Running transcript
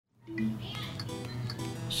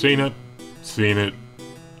Seen it. Seen it.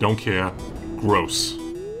 Don't care. Gross.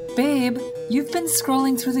 Babe, you've been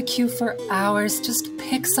scrolling through the queue for hours. Just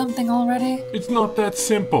pick something already. It's not that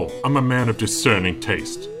simple. I'm a man of discerning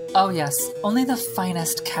taste. Oh yes, only the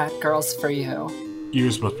finest cat girls for you.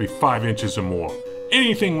 Ears must be 5 inches or more.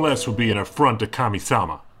 Anything less would be an affront to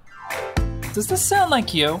Kami-sama. Does this sound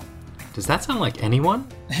like you? Does that sound like anyone?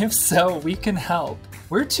 If so, we can help.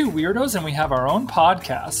 We're two weirdos and we have our own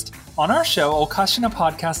podcast. On our show, Okashina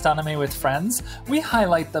Podcast Anime with Friends, we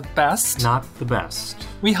highlight the best. Not the best.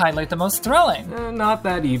 We highlight the most thrilling. Not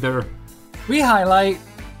that either. We highlight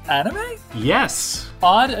anime? Yes.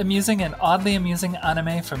 Odd, amusing, and oddly amusing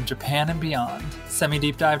anime from Japan and beyond.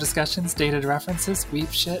 Semi-deep dive discussions, dated references,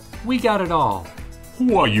 weep shit. We got it all.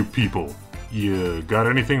 Who are you people? You got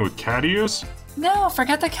anything with cat ears? No,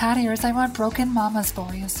 forget the cat ears. I want broken mama's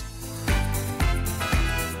boys.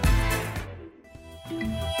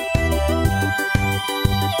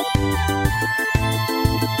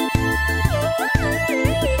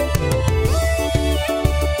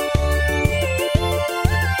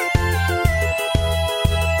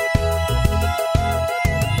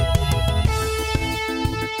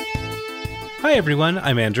 Hi everyone,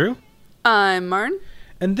 I'm Andrew. I'm Marn.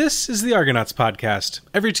 And this is the Argonauts podcast.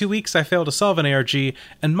 Every 2 weeks I fail to solve an ARG,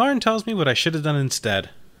 and Marn tells me what I should have done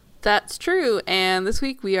instead. That's true, and this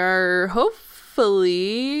week we are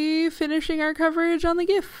hopefully finishing our coverage on The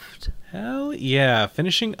Gift. Hell yeah,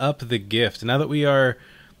 finishing up The Gift. Now that we are...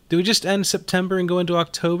 Do we just end September and go into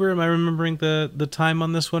October? Am I remembering the time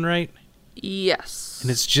on this one right? Yes. And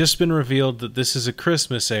it's just been revealed that this is a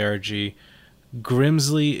Christmas ARG.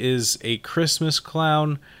 Grimsley is a Christmas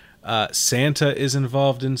clown. Santa is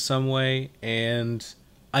involved in some way, and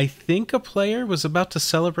I think a player was about to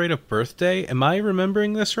celebrate a birthday. Am I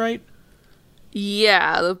remembering this right?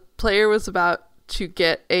 Yeah, the player was about to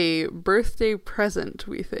get a birthday present,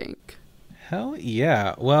 we think. Hell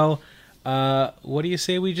yeah. Well, what do you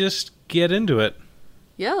say we just get into it?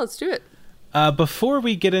 Yeah, let's do it. Before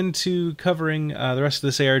we get into covering the rest of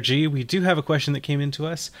this ARG, we do have a question that came in to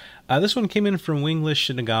us. This one came in from Wingless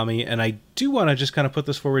Shinigami, and I do want to just kind of put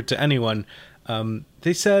this forward to anyone.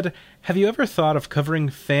 They said, have you ever thought of covering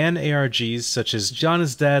fan ARGs such as John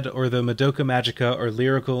is Dead or the Madoka Magica or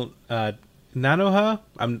Lyrical Nanoha?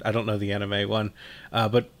 I don't know the anime one,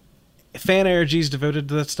 but fan ARGs devoted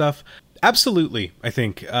to that stuff? Absolutely, I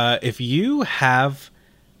think. If you have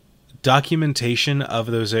documentation of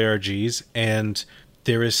those ARGs and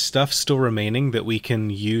there is stuff still remaining that we can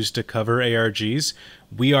use to cover ARGs,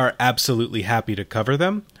 we are absolutely happy to cover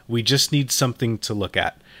them. We just need something to look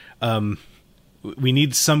at. We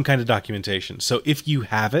need some kind of documentation. So if you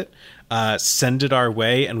have it, send it our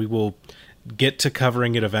way and we will get to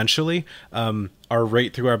covering it eventually. Our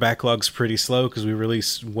rate through our backlog's pretty slow because we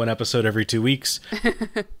release one episode every 2 weeks.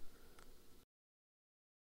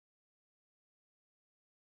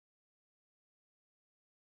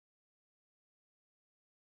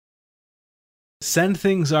 Send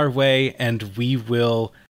things our way, and we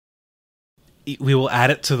will add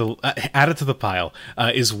it to the pile.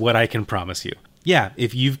 Is what I can promise you. Yeah,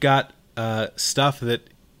 if you've got stuff that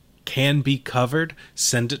can be covered,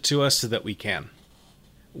 send it to us so that we can.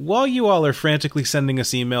 While you all are frantically sending us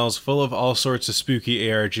emails full of all sorts of spooky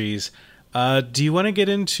ARGs, do you want to get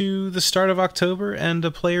into the start of October and a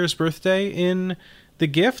player's birthday in The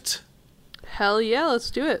Gift? Hell yeah, let's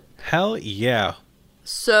do it. Hell yeah.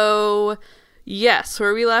 So, yes,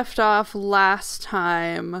 where we left off last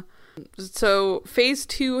time. So, Phase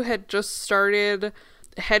 2 had just started.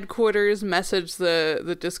 Headquarters messaged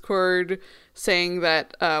the Discord saying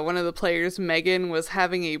that one of the players, Megan, was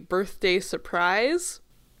having a birthday surprise.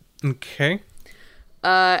 Okay.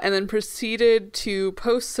 And then proceeded to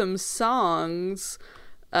post some songs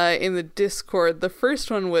in the Discord. The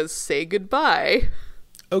first one was Say Goodbye.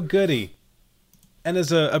 Oh, goody. And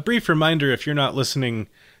as a brief reminder, if you're not listening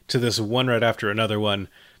to this one right after another one,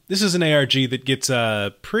 this is an ARG that gets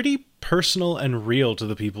pretty personal and real to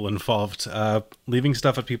the people involved, leaving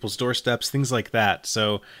stuff at people's doorsteps, things like that.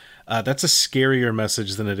 So that's a scarier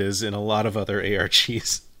message than it is in a lot of other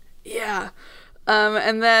ARGs. Yeah.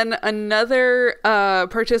 And then another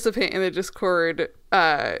participant in the Discord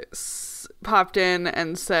popped in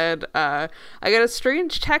and said, I got a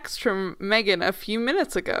strange text from Megan a few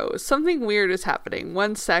minutes ago. Something weird is happening.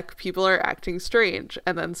 1 sec, people are acting strange.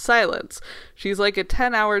 And then silence. She's like a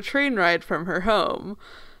 10-hour train ride from her home.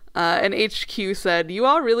 And HQ said, you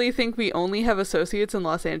all really think we only have associates in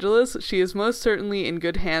Los Angeles? She is most certainly in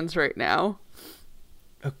good hands right now.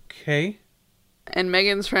 Okay. And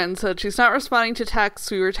Megan's friend said she's not responding to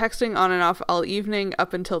texts. We were texting on and off all evening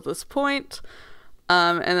up until this point.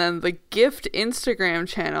 And then the Gift Instagram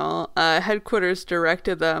channel, headquarters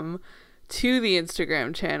directed them to the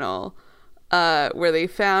Instagram channel, where they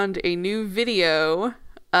found a new video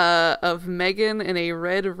of Megan in a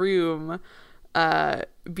red room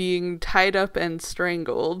being tied up and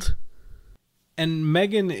strangled. And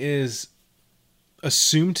Megan is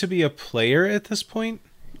assumed to be a player at this point?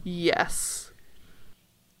 Yes.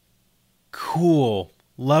 Cool.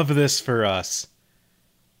 Love this for us.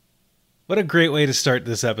 What a great way to start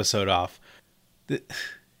this episode off.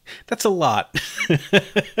 That's a lot.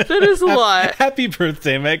 That is a lot. Happy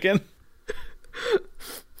birthday, Megan.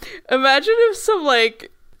 Imagine if some,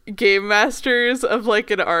 like, game masters of, like,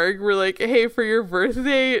 an ARG were like, hey, for your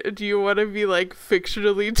birthday, do you want to be, like,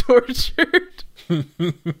 fictionally tortured?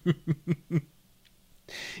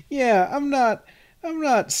 Yeah, I'm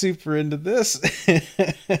not super into this.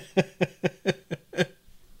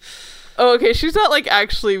 Oh, okay, she's not, like,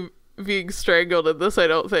 actually being strangled in this, I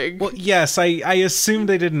don't think. Well, yes, I assume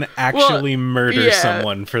they didn't actually murder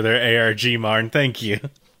someone for their ARG, Marn. Thank you.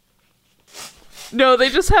 No, they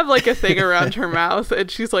just have, like, a thing around her mouth,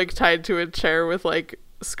 and she's, like, tied to a chair with, like,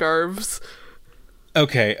 scarves.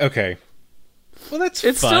 Okay. Well, that's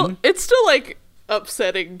it's fun. It's still, like,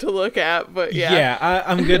 upsetting to look at, but yeah. Yeah,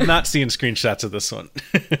 I'm good not seeing screenshots of this one.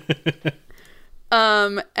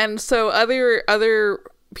 And so other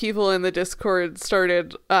people in the Discord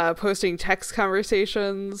started posting text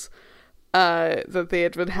conversations that they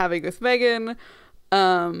had been having with Megan,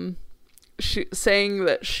 saying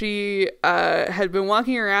that she had been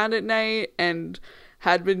walking around at night and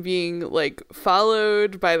had been being, like,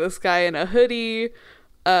 followed by this guy in a hoodie,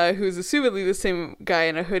 who's assumedly the same guy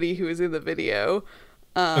in a hoodie who was in the video.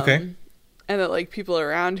 Okay. And that, like, people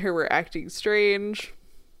around her were acting strange.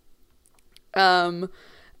 And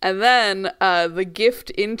then the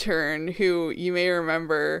Gift intern, who you may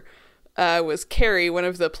remember was Carrie, one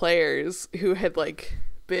of the players who had, like,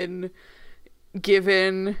 been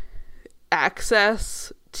given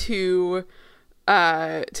access to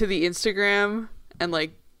the Instagram and,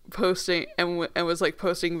 like, posting and was, like,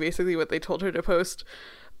 posting basically what they told her to post,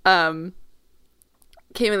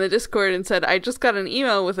 came in the Discord and said, I just got an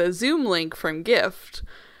email with a Zoom link from Gift.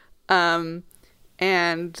 And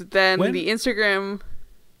then the Instagram...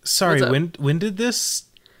 Sorry, when did this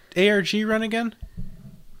ARG run again?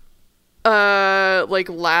 Like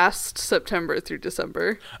last September through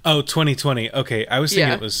December. Oh, 2020. Okay, I was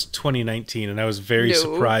thinking it was 2019, and I was very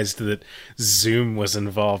surprised that Zoom was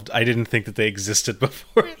involved. I didn't think that they existed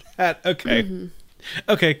before that. Okay. Mm-hmm.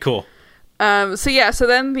 Okay, cool. So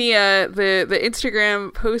then the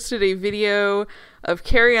Instagram posted a video of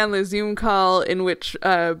Carrie on the Zoom call in which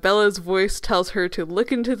Bella's voice tells her to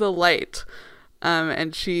look into the light.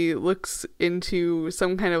 And she looks into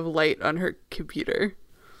some kind of light on her computer.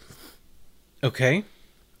 Okay.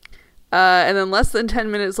 And then less than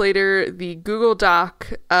 10 minutes later, the Google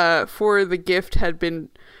Doc for the Gift had been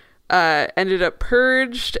ended up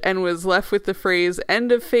purged and was left with the phrase,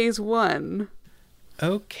 end of phase 1.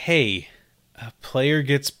 Okay. A player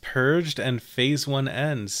gets purged and phase 1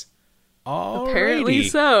 ends. Alrighty. Apparently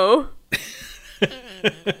so.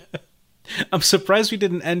 I'm surprised we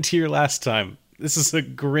didn't end here last time. This is a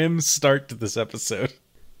grim start to this episode.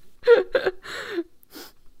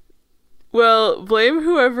 Well, blame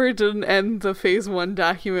whoever didn't end the phase 1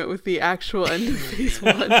 document with the actual end of phase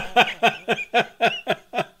 1.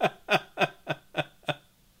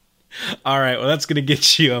 Alright, well that's going to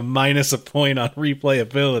get you a minus a point on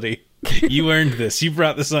replayability. You earned this. You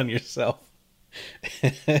brought this on yourself.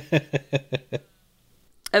 And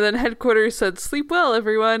then headquarters said, sleep well,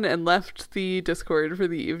 everyone, and left the Discord for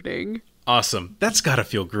the evening. Awesome. That's gotta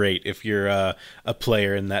feel great if you're a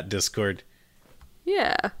player in that Discord.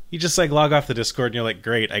 Yeah. You just, like, log off the Discord and you're like,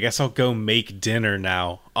 great, I guess I'll go make dinner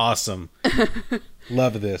now. Awesome.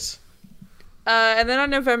 Love this. And then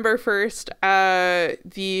on November 1st,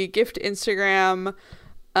 the Gift Instagram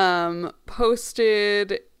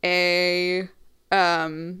posted a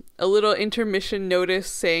little intermission notice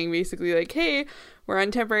saying basically like, hey, we're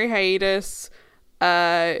on temporary hiatus.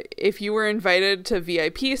 If you were invited to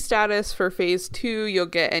VIP status for phase 2, you'll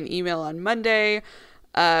get an email on Monday.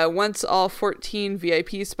 Once all 14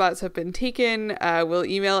 VIP spots have been taken, we'll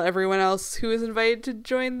email everyone else who is invited to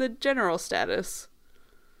join the general status.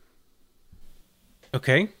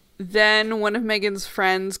 Okay. Then one of Megan's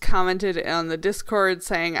friends commented on the Discord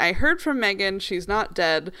saying, I heard from Megan, she's not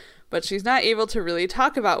dead, but she's not able to really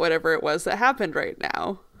talk about whatever it was that happened right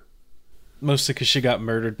now. Mostly because she got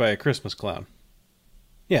murdered by a Christmas clown.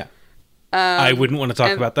 Yeah. I wouldn't want to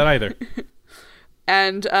talk about that either.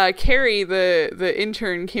 And Carrie, the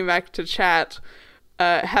intern, came back to chat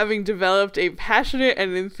having developed a passionate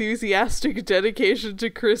and enthusiastic dedication to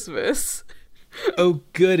Christmas. Oh,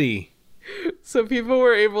 goody. So people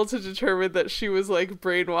were able to determine that she was like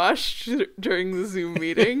brainwashed during the Zoom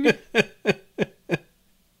meeting.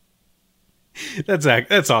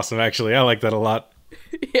 That's awesome, actually. I like that a lot.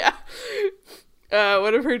 Yeah.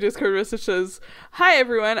 One of her Discord messages says, "Hi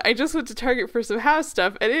everyone, I just went to Target for some house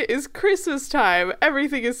stuff and it is Christmas time.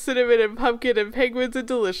 Everything is cinnamon and pumpkin and penguins and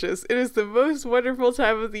delicious. It is the most wonderful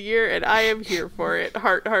time of the year and I am here for it.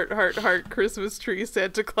 Heart, heart, heart, heart, Christmas tree,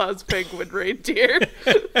 Santa Claus, penguin, reindeer."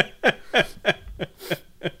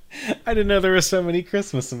 I didn't know there were so many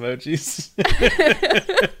Christmas emojis.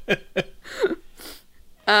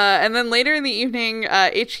 And then later in the evening,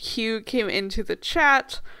 HQ came into the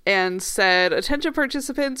chat and said, "Attention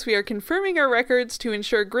participants, we are confirming our records to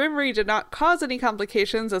ensure Grimry did not cause any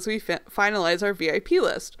complications as we finalize our VIP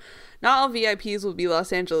list. Not all VIPs will be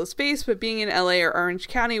Los Angeles based, but being in LA or Orange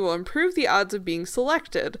County will improve the odds of being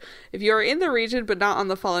selected. If you are in the region but not on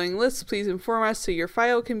the following lists, please inform us so your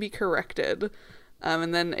file can be corrected."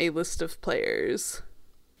 And then a list of players.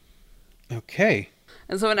 Okay.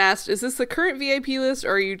 And someone asked, "Is this the current VIP list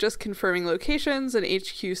or are you just confirming locations?" And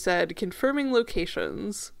HQ said, "Confirming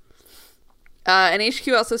locations." And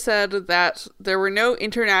HQ also said that there were no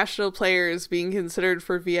international players being considered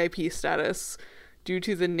for VIP status due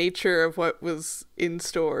to the nature of what was in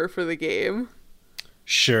store for the game.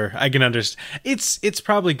 Sure, I can understand. It's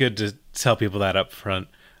probably good to tell people that up front.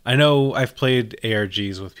 I know I've played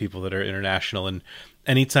ARGs with people that are international, and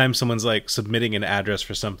anytime someone's like submitting an address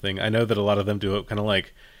for something, I know that a lot of them do it kind of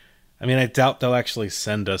like, I mean, I doubt they'll actually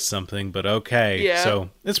send us something, but okay. Yeah. So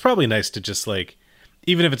it's probably nice to just like,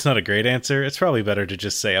 even if it's not a great answer, it's probably better to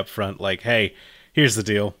just say up front, like, hey, here's the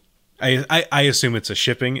deal. I assume it's a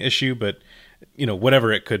shipping issue, but you know,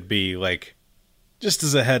 whatever it could be, like, just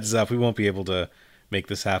as a heads up, we won't be able to make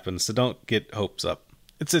this happen. So don't get hopes up.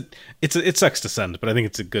 It sucks to send, but I think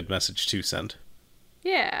it's a good message to send.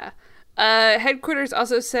 Yeah. Headquarters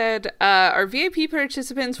also said, "Our VIP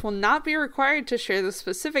participants will not be required to share the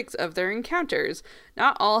specifics of their encounters.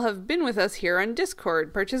 Not all have been with us here on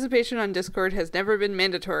Discord. Participation on Discord has never been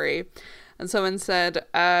mandatory." And someone said,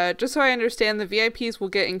 "Just so I understand, the VIPs will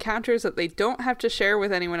get encounters that they don't have to share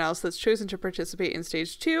with anyone else that's chosen to participate in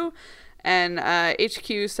Stage 2. And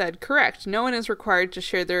HQ said, "Correct. No one is required to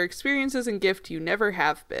share their experiences and gift. You never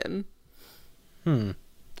have been."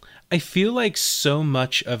 I feel like so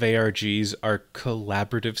much of ARGs are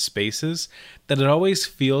collaborative spaces that it always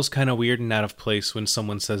feels kind of weird and out of place when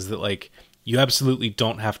someone says that, like, you absolutely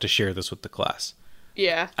don't have to share this with the class.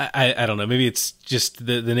 Yeah. I don't know. Maybe it's just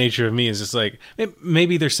the nature of me is just like,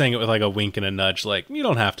 maybe they're saying it with like a wink and a nudge, like, you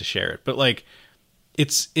don't have to share it. But like,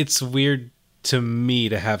 it's weird to me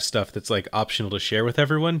to have stuff that's like optional to share with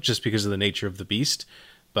everyone just because of the nature of the beast.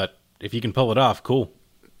 But if you can pull it off, cool.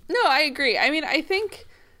 No, I agree. I mean, I think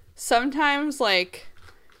sometimes, like,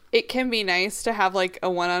 it can be nice to have, like, a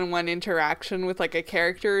one-on-one interaction with, like, a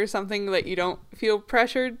character or something that you don't feel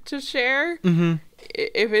pressured to share. Mm-hmm.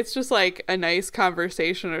 If it's just, like, a nice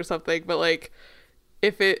conversation or something. But, like,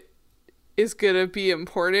 if it is gonna be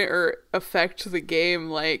important or affect the game,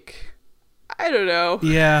 like, I don't know.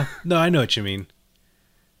 Yeah. No, I know what you mean.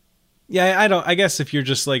 Yeah, I guess if you're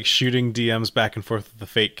just, like, shooting DMs back and forth with the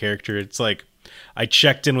fake character, it's like, I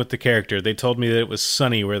checked in with the character. They told me that it was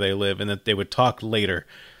sunny where they live and that they would talk later.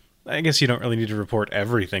 I guess you don't really need to report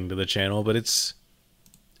everything to the channel, but it's,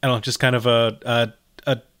 I don't know, just kind of a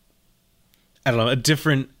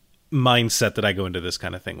different mindset that I go into this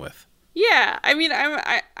kind of thing with. Yeah, I mean,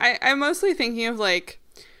 I'm mostly thinking of, like,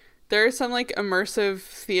 there are some, like, immersive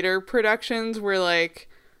theater productions where, like,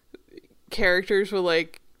 characters will,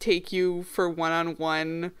 like, take you for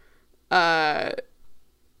one-on-one,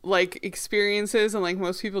 like, experiences, and, like,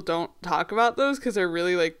 most people don't talk about those because they're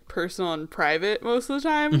really, like, personal and private most of the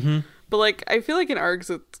time. Mm-hmm. But, like, I feel like in ARGs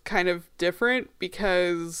it's kind of different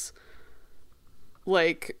because,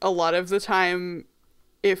 like, a lot of the time,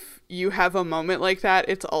 if you have a moment like that,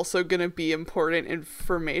 it's also going to be important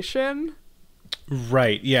information.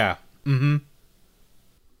 Right, yeah. Mm-hmm.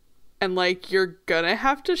 And, like, you're gonna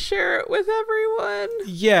have to share it with everyone.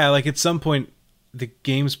 Yeah, like, at some point, the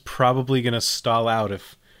game's probably gonna stall out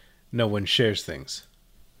if no one shares things.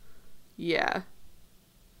 Yeah.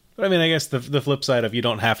 But I mean, I guess the flip side of you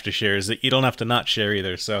don't have to share is that you don't have to not share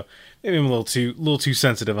either, so maybe I'm a little too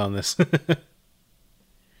sensitive on this.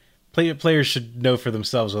 Players should know for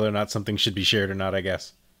themselves whether or not something should be shared or not, I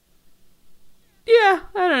guess. Yeah,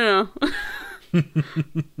 I don't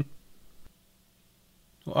know.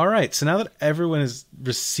 All right, so now that everyone has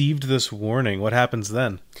received this warning, what happens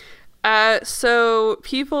then? So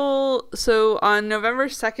on November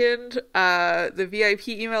 2nd, the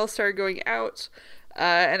VIP emails started going out,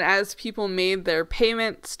 and as people made their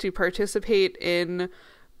payments to participate in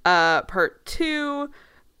part 2,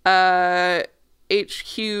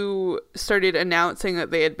 HQ started announcing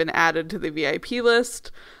that they had been added to the VIP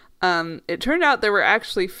list. It turned out there were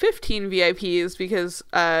actually 15 VIPs because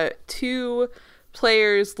 2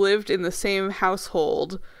 players lived in the same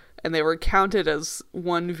household, and they were counted as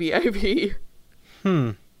one VIP.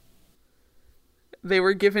 They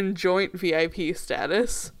were given joint VIP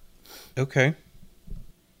status. Okay.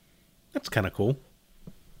 That's kind of cool.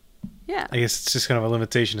 Yeah. I guess it's just kind of a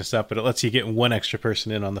limitation to stuff, but it lets you get one extra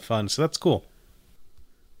person in on the fun, so that's cool.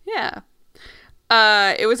 Yeah.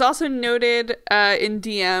 It was also noted in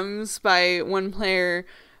DMs by one player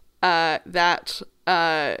that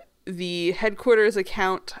the headquarters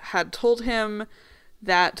account had told him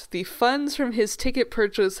that the funds from his ticket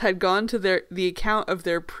purchase had gone to the account of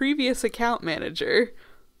their previous account manager.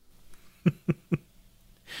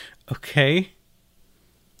 Okay.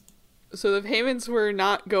 So the payments were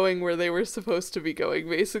not going where they were supposed to be going,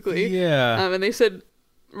 basically. Yeah. And they said,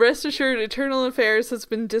 rest assured, Eternal Affairs has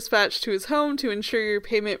been dispatched to his home to ensure your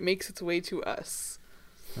payment makes its way to us.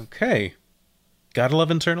 Okay. Gotta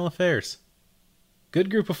love Internal Affairs. Good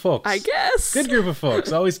group of folks. I guess. Good group of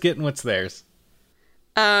folks. Always getting what's theirs.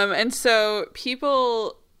 And so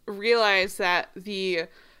people realized that the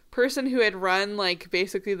person who had run, like,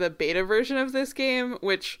 basically the beta version of this game,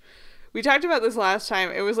 which we talked about this last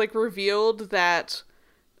time, it was, like, revealed that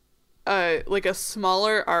like a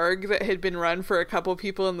smaller ARG that had been run for a couple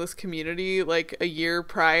people in this community like a year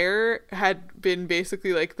prior had been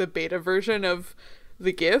basically like the beta version of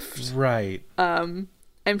the gift. Right. And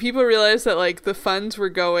people realized that like the funds were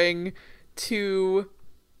going to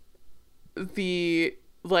the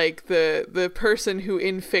person who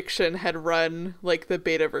in fiction had run like the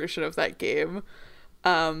beta version of that game.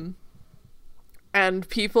 And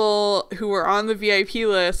people who were on the VIP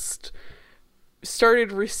list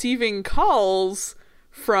started receiving calls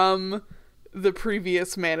from the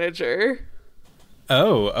previous manager.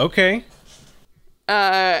 Oh, okay.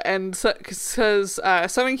 And because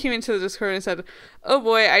someone came into the Discord and said, "Oh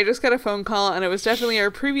boy, I just got a phone call, and it was definitely our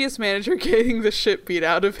previous manager getting the shit beat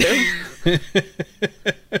out of him."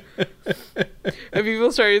 And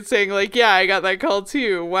people started saying, like, "Yeah, I got that call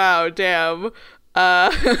too. Wow, damn."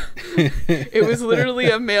 It was literally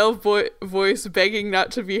a male voice begging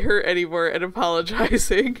not to be hurt anymore and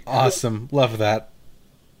apologizing. Awesome. Love that.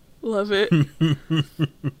 Love it.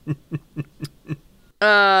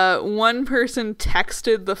 One person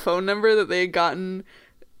texted the phone number that they had gotten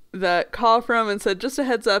that call from and said, "Just a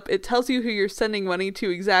heads up, it tells you who you're sending money to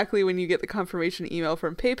exactly when you get the confirmation email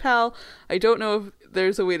from PayPal. I don't know if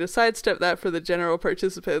there's a way to sidestep that for the general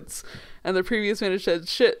participants." And the previous manager said,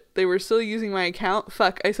 "Shit, they were still using my account?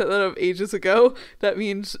 Fuck, I set that up ages ago. That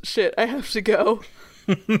means shit, I have to go."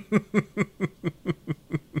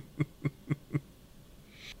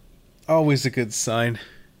 Always a good sign.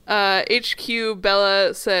 HQ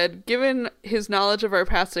Bella said, "Given his knowledge of our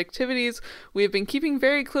past activities, we have been keeping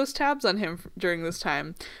very close tabs on him during this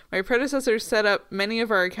time. My predecessor set up many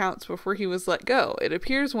of our accounts before he was let go. It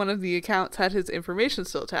appears one of the accounts had his information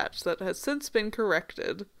still attached. That has since been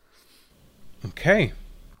corrected." Okay.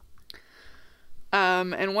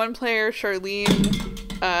 And one player,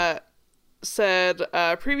 Charlene, said,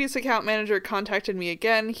 "Previous account manager contacted me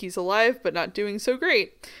again. He's alive, but not doing so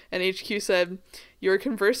great." And HQ said, "You're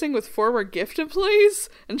conversing with former gift employees?"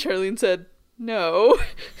 And Charlene said, "No."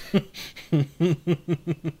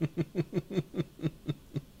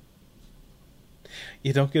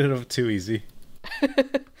 You don't get it up too easy.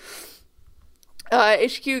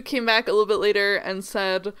 HQ came back a little bit later and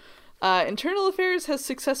said, "Internal Affairs has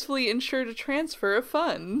successfully ensured a transfer of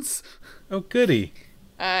funds." Oh, goody.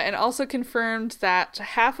 And also confirmed that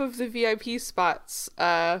half of the VIP spots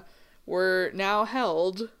were now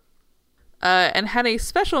held. And had a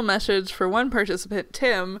special message for one participant,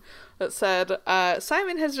 Tim, that said,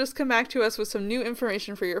 "Simon has just come back to us with some new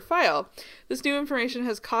information for your file. This new information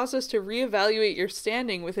has caused us to reevaluate your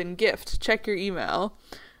standing within Gift. Check your email."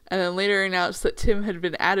 And then later announced that Tim had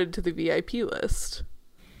been added to the VIP list.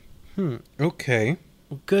 Okay.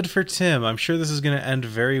 Well, good for Tim. I'm sure this is going to end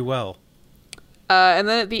very well. And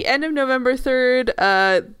then at the end of November 3rd,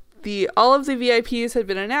 all of the VIPs had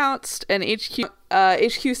been announced, and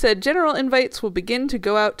HQ said general invites will begin to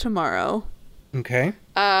go out tomorrow. Okay.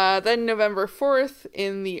 Then November 4th,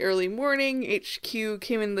 in the early morning, HQ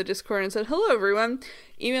came in the Discord and said, "Hello, everyone.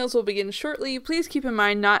 Emails will begin shortly. Please keep in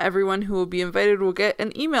mind not everyone who will be invited will get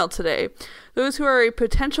an email today. Those who are a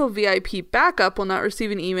potential VIP backup will not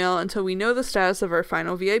receive an email until we know the status of our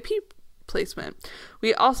final VIP placement.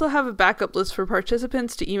 We also have a backup list for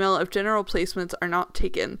participants to email if general placements are not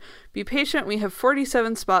taken. Be patient. We have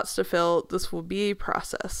 47 spots to fill. This will be a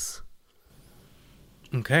process."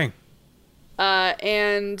 Okay.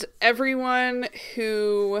 And everyone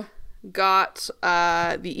who got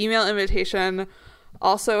the email invitation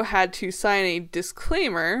also had to sign a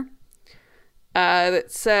disclaimer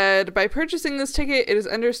that said, "By purchasing this ticket, it is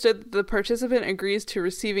understood that the participant agrees to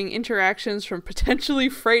receiving interactions from potentially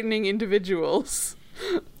frightening individuals."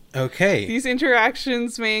 Okay. These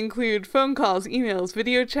interactions may include phone calls, emails,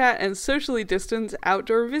 video chat, and socially distanced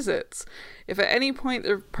outdoor visits. If at any point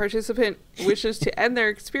the participant wishes to end their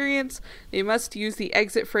experience, they must use the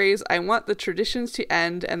exit phrase, "I want the traditions to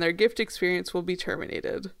end," and their gift experience will be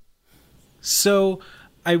terminated. So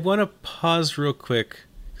I want to pause real quick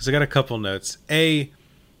because I got a couple notes. The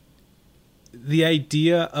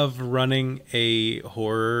idea of running a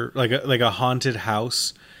horror, like a haunted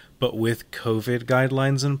house, but with COVID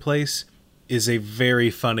guidelines in place, is a very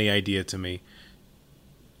funny idea to me.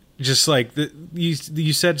 Just like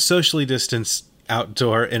you said, socially distanced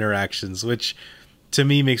outdoor interactions, which to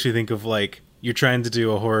me makes me think of like you're trying to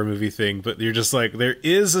do a horror movie thing, but you're just like, there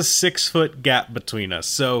is a 6-foot gap between us,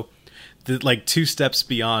 so like 2 steps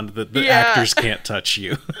beyond the actors can't touch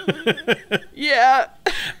you. Yeah.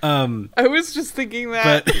 I was just thinking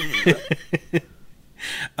that.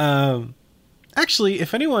 But actually,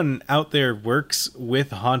 if anyone out there works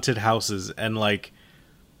with haunted houses and like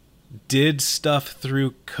did stuff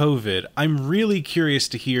through COVID, I'm really curious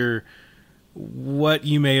to hear what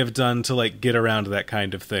you may have done to like get around that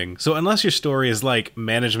kind of thing. So unless your story is like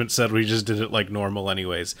management said we just did it like normal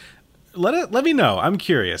anyways, let me know. I'm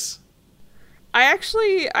curious. I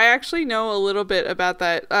actually know a little bit about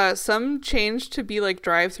that. Some changed to be like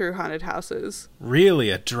drive-through haunted houses. Really?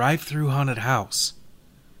 A drive-through haunted house?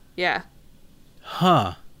 Yeah.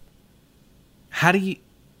 Huh. How do you...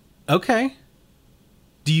 Okay.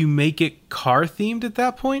 Do you make it car-themed at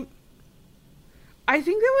that point? I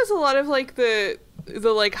think there was a lot of like the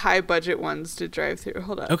like high-budget ones to drive through.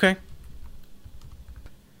 Hold on. Okay.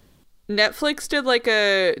 Netflix did like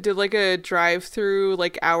a drive-through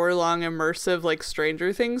like hour-long immersive like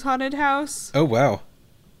Stranger Things haunted house Oh, wow.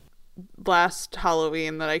 last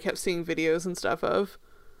Halloween that I kept seeing videos and stuff of.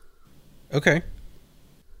 Okay.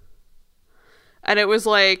 And it was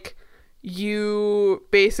like you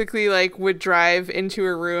basically like would drive into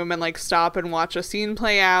a room and like stop and watch a scene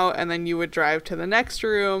play out, and then you would drive to the next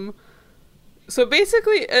room. So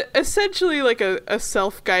basically, essentially like a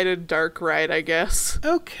self-guided dark ride, I guess.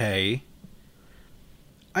 Okay.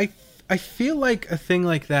 I feel like a thing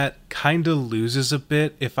like that kind of loses a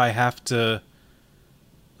bit if I have to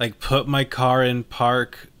like put my car in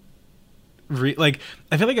park. I feel like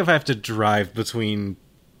if I have to drive between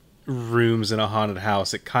rooms in a haunted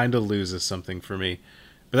house, it kind of loses something for me.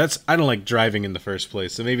 But I don't like driving in the first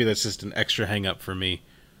place, so maybe that's just an extra hang up for me.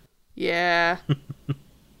 Yeah.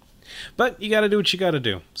 But you gotta do what you gotta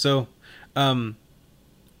do. So,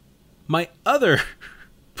 my other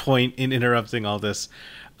point in interrupting all this,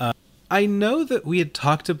 I know that we had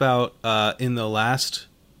talked about in the last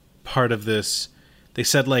part of this, they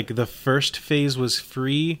said like the first phase was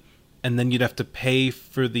free, and then you'd have to pay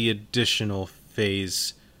for the additional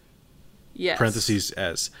phase. Yes. Parentheses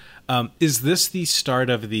as. Is this the start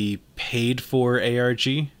of the paid for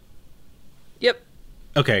ARG? Yep.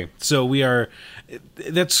 Okay, so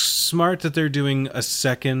that's smart that they're doing a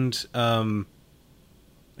second, I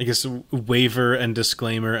guess, waiver and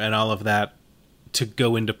disclaimer and all of that to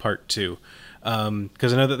go into part 2.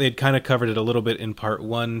 Because I know that they'd kind of covered it a little bit in part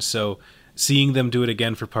 1, so seeing them do it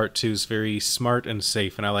again for part 2 is very smart and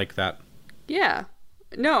safe, and I like that. Yeah.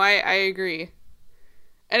 No, I agree.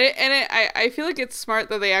 And I feel like it's smart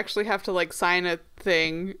that they actually have to like sign a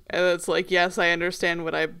thing that's like, yes, I understand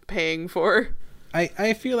what I'm paying for.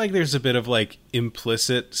 I feel like there's a bit of like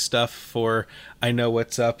implicit stuff for I know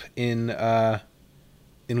what's up in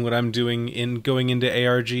what I'm doing in going into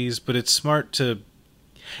ARGs, but it's smart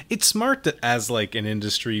that as like an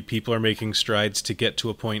industry, people are making strides to get to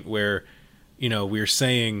a point where, you know, we're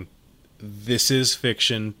saying this is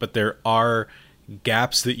fiction, but there are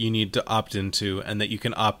gaps that you need to opt into and that you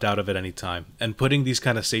can opt out of at any time. And putting these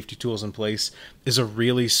kind of safety tools in place is a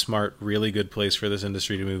really smart, really good place for this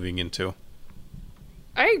industry to moving into.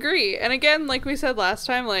 I agree. And again, like we said last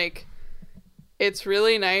time, like it's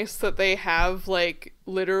really nice that they have like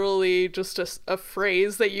literally just a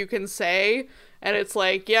phrase that you can say, and it's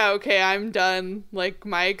like, yeah, okay, I'm done. Like,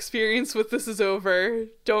 my experience with this is over.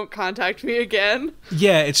 Don't contact me again.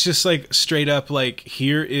 Yeah, it's just like straight up like,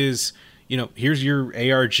 here's your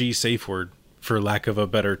ARG safe word, for lack of a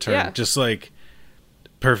better term. Yeah. Just like,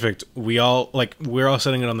 perfect. We're all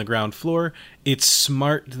setting it on the ground floor. It's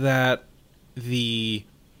smart that to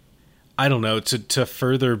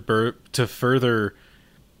further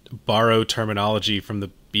borrow terminology from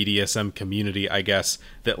the BDSM community, I guess,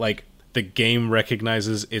 that like the game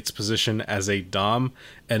recognizes its position as a dom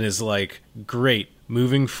and is like, great,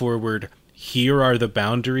 moving forward, here are the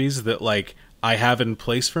boundaries that like I have in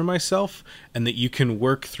place for myself, and that you can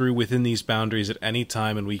work through within these boundaries at any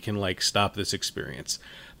time, and we can like stop this experience.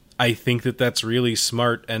 I think that that's really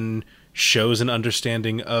smart and shows an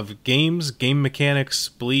understanding of games, game mechanics,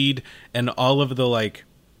 bleed, and all of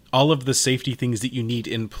the safety things that you need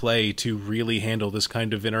in play to really handle this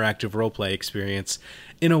kind of interactive roleplay experience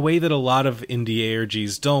in a way that a lot of indie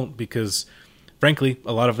ARGs don't, because frankly,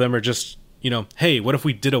 a lot of them are just, hey, what if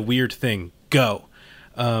we did a weird thing? Go.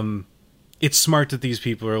 It's smart that these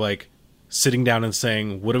people are like sitting down and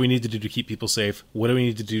saying, what do we need to do to keep people safe? What do we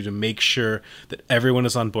need to do to make sure that everyone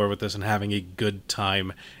is on board with this and having a good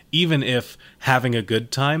time, even if having a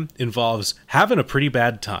good time involves having a pretty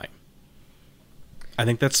bad time? I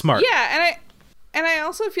think that's smart. Yeah, and I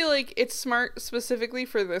also feel like it's smart specifically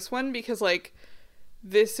for this one, because like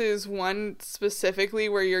this is one specifically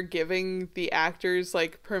where you're giving the actors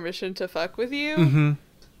like permission to fuck with you. Mm-hmm.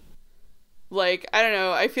 Like, I don't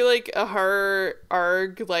know, I feel like a horror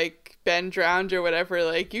ARG, like Ben Drowned or whatever,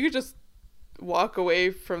 like you could just walk away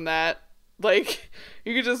from that. Like,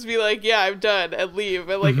 you could just be like, yeah, I'm done, and leave.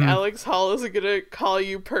 And, like, Alex Hall isn't going to call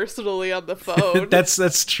you personally on the phone.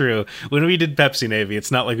 That's true. When we did Pepsi Navy, it's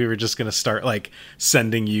not like we were just going to start, like,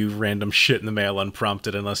 sending you random shit in the mail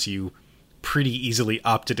unprompted unless you pretty easily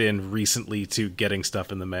opted in recently to getting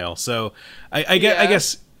stuff in the mail. So, I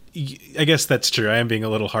guess that's true. I am being a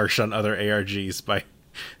little harsh on other ARGs by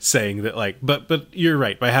saying that, like, but you're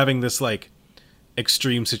right. By having this, like,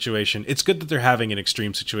 extreme situation, it's good that they're having an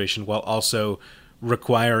extreme situation while also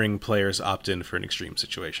requiring players opt in for an extreme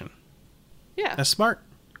situation. Yeah, that's smart.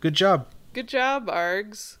 Good job. Good job,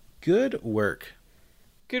 ARGs. Good work.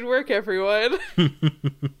 Good work, everyone.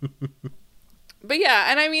 But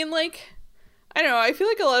yeah, and I mean, like, I don't know, I feel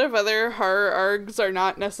like a lot of other horror ARGs are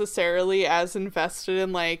not necessarily as invested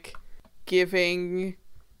in like giving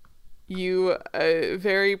you a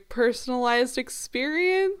very personalized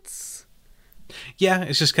experience. Yeah,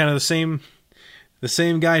 it's just kind of the same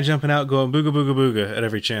guy jumping out going booga booga booga at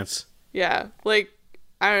every chance. Yeah, like,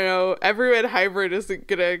 I don't know, Everyman Hybrid isn't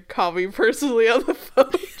gonna call me personally on the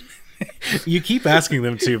phone. You keep asking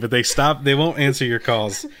them to, but they won't answer your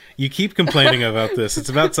calls. You keep complaining about this. It's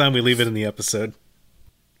about time we leave it in the episode.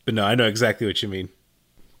 But no, I know exactly what you mean.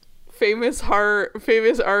 Famous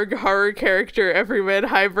ARG horror character Everyman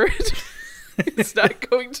Hybrid is not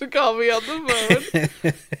going to call me on the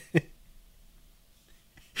phone.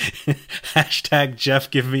 Hashtag Jeff,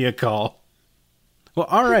 give me a call. Well,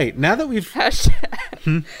 all right. Now that we've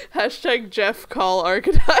hashtag Jeff call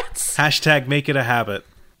Argonauts. Hashtag make it a habit.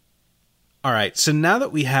 All right. So now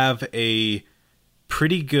that we have a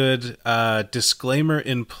pretty good disclaimer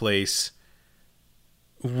in place,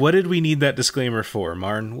 what did we need that disclaimer for,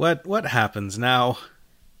 Marn? What happens now?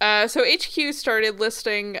 So HQ started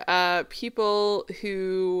listing people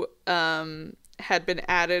who had been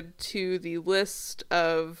added to the list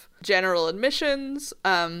of general admissions.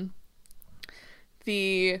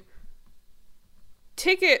 The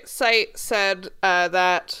ticket site said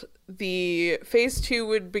that the phase 2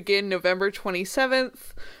 would begin November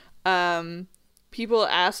 27th. People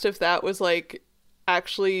asked if that was like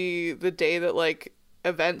actually the day that like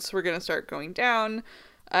events were going to start going down.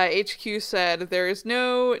 HQ said, there is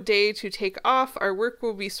no day to take off. Our work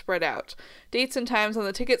will be spread out. Dates and times on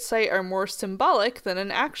the ticket site are more symbolic than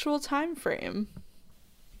an actual time frame.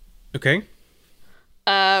 Okay.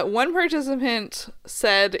 One participant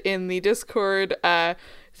said in the Discord,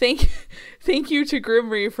 thank you to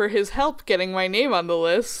Grimry for his help getting my name on the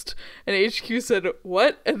list. And HQ said,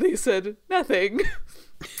 what? And they said, nothing.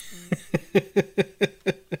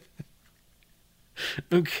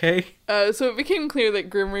 Okay. So it became clear that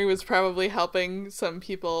Grimry was probably helping some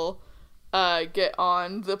people get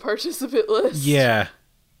on the participant list. Yeah.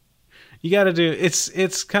 You gotta do...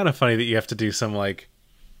 It's kind of funny that you have to do some, like,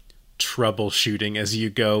 troubleshooting as you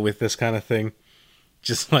go with this kind of thing.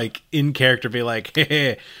 Just, like, in character be like,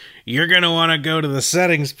 hey, you're gonna want to go to the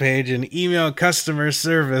settings page and email customer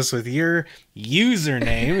service with your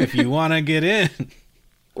username if you want to get in.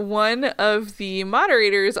 one of the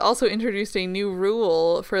moderators also introduced a new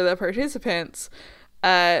rule for the participants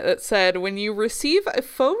that said, when you receive a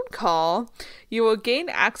phone call, you will gain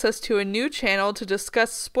access to a new channel to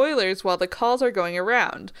discuss spoilers while the calls are going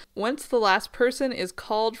around. Once the last person is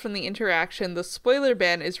called from the interaction, the spoiler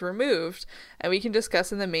ban is removed, and we can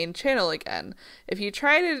discuss in the main channel again. If you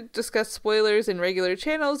try to discuss spoilers in regular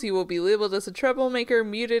channels, you will be labeled as a troublemaker,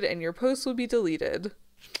 muted, and your posts will be deleted.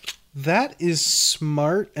 That is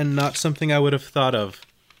smart and not something I would have thought of.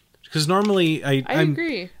 Because normally I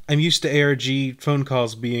agree. I'm used to ARG phone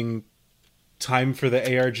calls being time for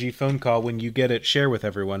the ARG phone call. When you get it, share with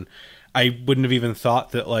everyone. I wouldn't have even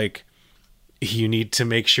thought that, like, you need to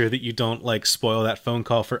make sure that you don't, like, spoil that phone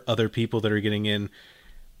call for other people that are getting in,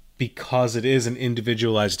 because it is an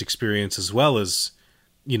individualized experience as well as,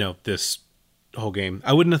 you know, this whole game.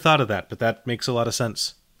 I wouldn't have thought of that, but that makes a lot of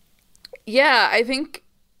sense. Yeah, I think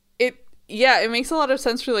it makes a lot of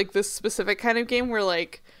sense for, like, this specific kind of game where,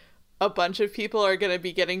 like, a bunch of people are going to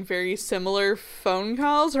be getting very similar phone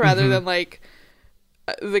calls rather than, like,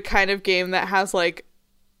 the kind of game that has, like,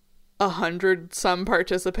 100 some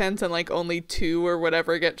participants and, like, only 2 or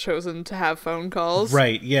whatever get chosen to have phone calls.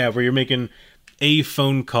 Right, yeah, where you're making a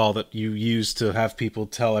phone call that you use to have people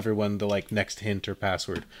tell everyone the, like, next hint or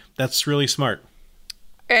password. That's really smart.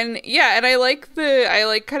 And yeah, and I like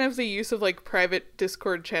kind of the use of, like, private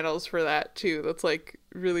Discord channels for that too. That's, like,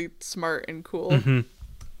 really smart and cool. Mm-hmm.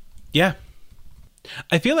 Yeah.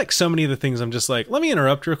 I feel like so many of the things I'm just like, let me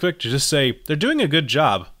interrupt real quick to just say, they're doing a good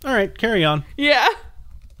job. All right, carry on. Yeah.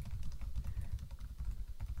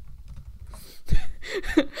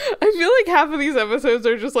 I feel like half of these episodes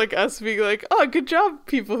are just like us being like, oh, good job,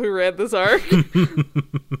 people who read this arc.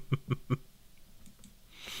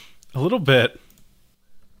 A little bit.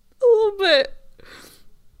 A little bit.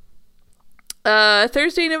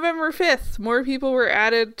 Thursday, November 5th, more people were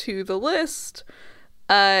added to the list.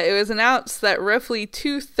 It was announced that roughly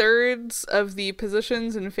 2/3 of the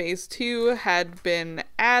positions in Phase 2 had been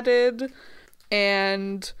added,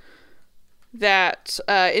 and that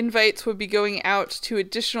invites would be going out to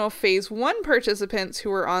additional Phase 1 participants who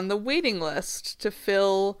were on the waiting list to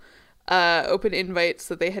fill open invites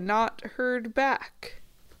that they had not heard back.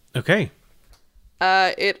 Okay.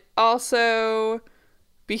 It also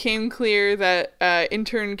became clear that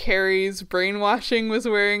intern Carrie's brainwashing was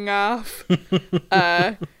wearing off.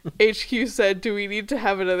 HQ said, do we need to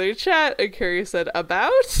have another chat? And Carrie said,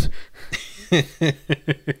 about?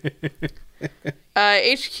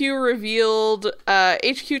 HQ revealed,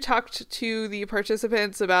 HQ talked to the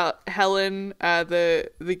participants about Helen,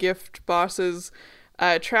 the gift boss's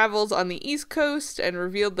travels on the East Coast, and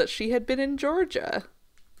revealed that she had been in Georgia.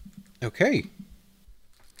 Okay.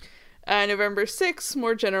 November 6th,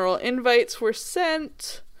 more general invites were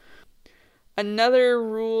sent. Another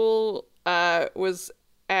rule was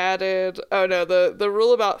added. Oh no, the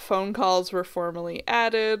rule about phone calls were formally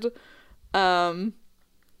added.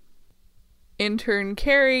 Intern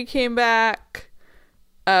Carrie came back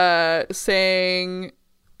saying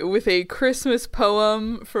with a Christmas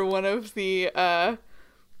poem for one of the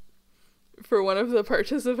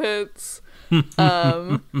participants.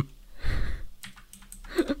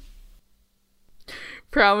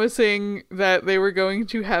 Promising that they were going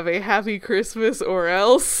to have a happy Christmas or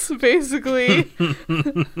else, basically.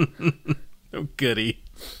 Oh, goody.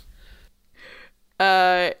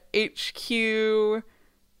 HQ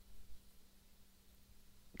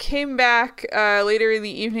came back later in the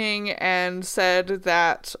evening and said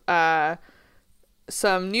that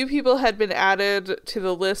some new people had been added to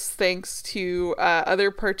the list thanks to other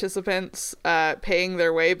participants paying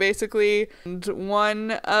their way, basically. And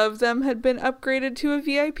one of them had been upgraded to a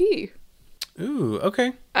VIP. Ooh,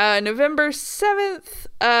 okay. November 7th,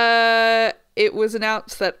 it was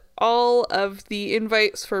announced that all of the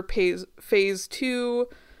invites for Phase 2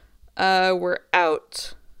 were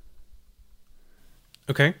out.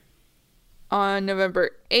 Okay. On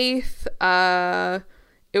November 8th,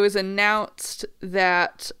 it was announced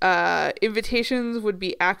that invitations would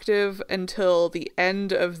be active until the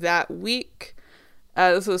end of that week.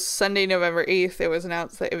 This was Sunday, November 8th. It was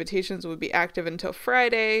announced that invitations would be active until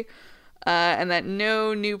Friday, and that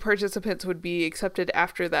no new participants would be accepted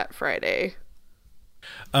after that Friday.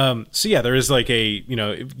 So yeah, there is like a, you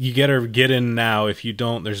know, you get in now. If you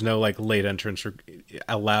don't, there's no like late entrance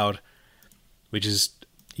allowed, which is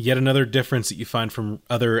yet another difference that you find from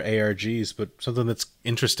other ARGs, but something that's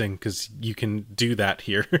interesting because you can do that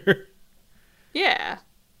here. Yeah.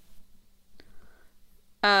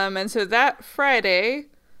 And so that Friday,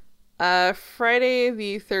 Friday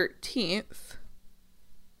the 13th,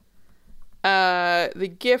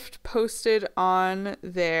 the gift posted on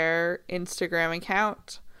their Instagram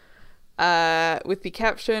account with the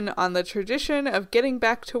caption, "On the tradition of getting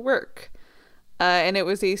back to work." And it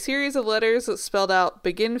was a series of letters that spelled out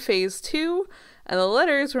 "Begin Phase 2," and the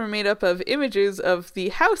letters were made up of images of the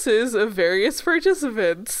houses of various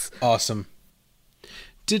participants. Awesome.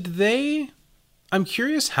 I'm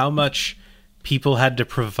curious how much people had to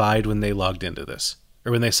provide when they logged into this,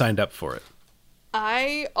 or when they signed up for it.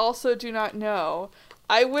 I also do not know.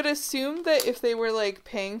 I would assume that if they were, like,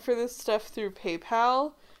 paying for this stuff through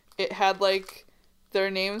PayPal, it had, like, their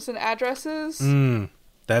names and addresses.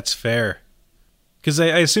 That's fair. Because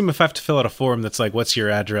I assume if I have to fill out a form that's like, what's your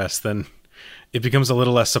address, then it becomes a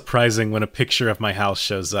little less surprising when a picture of my house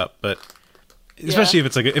shows up. But especially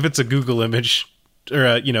if it's a Google image or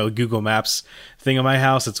a Google Maps thing of my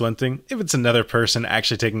house, it's one thing. If it's another person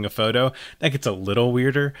actually taking a photo, that gets a little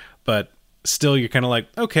weirder. But still, you're kind of like,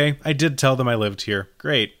 okay, I did tell them I lived here.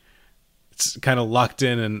 Great. It's kind of locked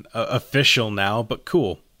in and official now, but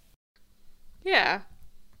cool. Yeah.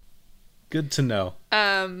 Good to know.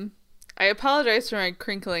 I apologize for my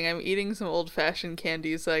crinkling. I'm eating some old-fashioned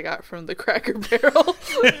candies that I got from the Cracker Barrel.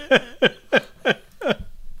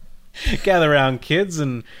 Gather around, kids,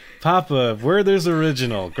 and Papa Werther's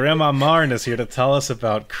Original. Grandma Marn is here to tell us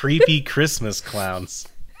about creepy Christmas clowns.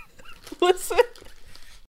 Listen,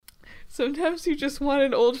 sometimes you just want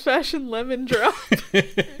an old-fashioned lemon drop.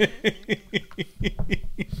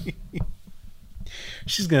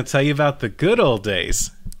 She's going to tell you about the good old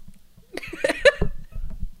days.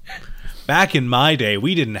 Back in my day,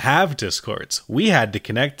 we didn't have Discords. We had to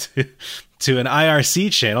connect to an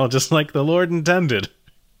IRC channel just like the Lord intended.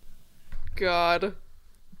 God.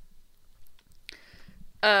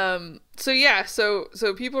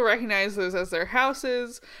 So people recognize those as their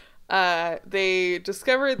houses. They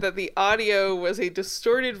discovered that the audio was a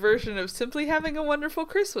distorted version of "Simply Having a Wonderful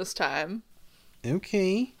Christmas Time."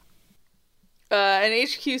 Okay. And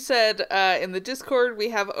HQ said, in the Discord, "We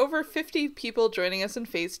have over 50 people joining us in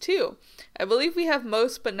Phase 2. I believe we have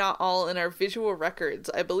most, but not all, in our visual records.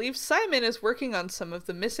 I believe Simon is working on some of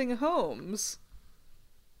the missing homes."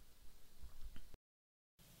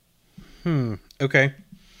 Okay.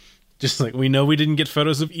 Just like we know we didn't get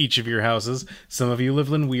photos of each of your houses. Some of you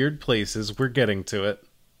live in weird places. We're getting to it.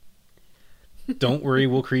 Don't worry,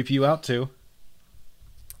 we'll creep you out too.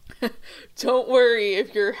 Don't worry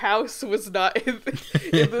if your house was not in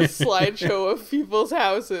the slideshow of people's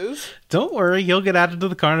houses. Don't worry, you'll get added to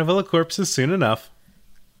the Carnival of Corpses soon enough.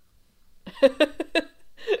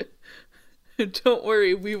 Don't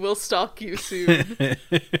worry, we will stalk you soon.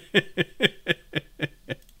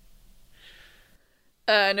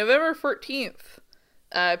 November 14th,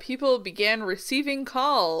 people began receiving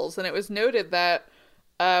calls, and it was noted that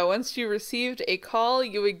once you received a call,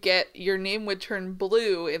 your name would turn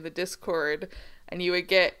blue in the Discord, and you would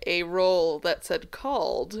get a role that said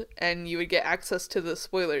 "called," and you would get access to the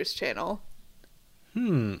spoilers channel.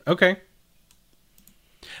 Okay.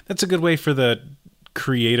 That's a good way for the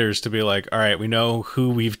creators to be like, all right, we know who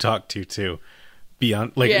we've talked to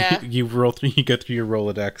beyond, like, yeah. you go through your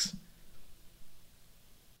Rolodex.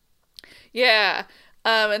 Yeah.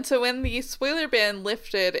 And so when the spoiler ban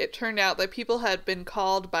lifted, it turned out that people had been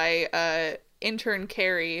called by intern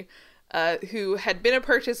Carrie, who had been a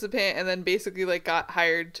participant and then basically like got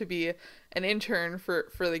hired to be an intern for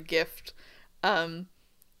the gift.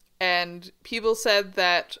 And people said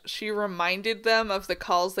that she reminded them of the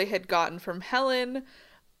calls they had gotten from Helen.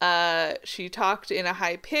 She talked in a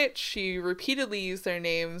high pitch. She repeatedly used their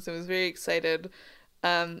names and was very excited.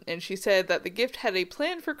 And she said that the gift had a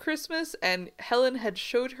plan for Christmas, and Helen had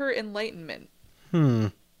showed her enlightenment.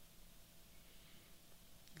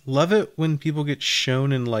 Love it when people get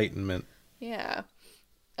shown enlightenment. Yeah.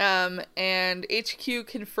 And HQ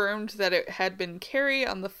confirmed that it had been Carrie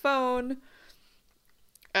on the phone.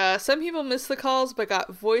 Some people missed the calls, but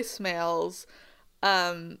got voicemails.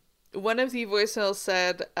 One of the voicemails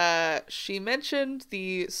said, she mentioned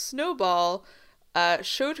the snowball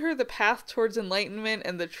showed her the path towards enlightenment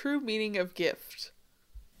and the true meaning of gift.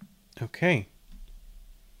 Okay.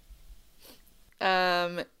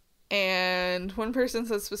 And one person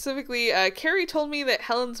said specifically, Carrie told me that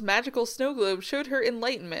Helen's magical snow globe showed her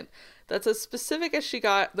enlightenment. That's as specific as she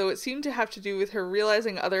got, though it seemed to have to do with her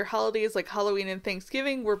realizing other holidays like Halloween and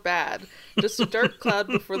Thanksgiving were bad. Just a dark cloud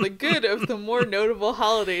before the good of the more notable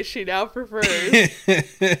holidays she now prefers.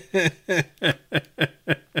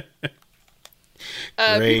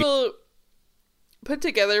 People put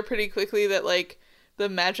together pretty quickly that, like, the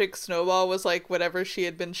magic snowball was, like, whatever she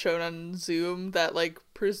had been shown on Zoom that, like,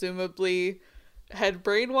 presumably had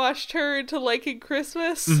brainwashed her into liking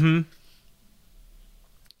Christmas.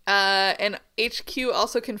 And HQ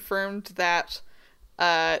also confirmed that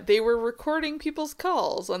they were recording people's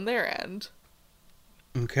calls on their end.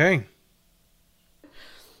 Okay.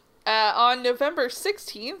 On November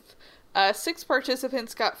 16th, 6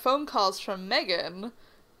 participants got phone calls from Megan,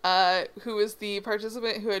 who was the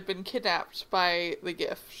participant who had been kidnapped by the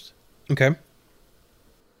gift. Okay.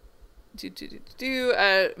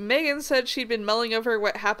 Megan said she'd been mulling over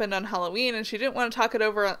what happened on Halloween, and she didn't want to talk it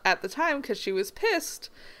over at the time because she was pissed,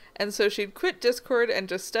 and so she'd quit Discord and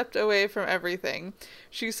just stepped away from everything.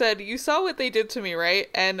 She said, "You saw what they did to me, right?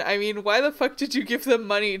 And I mean, why the fuck did you give them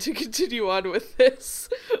money to continue on with this?"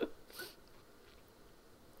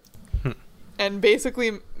 And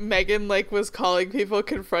basically Megan was calling people,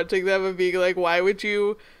 confronting them, and being like, why would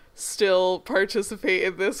you still participate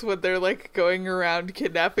in this when they're going around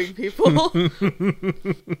kidnapping people?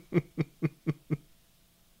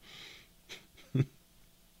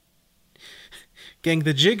 Gang,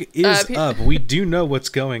 the jig is up. We do know what's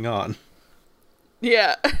going on.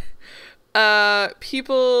 Yeah.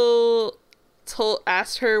 People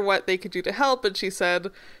asked her what they could do to help, and she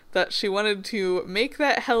said that she wanted to make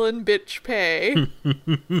that Helen bitch pay.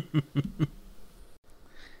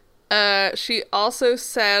 She also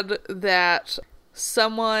said that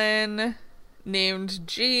someone named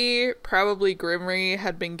G, probably Grimry,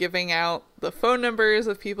 had been giving out the phone numbers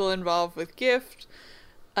of people involved with Gift,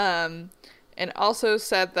 and also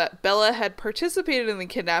said that Bella had participated in the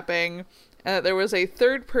kidnapping, and that there was a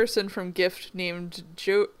third person from Gift named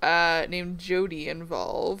Jody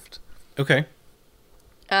involved. Okay.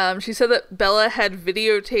 She said that Bella had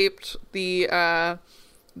videotaped the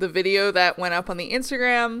video that went up on the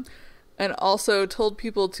Instagram, and also told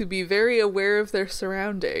people to be very aware of their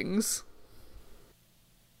surroundings.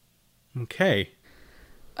 Okay.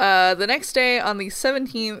 The next day, on the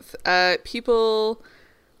 17th, people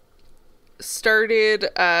started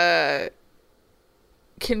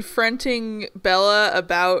confronting Bella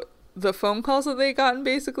about the phone calls that they'd gotten,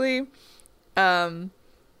 basically.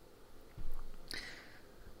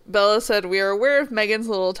 Bella said, "We are aware of Megan's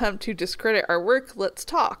little attempt to discredit our work. Let's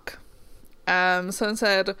talk." Someone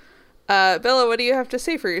said, "Bella, what do you have to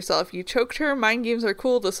say for yourself? You choked her. Mind games are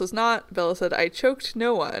cool. This was not." Bella said, "I choked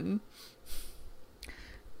no one."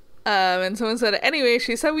 And someone said, "Anyway,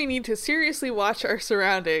 she said we need to seriously watch our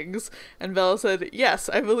surroundings." And Bella said, "Yes,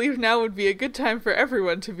 I believe now would be a good time for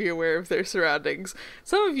everyone to be aware of their surroundings.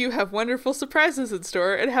 Some of you have wonderful surprises in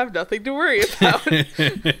store and have nothing to worry about."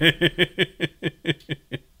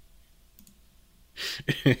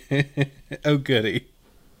 Oh, goody.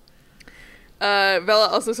 Bella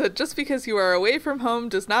also said, "Just because you are away from home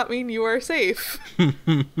does not mean you are safe."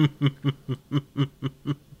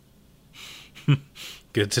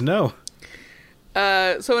 Good to know.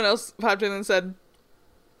 Someone else popped in and said,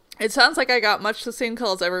 "It sounds like I got much the same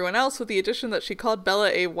call as everyone else, with the addition that she called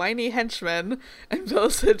Bella a whiny henchman." And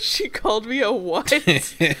Bella said, "She called me a what?"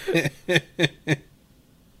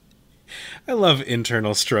 I love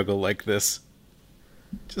internal struggle like this.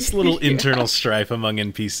 Just a little internal strife among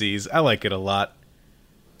NPCs. I like it a lot.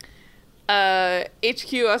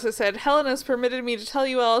 HQ also said, "Helen has permitted me to tell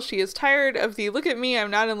you all she is tired of the 'look at me,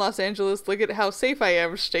 I'm not in Los Angeles, look at how safe I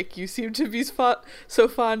am' shtick you seem to be so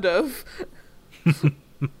fond of."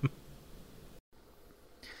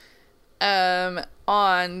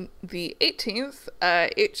 On the 18th,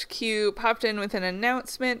 HQ popped in with an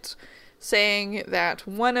announcement saying that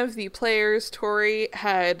one of the players, Tori,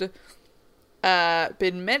 had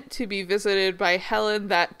been meant to be visited by Helen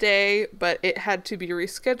that day, but it had to be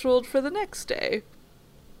rescheduled for the next day.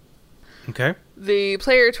 Okay. The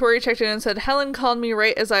player, Tori, checked in and said, "Helen called me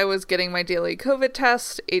right as I was getting my daily COVID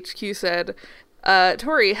test." HQ said,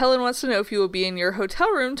 "Tori, Helen wants to know if you will be in your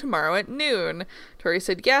hotel room tomorrow at noon." Tori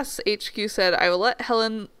said, "Yes." HQ said, "I will let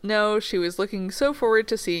Helen know. She was looking so forward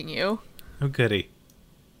to seeing you." Oh, goody.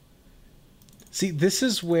 See, this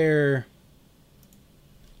is where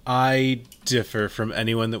I differ from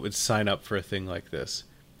anyone that would sign up for a thing like this.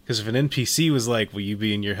 Because if an NPC was like, "Will you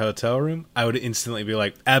be in your hotel room?" I would instantly be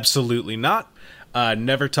like, "Absolutely not.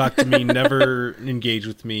 Never talk to me, never engage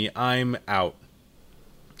with me. I'm out."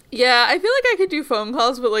 Yeah, I feel like I could do phone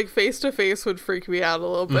calls, but face-to-face would freak me out a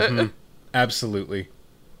little bit. Mm-hmm. Absolutely.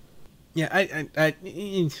 Yeah, I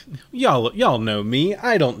y'all know me.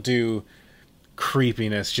 I don't do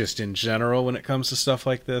creepiness just in general when it comes to stuff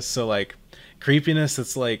like this. So creepiness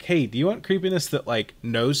that's hey, do you want creepiness that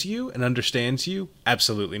knows you and understands you?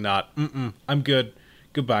 Absolutely not. I'm good.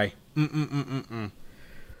 Goodbye.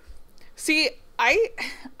 See, I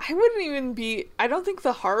wouldn't even be, I don't think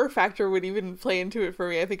the horror factor would even play into it for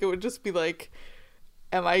me. I think it would just be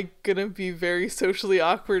am I gonna be very socially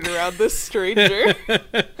awkward around this stranger?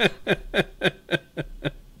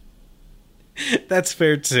 That's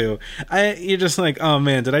fair too. You're just like, oh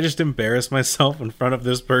man, did I just embarrass myself in front of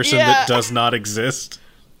this person that does not exist?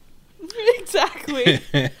 Exactly.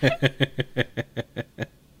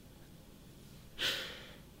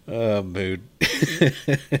 Oh, mood.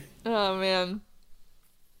 Oh man.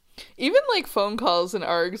 Even like phone calls and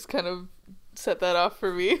ARGs kind of set that off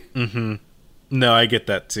for me. Mm-hmm. No, I get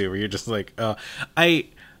that too, where you're just like,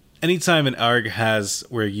 anytime an ARG has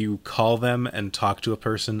where you call them and talk to a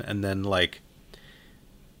person and then like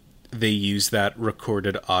they use that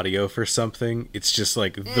recorded audio for something, it's just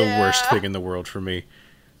like the worst thing in the world for me.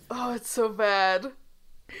 Oh, it's so bad.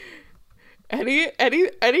 Any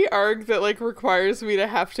ARG that like requires me to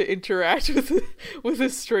have to interact with a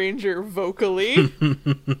stranger vocally.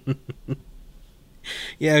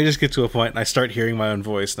 Yeah, I just get to a point and I start hearing my own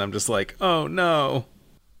voice and I'm just like, oh no.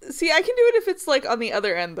 See, I can do it if it's like on the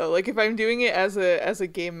other end though. Like if I'm doing it as a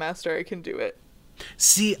game master, I can do it.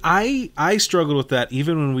 See, I struggled with that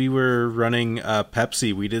even when we were running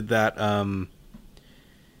Pepsi. We did that.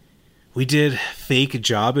 We did fake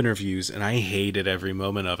job interviews, and I hated every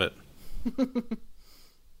moment of it.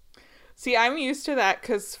 See, I'm used to that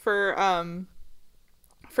because for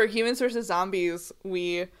Humans vs. Zombies,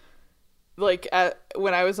 we like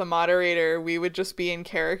when I was a moderator, we would just be in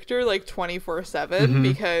character like 24/7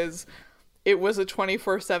 because it was a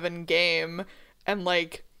 24/7 game, and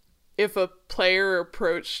like if a player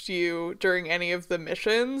approached you during any of the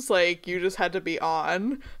missions, like you just had to be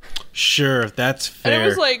on. Sure, that's fair. And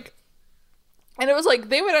it was like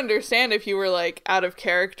they would understand if you were like out of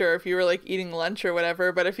character, if you were like eating lunch or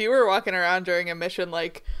whatever, but if you were walking around during a mission,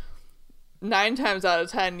 like 9 times out of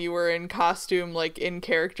 10 you were in costume, like in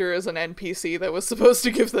character as an NPC that was supposed to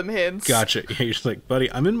give them hints. Gotcha. Yeah, you're just like,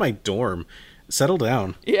 buddy, I'm in my dorm. Settle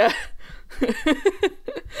down. Yeah.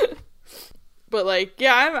 But like,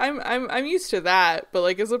 yeah, I'm used to that. But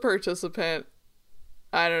like as a participant,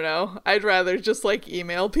 I don't know. I'd rather just like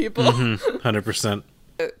email people. 100%.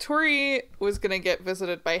 Tori was gonna get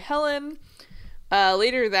visited by Helen.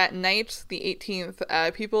 Later that night, the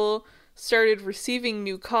 18th, people started receiving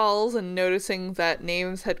new calls and noticing that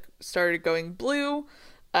names had started going blue.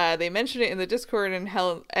 They mentioned it in the Discord,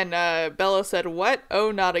 and Bella said, "What?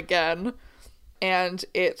 Oh, not again." And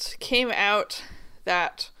it came out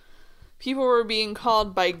that people were being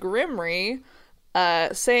called by Grimry,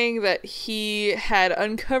 saying that he had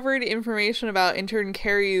uncovered information about intern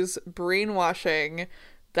Carrie's brainwashing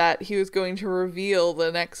that he was going to reveal the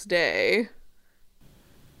next day.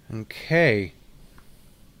 Okay.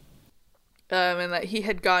 And that he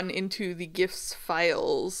had gotten into the gifts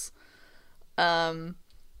files. And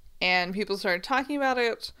people started talking about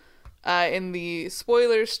it in the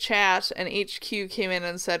spoilers chat, and HQ came in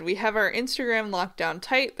and said, "We have our Instagram locked down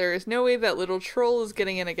tight. There is no way that little troll is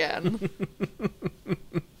getting in again."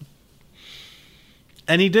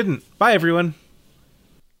 And he didn't. Bye, everyone.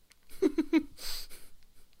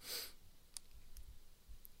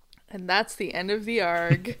 And that's the end of the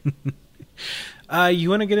ARG. You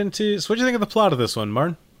want to get into... So what do you think of the plot of this one,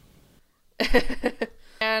 Marn?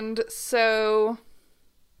 And so...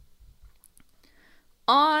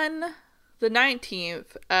 on the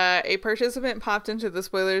 19th, a participant popped into the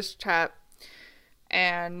spoilers chat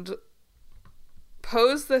and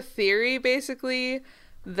posed the theory, basically,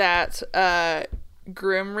 that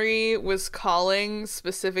Grimry was calling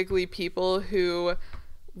specifically people who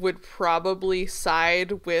would probably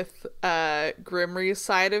side with Grimry's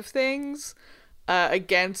side of things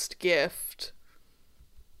against Gift.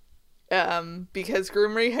 Because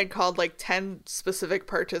Grimry had called like 10 specific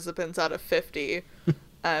participants out of 50.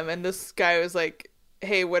 And this guy was like,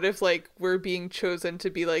 hey, what if like we're being chosen to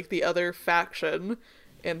be like the other faction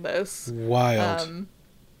in this? Wild.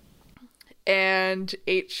 And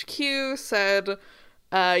HQ said,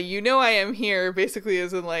 you know I am here, basically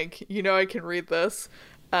as in like, you know I can read this.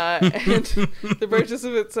 And the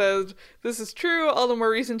participant said, "This is true, all the more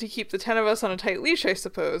reason to keep the 10 of us on a tight leash, I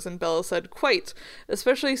suppose." And Bella said, "Quite,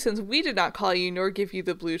 especially since we did not call you nor give you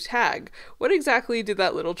the blue tag. What exactly did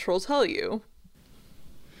that little troll tell you?"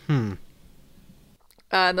 And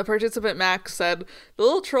the participant Max said, "The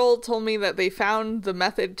little troll told me that they found the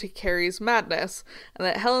method to Carrie's madness, and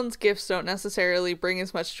that Helen's gifts don't necessarily bring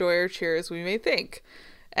as much joy or cheer as we may think.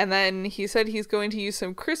 And then he said he's going to use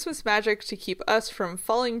some Christmas magic to keep us from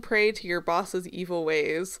falling prey to your boss's evil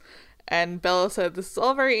ways." And Bella said, "This is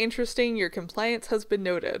all very interesting. Your compliance has been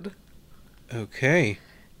noted." Okay.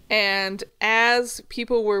 And as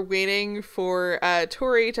people were waiting for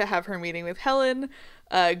Tori to have her meeting with Helen,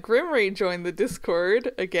 Grimray joined the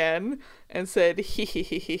Discord again and said, hee hee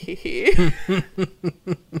hee hee hee hee.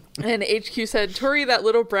 And HQ said, Tori, that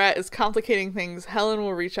little brat is complicating things. Helen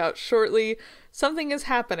will reach out shortly. Something is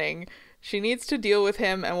happening. She needs to deal with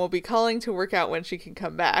him and will be calling to work out when she can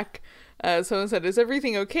come back. Someone said, is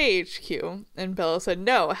everything okay, HQ? And Bella said,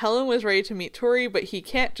 no, Helen was ready to meet Tori, but he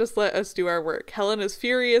can't just let us do our work. Helen is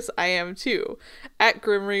furious. I am too. At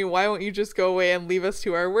Grimry, why won't you just go away and leave us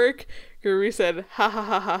to our work? Grimry said, ha ha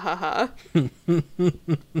ha ha ha ha.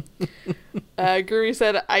 Grimry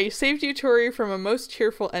said, I saved you, Tori, from a most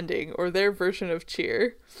cheerful ending, or their version of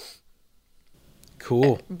cheer.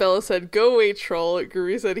 Cool. Bella said, go away, troll.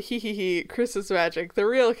 Guri said, hee hee hee, Chris is magic, the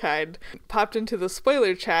real kind. Popped into the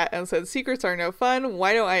spoiler chat and said, secrets are no fun.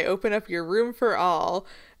 Why don't I open up your room for all?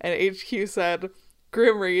 And HQ said,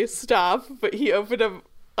 Grimry, stop. But he opened up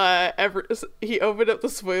the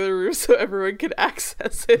spoiler room so everyone could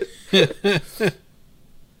access it.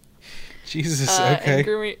 Jesus,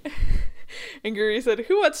 okay. And Guri said,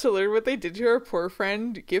 who wants to learn what they did to our poor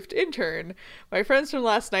friend, gift intern? My friends from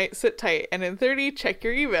last night, sit tight, and in 30, check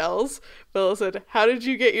your emails. Bella said, how did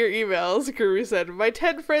you get your emails? Guri said, my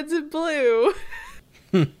 10 friends in blue.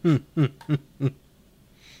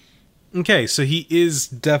 Okay, so he is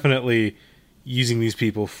definitely using these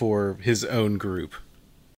people for his own group.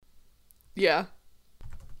 Yeah.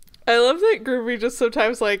 I love that Grimmy just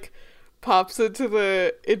sometimes, like, pops into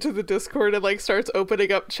the Discord and, like, starts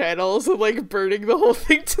opening up channels and, like, burning the whole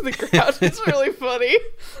thing to the ground. It's really funny.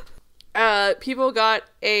 People got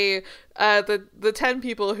the 10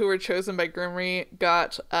 people who were chosen by Grimry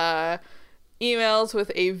got emails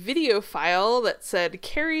with a video file that said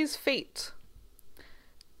Carrie's Fate.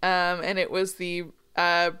 And it was the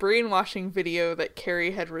brainwashing video that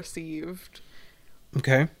Carrie had received.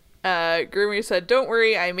 Okay. Grimmy said, don't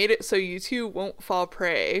worry, I made it so you two won't fall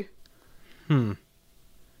prey.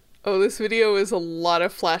 Oh, this video is a lot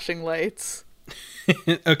of flashing lights.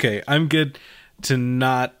 Okay, I'm good to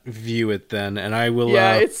not view it then, and I will.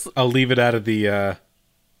 I'll leave it out of the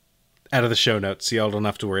show notes, so y'all don't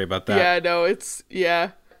have to worry about that. Yeah, no, it's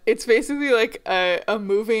basically like a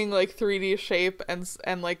moving like 3D shape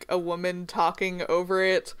and like a woman talking over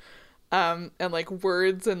it, and like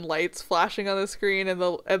words and lights flashing on the screen, and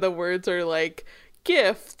the words are like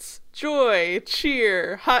gifts, joy,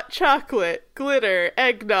 cheer, hot chocolate, glitter,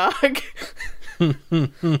 eggnog.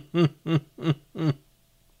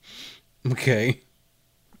 Okay.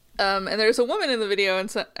 And there's a woman in the video,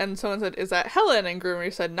 and someone said, is that Helen? And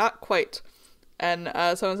Grimmer said, not quite. And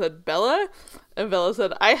someone said, Bella? And Bella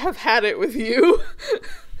said, I have had it with you.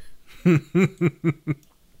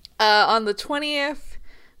 On the 20th,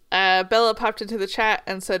 Bella popped into the chat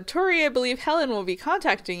and said, Tori, I believe Helen will be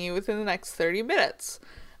contacting you within the next 30 minutes.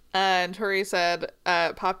 And Tori said,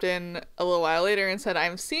 popped in a little while later and said,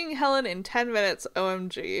 I'm seeing Helen in 10 minutes,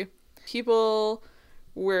 OMG. People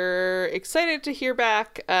were excited to hear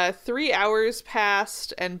back. 3 hours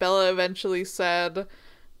passed, and Bella eventually said,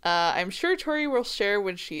 I'm sure Tori will share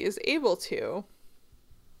when she is able to.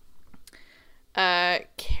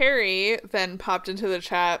 Carrie then popped into the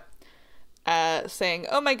chat saying,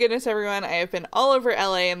 oh my goodness, everyone, I have been all over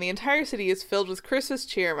LA and the entire city is filled with Christmas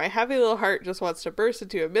cheer. My happy little heart just wants to burst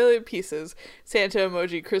into a million pieces. Santa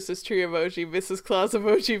emoji, Christmas tree emoji, Mrs. Claus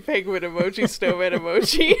emoji, penguin emoji, snowman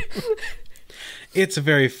emoji. It's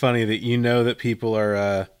very funny that you know that people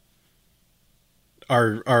are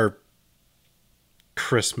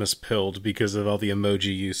Christmas pilled because of all the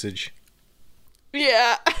emoji usage.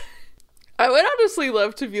 Yeah. I would honestly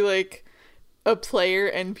love to be like a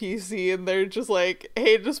player NPC and they're just like,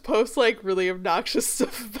 hey, just post like really obnoxious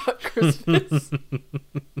stuff about Christmas.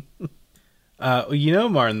 You know,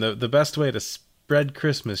 Martin, the best way to spread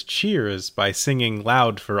Christmas cheer is by singing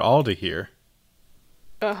loud for all to hear.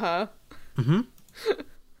 Uh-huh. Mm-hmm.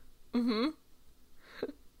 Mm-hmm.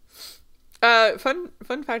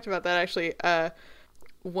 Fun fact about that, actually.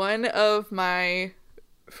 One of my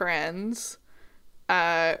friends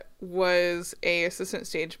was a assistant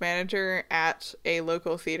stage manager at a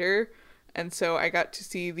local theater, and so I got to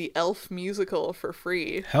see the Elf musical for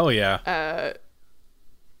free. Hell yeah.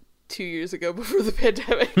 2 years ago before the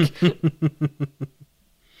pandemic.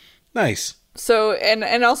 Nice. So,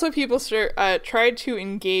 and also people tried to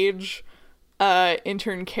engage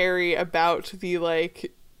intern Carrie about the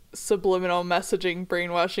like subliminal messaging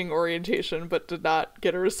brainwashing orientation, but did not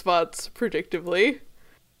get a response predictably.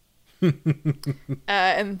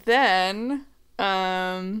 And then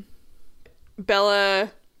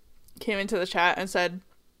Bella came into the chat and said,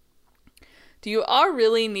 do you all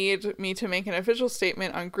really need me to make an official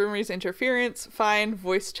statement on Grimry's interference? Fine,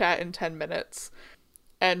 voice chat in 10 minutes.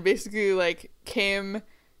 and basically like came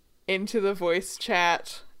into the voice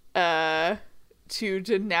chat to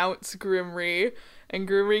denounce Grimry, and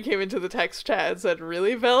Grimry came into the text chat and said,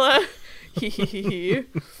 "Really, Bella?"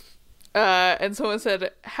 And someone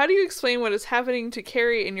said, "How do you explain what is happening to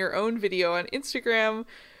Carrie in your own video on Instagram?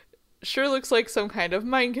 Sure looks like some kind of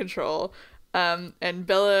mind control." And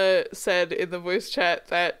Bella said in the voice chat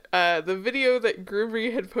that the video that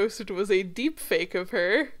Grimry had posted was a deep fake of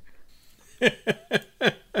her.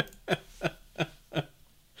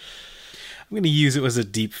 I'm going to use it as a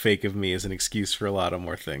deep fake of me as an excuse for a lot of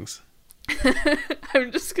more things.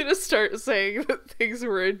 I'm just going to start saying that things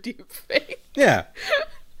were a deep fake. Yeah.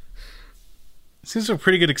 Seems a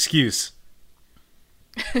pretty good excuse.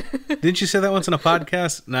 Didn't you say that once on a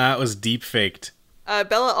podcast? Nah, it was deep faked.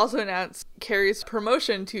 Bella also announced Carrie's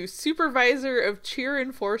promotion to Supervisor of Cheer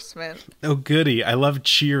Enforcement. Oh, goody. I love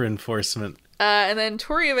cheer enforcement. And then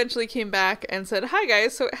Tori eventually came back and said, "Hi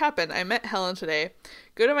guys, so it happened. I met Helen today.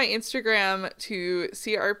 Go to my Instagram to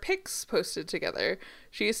see our pics posted together.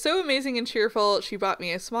 She is so amazing and cheerful. She bought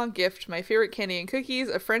me a small gift, my favorite candy and cookies,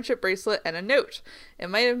 a friendship bracelet, and a note.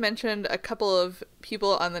 It might have mentioned a couple of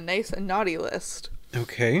people on the nice and naughty list."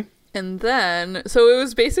 Okay. And then, so it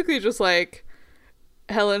was basically just like,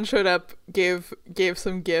 Helen showed up, gave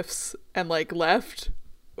some gifts, and like left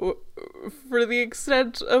for the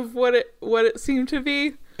extent of what it seemed to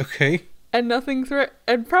be. Okay. And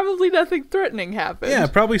probably nothing threatening happened. Yeah,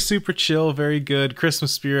 probably super chill, very good,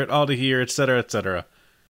 Christmas spirit, all to hear, etc., etc.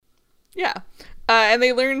 Yeah. And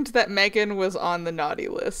they learned that Megan was on the naughty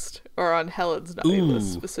list, or on Helen's naughty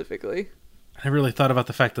list specifically. I never really thought about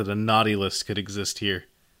the fact that a naughty list could exist here.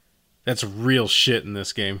 That's real shit in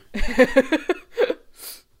this game.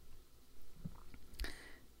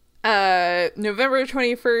 November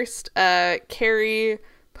 21st, Carrie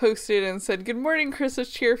posted and said, "Good morning, Christmas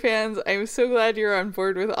cheer fans. I'm so glad you're on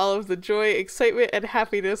board with all of the joy, excitement, and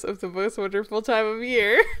happiness of the most wonderful time of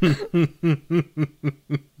year."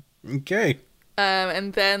 Okay.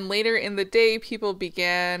 And then later in the day, people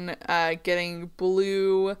began getting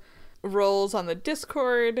blue rolls on the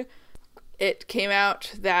Discord. It came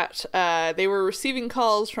out that they were receiving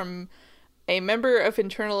calls from a member of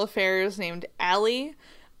Internal Affairs named Allie,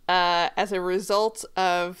 as a result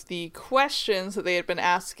of the questions that they had been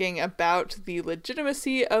asking about the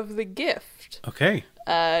legitimacy of the gift. Okay.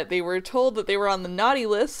 They were told that they were on the naughty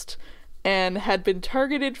list and had been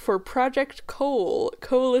targeted for Project Cole,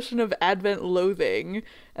 Coalition of Advent Loathing,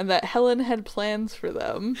 and that Helen had plans for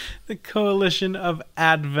them. The Coalition of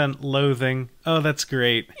Advent Loathing. Oh, that's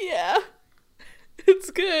great. Yeah.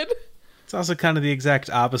 It's good. It's also kind of the exact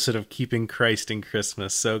opposite of keeping Christ in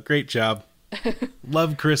Christmas, so great job.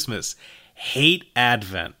 Love Christmas. Hate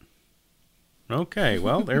Advent. Okay,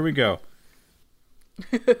 well, there we go.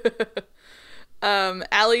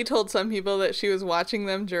 Allie told some people that she was watching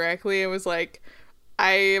them directly and was like,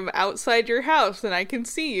 "I am outside your house and I can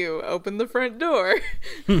see you. Open the front door."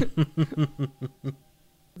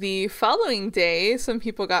 The following day, some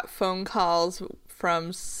people got phone calls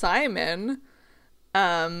from Simon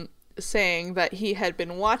saying that he had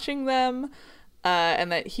been watching them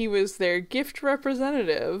and that he was their gift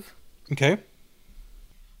representative. Okay.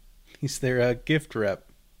 He's their gift rep.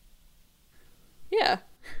 Yeah.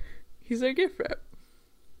 He's their gift rep.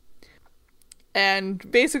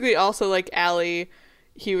 And basically also like Allie,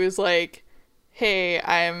 he was like, "Hey,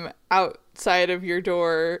 I'm outside of your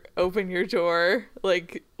door. Open your door.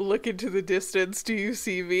 Like, look into the distance. Do you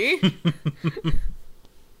see me?"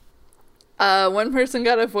 One person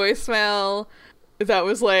got a voicemail that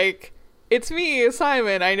was like, "It's me,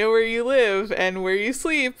 Simon. I know where you live and where you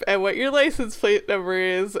sleep and what your license plate number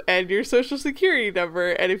is and your social security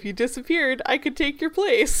number. And if you disappeared, I could take your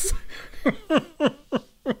place."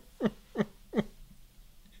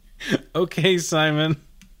 Okay, Simon.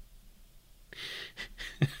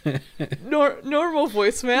 Normal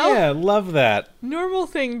voicemail. Yeah, love that. Normal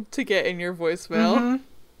thing to get in your voicemail. Mm-hmm.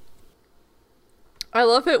 I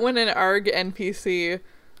love it when an ARG NPC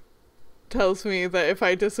tells me that if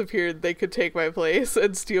I disappeared, they could take my place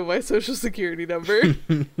and steal my social security number.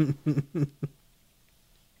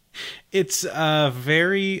 It's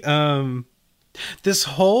very this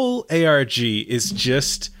whole ARG is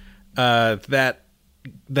just that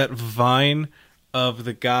vine of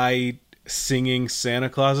the guy singing Santa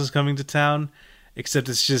Claus is coming to town, except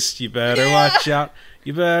it's just, "You better watch out,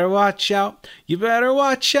 you better watch out, you better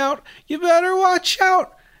watch out, you better watch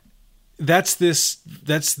out." That's this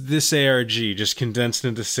ARG just condensed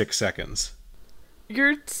into 6 seconds.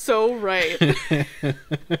 You're so right.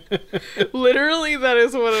 Literally, that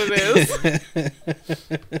is what it is.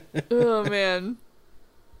 Oh, man.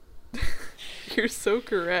 You're so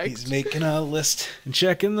correct. He's making a list and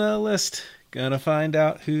checking the list. Gonna find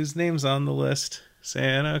out whose name's on the list.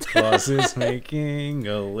 Santa Claus is making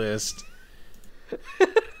a list.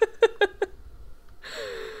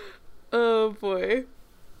 Oh boy.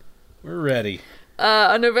 We're ready.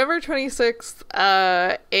 On November 26th,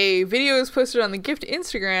 a video was posted on the Gift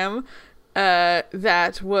Instagram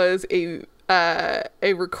that was a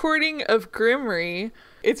recording of Grimry.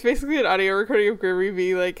 It's basically an audio recording of Grimry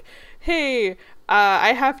being like, hey,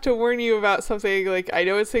 I have to warn you about something. Like, I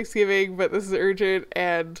know it's Thanksgiving, but this is urgent,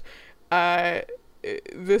 and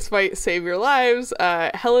this might save your lives.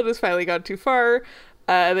 Helen has finally gone too far.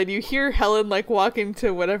 And then you hear Helen, like, walk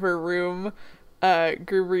into whatever room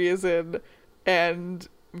Grimry is in and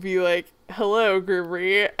be like, hello,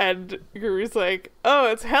 Grimry. And Grimry's like,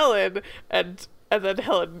 oh, it's Helen. And then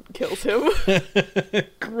Helen kills him.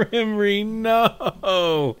 Grimry,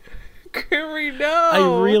 no! Grimry, no!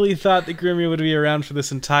 I really thought that Grimry would be around for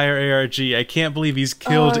this entire ARG. I can't believe he's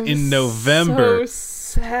killed in November.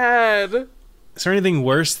 So sad. Is there anything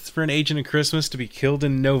worse for an Agent of Christmas to be killed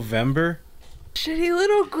in November? Shitty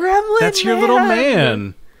little gremlin. That's your little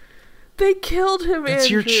man. They killed him, That's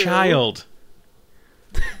Andrew. your child.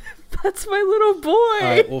 That's my little boy. All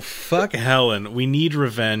right, well, fuck Helen. We need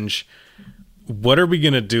revenge. What are we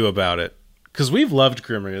going to do about it? Because we've loved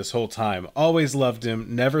Grimry this whole time. Always loved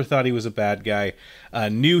him. Never thought he was a bad guy.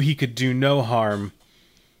 Knew he could do no harm.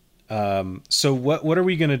 So what are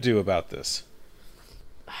we going to do about this?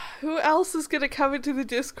 Who else is going to come into the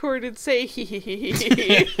Discord and say hee hee hee hee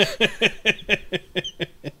hee?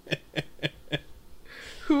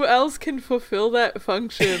 Who else can fulfill that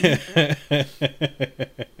function?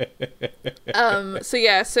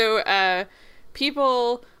 So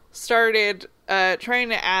people started trying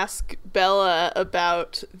to ask Bella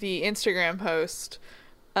about the Instagram post.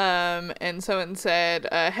 And someone said,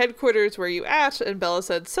 headquarters, where you at? And Bella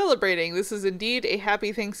said, celebrating. This is indeed a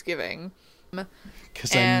happy Thanksgiving.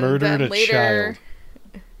 Because I murdered a child.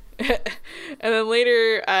 And then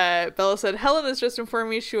later, Bella said, Helen has just informed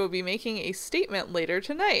me she will be making a statement later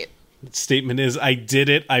tonight. The statement is, I did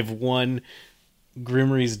it. I've won.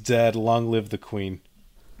 Grimry's dead. Long live the queen.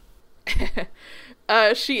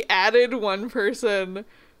 She added one person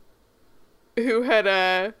who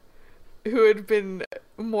had been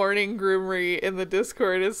mourning Grimry in the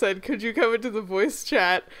Discord and said, could you come into the voice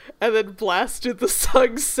chat? And then blasted the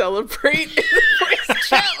song Celebrate in the voice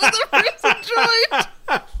chat when the person joined.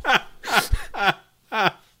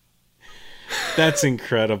 That's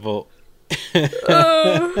incredible.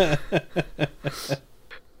 I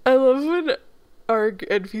love when our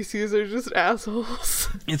NPCs are just assholes.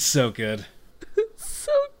 It's so good. It's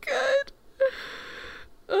so good.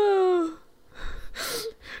 Oh.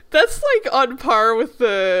 That's like on par with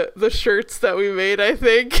the shirts that we made, I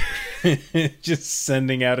think. Just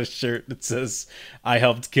sending out a shirt that says, I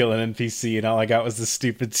helped kill an NPC, and all I got was the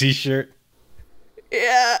stupid t-shirt.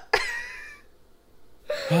 Yeah.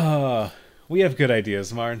 We have good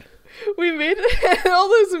ideas, Marn. We made all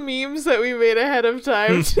those memes that we made ahead of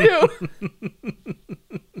time, too.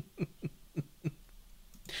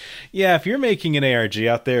 Yeah, if you're making an ARG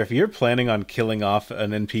out there, if you're planning on killing off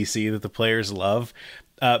an NPC that the players love,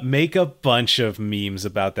 make a bunch of memes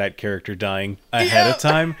about that character dying ahead of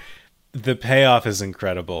time. The payoff is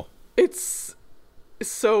incredible. It's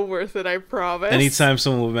so worth it, I promise. Anytime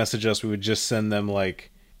someone would message us, we would just send them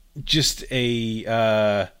like just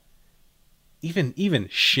a even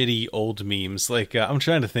shitty old memes. Like I'm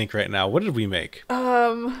trying to think right now. What did we make?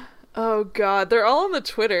 Oh god, they're all on the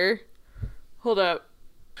Twitter. Hold up.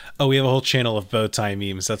 Oh, we have a whole channel of bow tie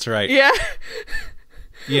memes. That's right. Yeah.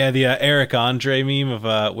 Yeah, the Eric Andre meme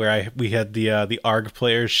of where we had the ARG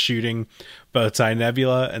players shooting Bowtie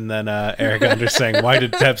Nebula, and then Eric Andre saying, "Why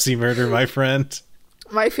did Pepsi murder my friend?"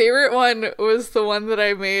 My favorite one was the one that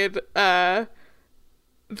I made. That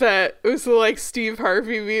was the like Steve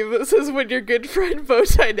Harvey meme that says, "When your good friend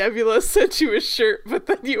Bowtie Nebula sent you a shirt, but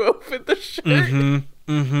then you opened the shirt." Mm-hmm.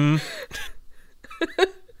 Mm-hmm.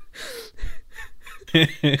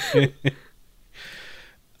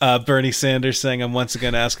 Bernie Sanders saying, "I'm once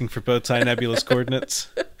again asking for Bowtie Nebula's coordinates."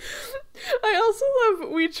 I also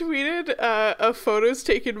love, we tweeted a photos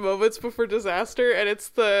taken moments before disaster, and it's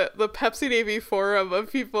the Pepsi Navy forum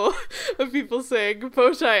of people saying,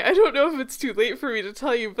 "Bowtie, I don't know if it's too late for me to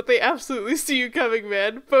tell you, but they absolutely see you coming,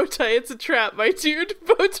 man. Bowtie, it's a trap, my dude.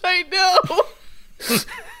 Bowtie, no."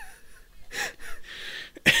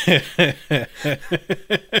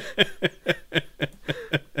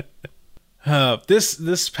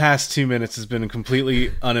 This past 2 minutes has been completely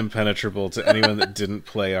unimpenetrable to anyone that didn't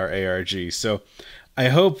play our ARG. So I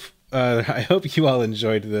hope you all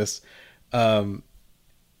enjoyed this.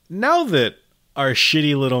 Now that our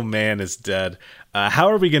shitty little man is dead, how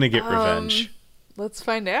are we going to get revenge? Let's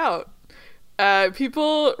find out.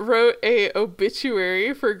 People wrote a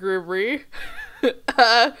obituary for Grimry.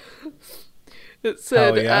 It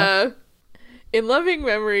said, in loving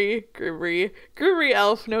memory, Grimry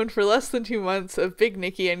Elf, known for less than 2 months of Big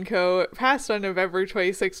Nicky and Co., passed on November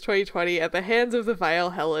 26, 2020 at the hands of the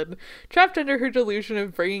vile Helen. Trapped under her delusion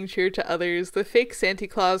of bringing cheer to others, the fake Santa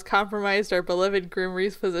Claus compromised our beloved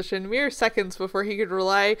Grimry's position mere seconds before he could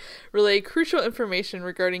relay crucial information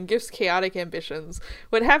regarding Gift's chaotic ambitions.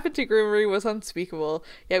 What happened to Grimry was unspeakable,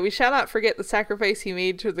 yet we shall not forget the sacrifice he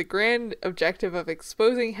made to the grand objective of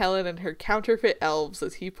exposing Helen and her counterfeit elves,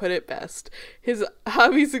 as he put it best. His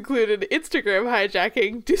hobbies included Instagram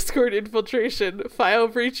hijacking, Discord infiltration, file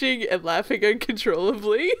breaching, and laughing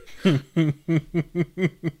uncontrollably.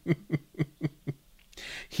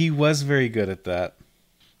 He was very good at that.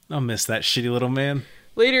 I'll miss that shitty little man.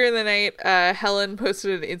 Later in the night, Helen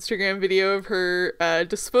posted an Instagram video of her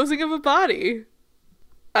disposing of a body.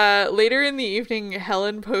 Later in the evening,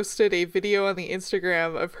 Helen posted a video on the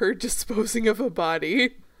Instagram of her disposing of a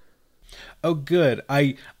body. Oh, good.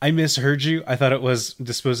 I misheard you. I thought it was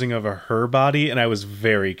disposing of her body, and I was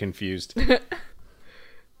very confused.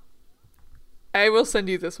 I will send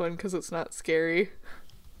you this one because it's not scary.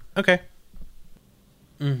 Okay.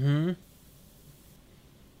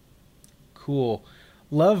 Cool.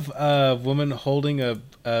 Love a woman holding a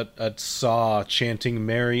saw chanting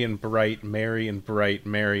merry and bright, merry and bright,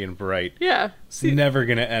 merry and bright. Yeah. Never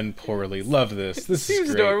gonna end poorly. Love this. This seems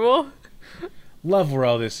is great. normal. Love where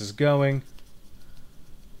all this is going.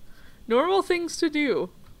 Normal things to do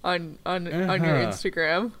on your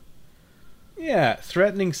Instagram. Yeah,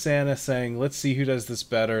 threatening Santa, saying, let's see who does this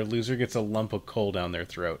better. Loser gets a lump of coal down their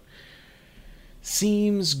throat.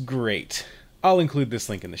 Seems great. I'll include this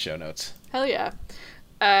link in the show notes. Hell yeah.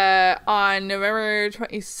 On November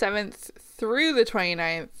 27th through the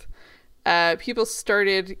 29th, people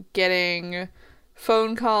started getting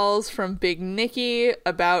phone calls from Big Nicky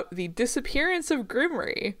about the disappearance of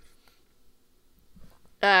Grimry.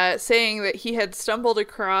 Saying that he had stumbled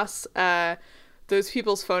across those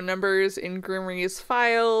people's phone numbers in Grimry's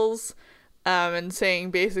files, and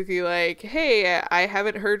saying basically like, hey, I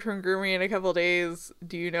haven't heard from Grimry in a couple days.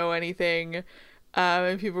 Do you know anything?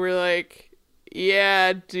 And people were like,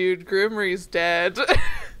 yeah, dude, Grimry's dead.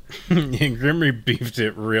 Yeah, Grimry beefed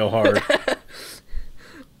it real hard.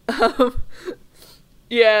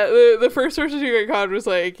 Yeah, the first person who got caught was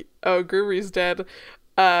like, oh, Grimry's dead.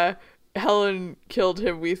 Helen killed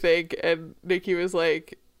him, we think. And Nikki was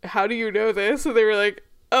like, how do you know this? And they were like,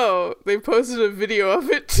 oh, they posted a video of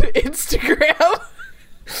it to Instagram.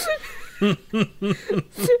 And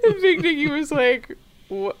Big Nikki was like,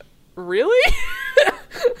 what? Really?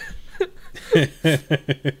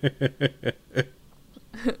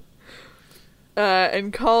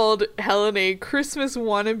 And called Helen a Christmas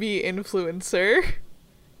wannabe influencer.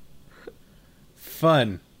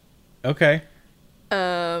 Fun. Okay.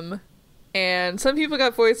 And some people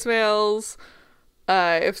got voicemails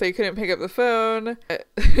if they couldn't pick up the phone.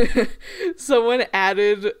 Someone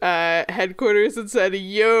added headquarters and said,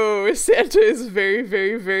 yo, Santa is very,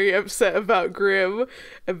 very, very upset about Grim.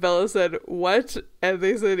 And Bella said, what? And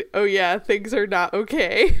they said, oh yeah, things are not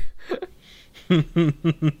okay.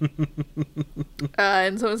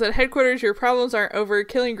 And someone said, headquarters, your problems aren't over.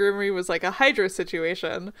 Killing Grimry was like a Hydra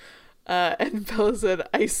situation. And Bella said,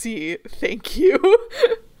 I see, thank you.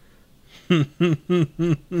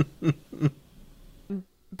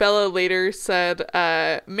 Bella later said,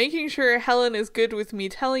 making sure Helen is good with me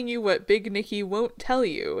telling you what Big Nicky won't tell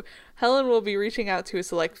you. Helen will be reaching out to a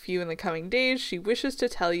select few in the coming days. She wishes to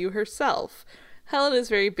tell you herself. Helen is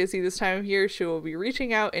very busy this time of year. She will be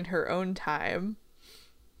reaching out in her own time.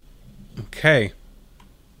 Okay.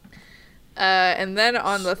 And then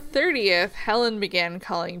on the 30th, Helen began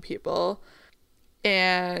calling people.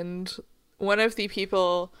 And one of the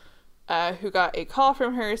people who got a call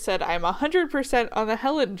from her said, I'm 100% on the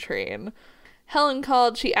Helen train. Helen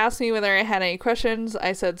called. She asked me whether I had any questions.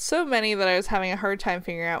 I said so many that I was having a hard time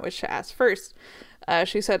figuring out which to ask first.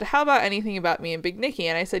 She said, how about anything about me and Big Nicky?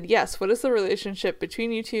 And I said, yes. What is the relationship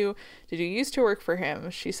between you two? Did you used to work for him?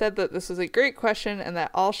 She said that this was a great question and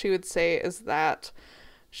that all she would say is that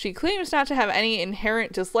she claims not to have any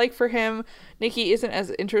inherent dislike for him. Nicky isn't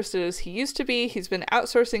as interested as he used to be. He's been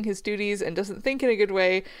outsourcing his duties and doesn't think in a good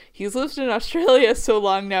way. He's lived in Australia so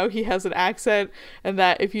long now he has an accent, and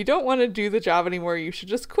that if you don't want to do the job anymore, you should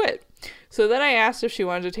just quit. So then I asked if she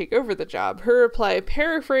wanted to take over the job. Her reply,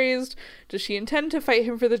 paraphrased, does she intend to fight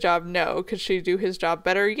him for the job? No. Could she do his job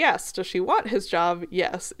better? Yes. Does she want his job?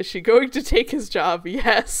 Yes. Is she going to take his job?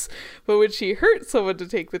 Yes. But would she hurt someone to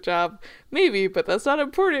take the job? Maybe, but that's not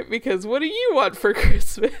important because what do you want for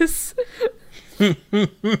Christmas?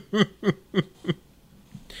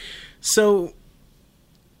 So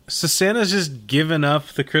Santa's just given up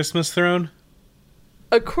the Christmas throne?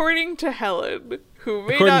 According to Helen, who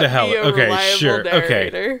may According not to Helen. be a Okay, reliable sure. narrator.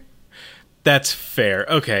 Okay. That's fair.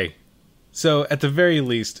 Okay. So at the very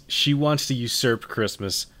least, she wants to usurp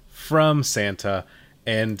Christmas from Santa,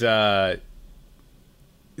 and it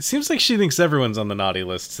seems like she thinks everyone's on the naughty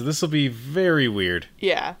list, so this will be very weird.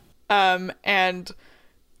 Yeah. And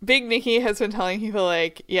Big Nikki has been telling people,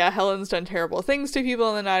 like, yeah, Helen's done terrible things to people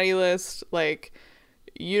on the naughty list. Like,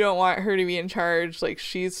 you don't want her to be in charge. Like,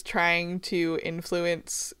 she's trying to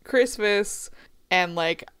influence Christmas. And,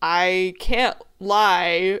 like, I can't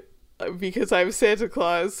lie because I'm Santa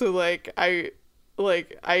Claus. So, I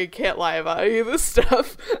can't lie about any of this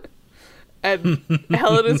stuff. And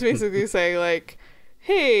Helen is basically saying, like,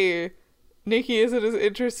 hey, Nikki isn't as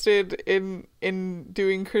interested in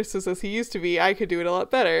doing Christmas as he used to be. I could do it a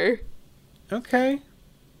lot better. Okay.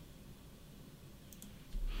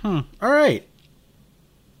 All right.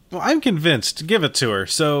 Well, I'm convinced. Give it to her.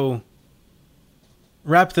 So,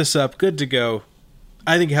 wrap this up. Good to go.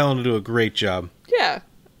 I think Helen will do a great job. Yeah,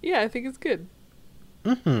 I think it's good.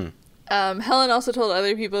 Mm-hmm. Helen also told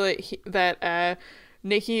other people that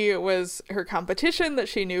Nikki was her competition that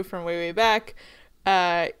she knew from way back.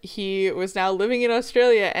 He was now living in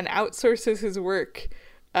Australia and outsources his work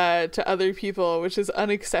to other people, which is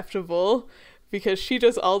unacceptable because she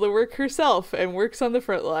does all the work herself and works on the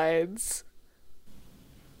front lines.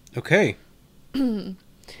 Okay. And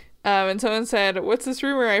someone said, what's this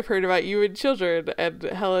rumor I've heard about you and children? And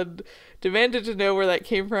Helen demanded to know where that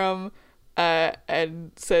came from,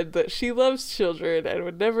 and said that she loves children and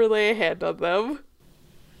would never lay a hand on them.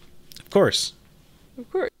 Of course.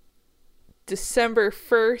 Of course. December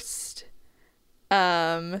 1st,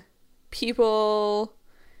 people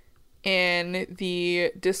in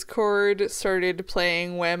the Discord started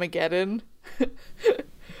playing Whamageddon.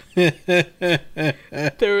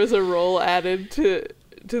 There was a role added to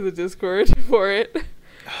the Discord for it.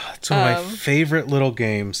 It's one of my favorite little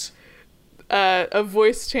games. A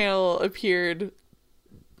voice channel appeared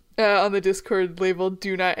on the Discord labeled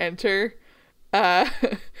 "Do Not Enter." That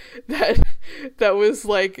was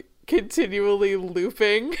like continually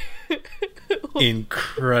looping.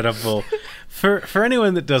 Incredible. For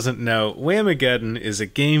anyone that doesn't know, Whamageddon is a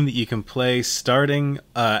game that you can play starting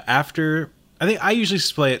after. I think I usually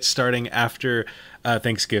play it starting after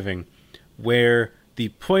Thanksgiving, where the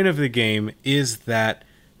point of the game is that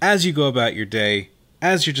as you go about your day,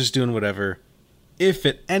 as you're just doing whatever, if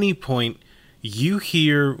at any point you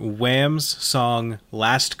hear Wham's song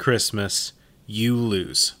Last Christmas, you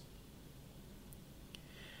lose.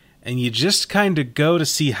 And you just kind of go to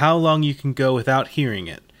see how long you can go without hearing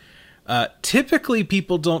it. Typically,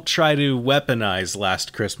 people don't try to weaponize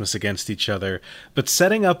Last Christmas against each other, but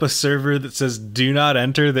setting up a server that says "Do Not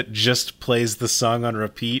Enter" that just plays the song on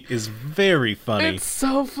repeat is very funny. It's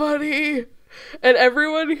so funny, and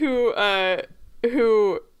everyone who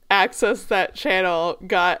accessed that channel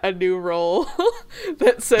got a new role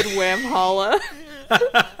that said "Wham Holla."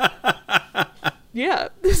 Yeah,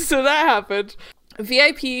 so that happened.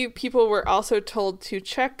 VIP people were also told to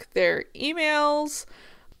check their emails.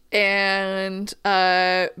 And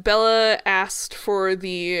Bella asked for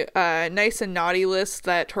the nice and naughty list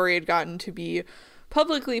that Tori had gotten to be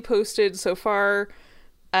publicly posted so far.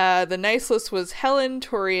 The nice list was Helen,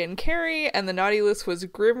 Tori, and Carrie, and the naughty list was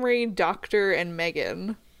Grimry, Doctor, and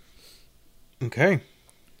Megan. Okay.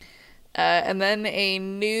 And then a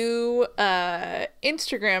new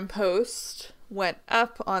Instagram post went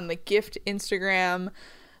up on the gift Instagram.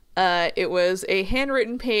 It was a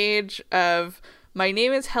handwritten page of "My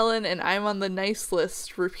name is Helen and I'm on the nice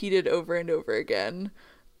list," repeated over and over again,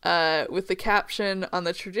 with the caption, "On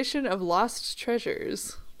the tradition of lost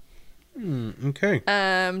treasures." Okay.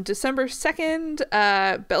 December 2nd,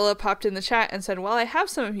 Bella popped in the chat and said, "Well, I have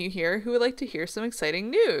some of you here who would like to hear some exciting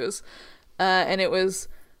news." And it was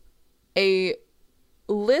a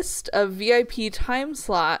list of VIP time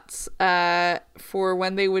slots for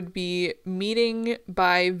when they would be meeting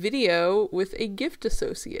by video with a gift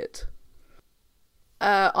associate.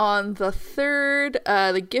 On the 3rd,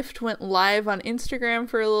 the gift went live on Instagram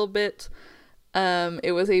for a little bit.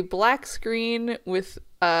 It was a black screen with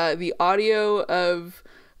the audio of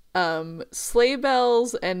sleigh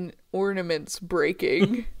bells and ornaments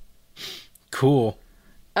breaking. Cool.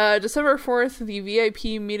 December 4th, the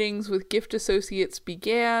VIP meetings with gift associates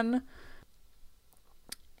began.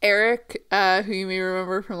 Eric, who you may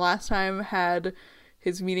remember from last time, had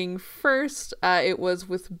his meeting first. It was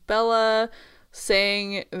with Bella,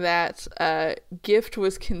 saying that Gift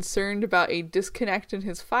was concerned about a disconnect in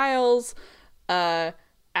his files,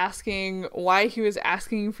 asking why he was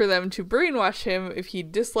asking for them to brainwash him if he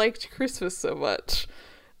disliked Christmas so much.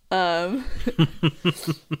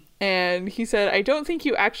 And he said, I don't think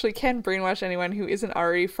you actually can brainwash anyone who isn't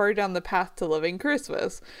already far down the path to loving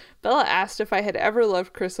Christmas. Bella asked if I had ever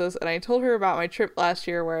loved Christmas, and I told her about my trip last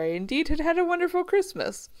year where I indeed had had a wonderful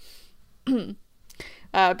Christmas.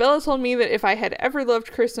 Bella told me that if I had ever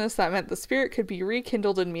loved Christmas, that meant the spirit could be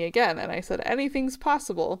rekindled in me again, and I said anything's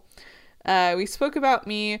possible. We spoke about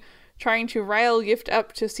me trying to rile Gift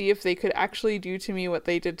up to see if they could actually do to me what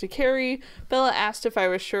they did to Carrie. Bella asked if I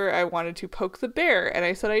was sure I wanted to poke the bear, and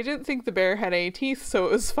I said I didn't think the bear had any teeth, so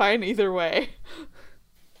it was fine either way.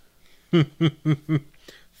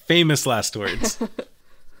 Famous last words.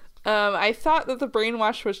 I thought that the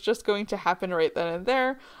brainwash was just going to happen right then and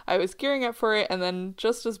there. I was gearing up for it, and then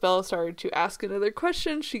just as Bella started to ask another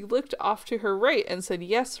question, she looked off to her right and said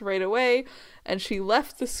yes right away, and she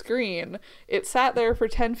left the screen. It sat there for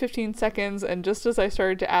 10-15 seconds, and just as I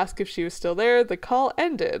started to ask if she was still there, the call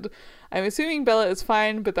ended. I'm assuming Bella is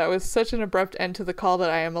fine, but that was such an abrupt end to the call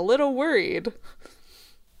that I am a little worried.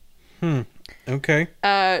 Okay.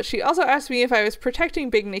 She also asked me if I was protecting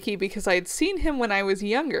Big Nicky because I'd seen him when I was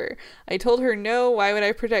younger. I told her no, why would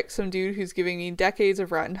I protect some dude who's giving me decades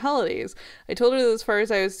of rotten holidays? I told her that as far as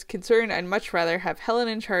I was concerned, I'd much rather have Helen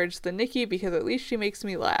in charge than Nicky because at least she makes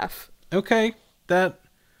me laugh. Okay, that...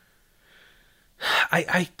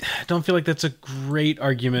 I don't feel like that's a great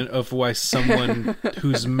argument of why someone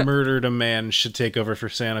who's murdered a man should take over for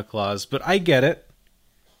Santa Claus, but I get it.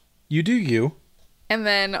 You do you. And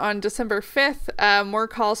then on December 5th, more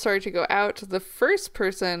calls started to go out. The first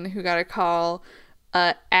person who got a call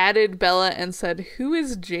added Bella and said, "Who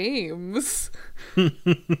is James?"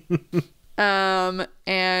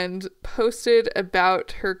 And posted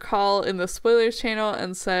about her call in the spoilers channel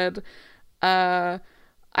and said,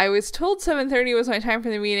 I was told 7:30 was my time for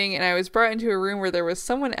the meeting, and I was brought into a room where there was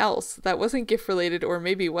someone else that wasn't gift related, or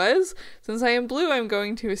maybe was. Since I am blue, I'm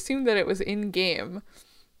going to assume that it was in-game.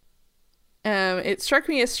 It struck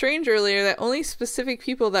me as strange earlier that only specific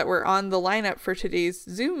people that were on the lineup for today's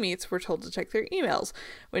Zoom meets were told to check their emails.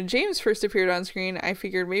 When James first appeared on screen, I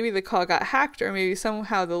figured maybe the call got hacked, or maybe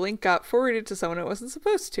somehow the link got forwarded to someone it wasn't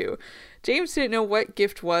supposed to. James didn't know what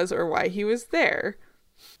Gift was or why he was there.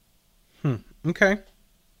 Okay.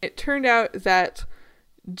 It turned out that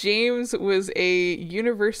James was a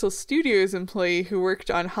Universal Studios employee who worked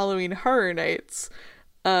on Halloween Horror Nights.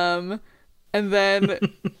 And then,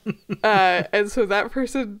 and so that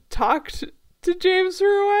person talked to James for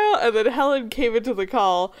a while, and then Helen came into the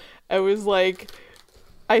call and was like,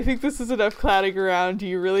 I think this is enough clatting around. Do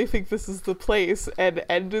you really think this is the place? And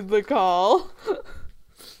ended the call.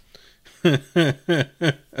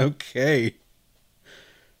 Okay.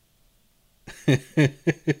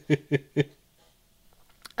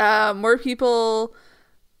 More people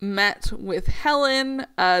met with Helen.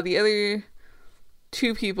 The other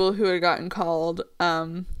two people who had gotten called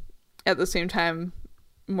at the same time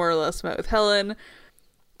more or less met with Helen.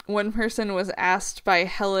 One person was asked by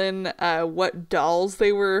Helen what dolls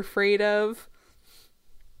they were afraid of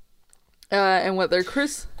and what their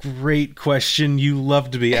Great question. You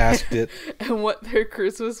love to be asked it. and what their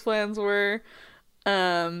Christmas plans were,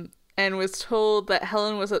 and was told that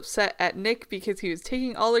Helen was upset at Nick because he was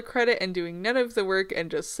taking all the credit and doing none of the work and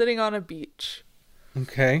just sitting on a beach.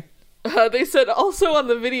 Okay. They said also on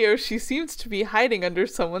the video she seems to be hiding under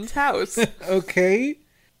someone's house. Okay.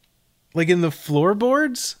 Like in the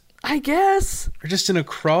floorboards? I guess. Or just in a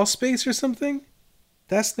crawl space or something?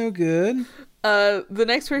 That's no good. The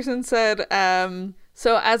next person said,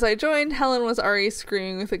 so as I joined, Helen was already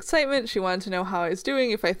screaming with excitement. She wanted to know how I was doing,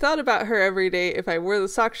 if I thought about her every day, if I wore the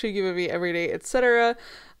socks she'd given me every day, etc.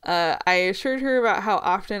 I assured her about how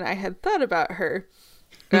often I had thought about her.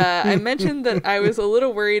 I mentioned that I was a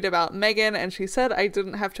little worried about Megan, and she said I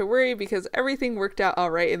didn't have to worry because everything worked out all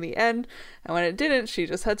right in the end, and when it didn't, she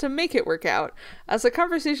just had to make it work out. As the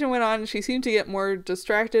conversation went on, she seemed to get more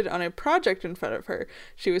distracted on a project in front of her.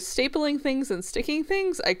 She was stapling things and sticking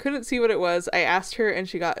things. I couldn't see what it was. I asked her, and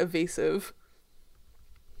she got evasive.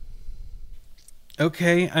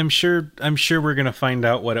 Okay, I'm sure we're gonna find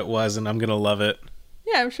out what it was, and I'm gonna love it.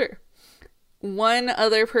 Yeah, I'm sure. One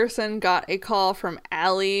other person got a call from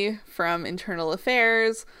Allie from Internal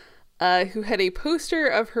Affairs, who had a poster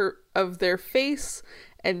of their face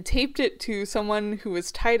and taped it to someone who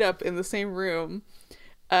was tied up in the same room,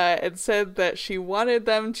 and said that she wanted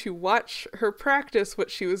them to watch her practice what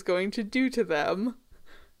she was going to do to them.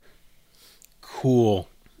 Cool.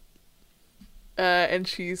 And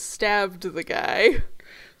she stabbed the guy. I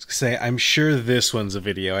was gonna say, I'm sure this one's a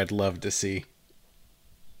video I'd love to see.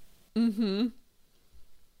 Mm-hmm.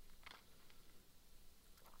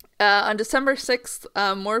 On December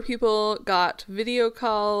 6th, more people got video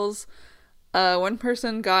calls. One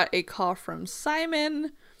person got a call from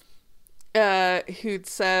Simon, who'd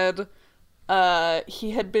said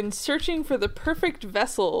he had been searching for the perfect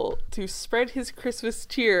vessel to spread his Christmas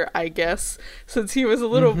cheer, I guess, since he was a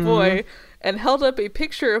little boy, and held up a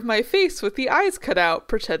picture of my face with the eyes cut out,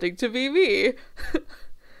 pretending to be me.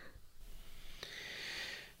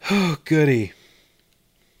 Oh, goody.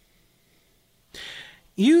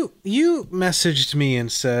 You messaged me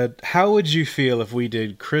and said, how would you feel if we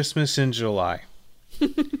did Christmas in July?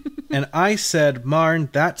 And I said, Marn,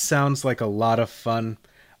 that sounds like a lot of fun.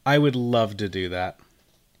 I would love to do that.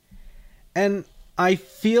 And I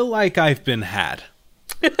feel like I've been had.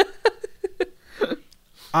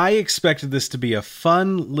 I expected this to be a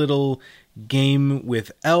fun little game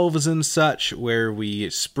with elves and such, where we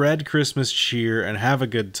spread Christmas cheer and have a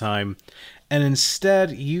good time. And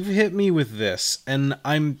instead, you've hit me with this, and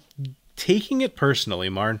I'm taking it personally,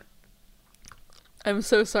 Marn. I'm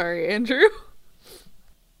so sorry, Andrew.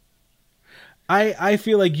 I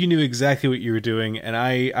feel like you knew exactly what you were doing, and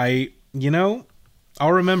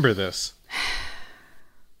I'll remember this.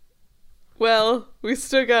 Well, we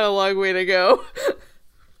still got a long way to go.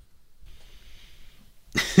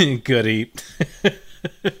 Goody.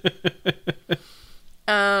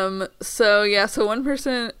 So one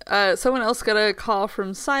person, someone else got a call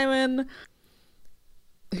from Simon,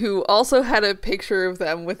 who also had a picture of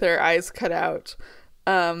them with their eyes cut out.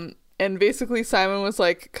 And basically Simon was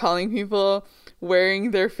like calling people wearing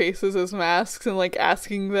their faces as masks and like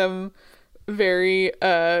asking them very,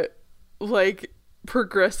 like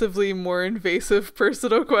progressively more invasive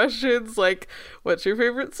personal questions like, what's your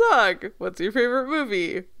favorite song? What's your favorite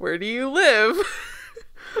movie? Where do you live?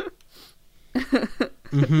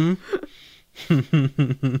 Mm-hmm.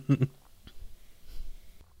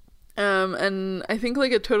 And I think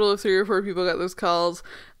like a total of 3 or 4 people got those calls.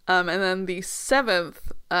 And then the 7th,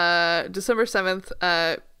 December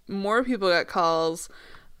 7th, more people got calls,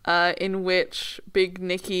 in which Big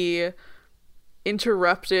Nicky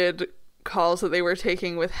interrupted calls that they were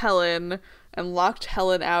taking with Helen and locked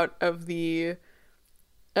Helen out of the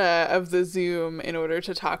Zoom in order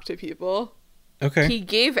to talk to people. Okay. He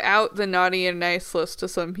gave out the naughty and nice list to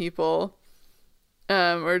some people,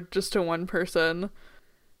 or just to one person.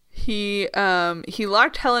 He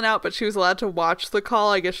locked Helen out, but she was allowed to watch the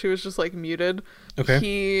call. I guess she was just like muted. Okay.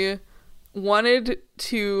 He wanted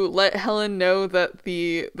to let Helen know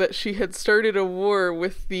that she had started a war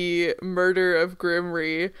with the murder of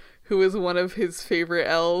Grimry, who was one of his favorite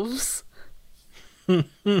elves.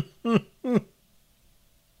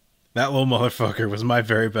 That little motherfucker was my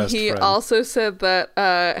very best friend. He also said that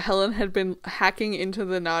Helen had been hacking into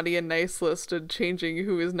the naughty and nice list and changing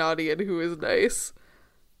who is naughty and who is nice.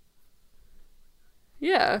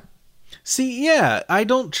 Yeah. See, yeah, I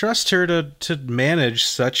don't trust her to manage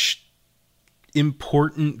such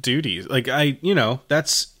important duties. Like,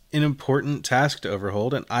 that's an important task to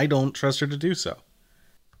overhold, and I don't trust her to do so.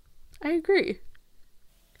 I agree.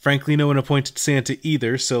 Frankly, no one appointed Santa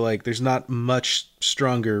either, so, like, there's not much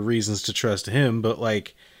stronger reasons to trust him, but,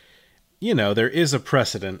 like, there is a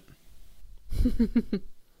precedent.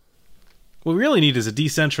 What we really need is a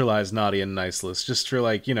decentralized naughty and nice list, just for,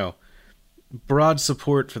 like, broad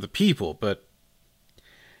support for the people, but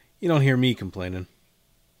you don't hear me complaining.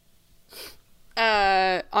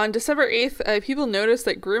 On December 8th, people noticed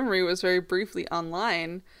that Grimry was very briefly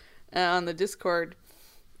online on the Discord.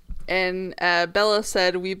 And Bella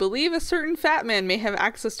said, "We believe a certain fat man may have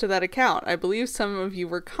access to that account. I believe some of you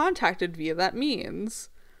were contacted via that means."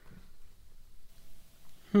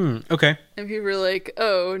 Okay. And people were like,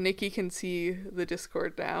 "Oh, Nikki can see the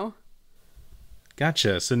Discord now."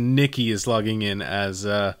 Gotcha. So Nikki is logging in as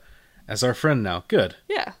our friend now. Good.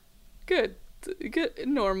 Yeah. Good.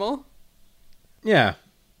 Normal. Yeah.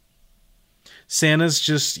 Santa's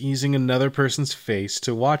just using another person's face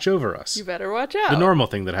to watch over us. You better watch out. The normal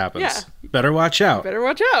thing that happens. Yeah. Better watch out. You better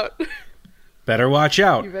watch out. Better watch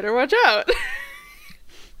out. You better watch out.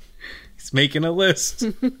 He's making a list.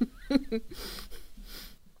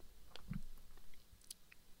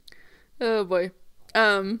 Oh boy.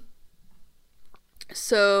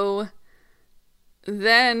 So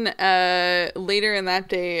then later in that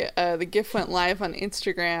day, the GIF went live on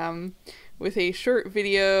Instagram with a short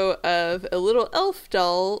video of a little elf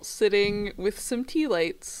doll sitting with some tea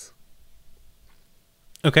lights.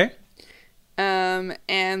 Okay. And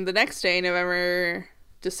the next day,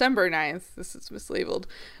 December 9th, this is mislabeled,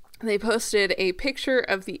 they posted a picture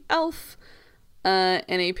of the elf and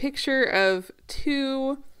a picture of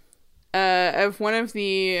one of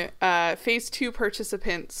the Phase 2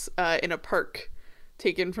 participants in a park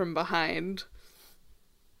taken from behind.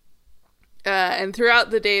 And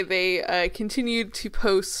throughout the day, they continued to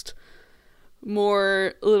post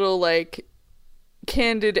more little, like,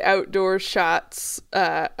 candid outdoor shots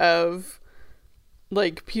of,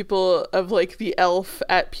 like, people, of, like, the elf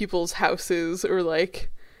at people's houses, or, like,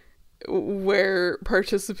 where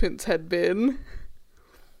participants had been.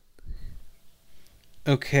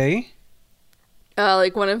 Okay.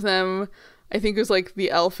 Like, one of them, I think, was, like,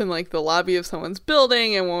 the elf in, like, the lobby of someone's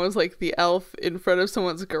building, and one was, like, the elf in front of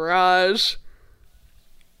someone's garage.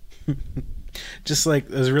 Just, like,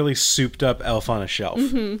 there's a really souped up elf on a shelf.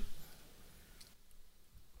 Mm-hmm.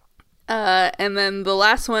 And then the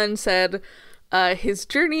last one said, his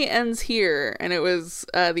journey ends here, and it was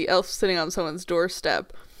the elf sitting on someone's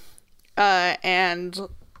doorstep. And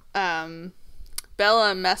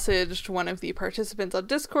Bella messaged one of the participants on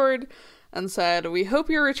Discord and said, "We hope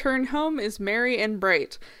your return home is merry and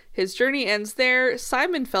bright. His journey ends there.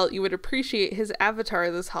 Simon felt you would appreciate his avatar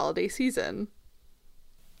this holiday season."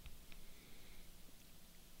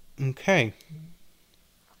 Okay.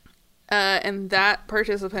 And that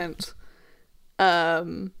participant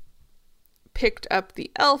picked up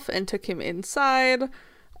the elf and took him inside.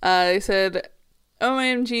 They said,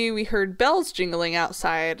 "OMG, we heard bells jingling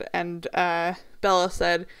outside." And Bella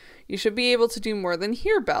said, "You should be able to do more than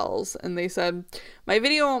hear bells." And they said, "My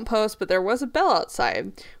video won't post, but there was a bell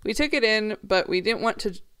outside. We took it in, but we didn't want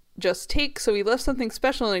to just take, so we left something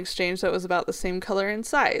special in exchange that was about the same color and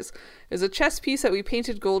size. It was a chess piece that we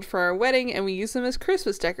painted gold for our wedding, and we used them as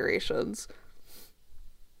Christmas decorations."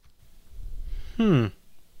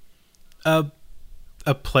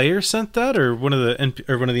 A player sent that, or one of the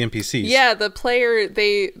NPCs? Yeah, the player,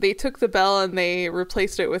 they took the bell and they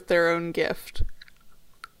replaced it with their own gift.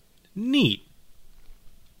 Neat.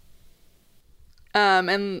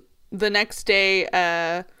 And the next day,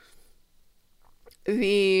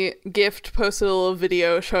 the gift posted a little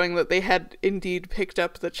video showing that they had indeed picked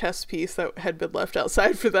up the chess piece that had been left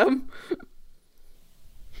outside for them.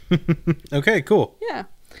 Okay, cool. Yeah.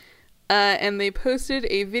 And they posted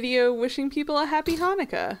a video wishing people a happy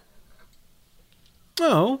Hanukkah.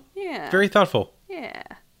 Oh. Yeah. Very thoughtful. Yeah.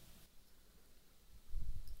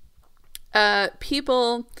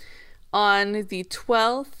 People on the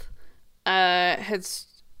 12th,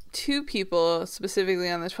 two people specifically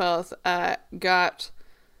on the 12th, got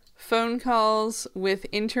phone calls with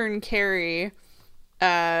intern Carrie,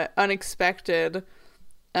 unexpected.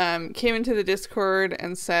 Came into the Discord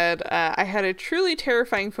and said, "I had a truly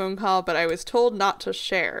terrifying phone call, but I was told not to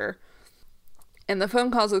share." And the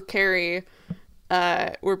phone calls with Carrie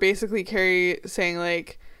were basically Carrie saying,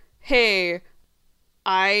 like, "Hey,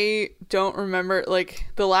 I don't remember, like,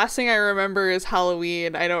 the last thing I remember is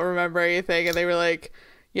Halloween. I don't remember anything." And they were like,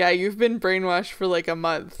 "Yeah, you've been brainwashed for like a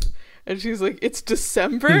month." And she's like, "It's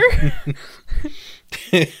December?"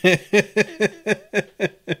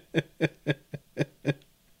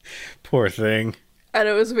 Poor thing. And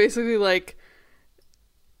it was basically like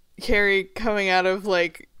Carrie coming out of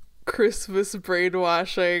like Christmas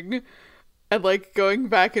brainwashing and like going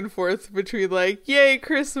back and forth between like, "Yay,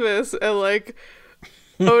 Christmas," and like,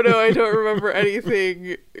 "Oh no, I don't remember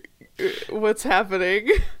anything. What's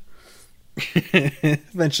happening?"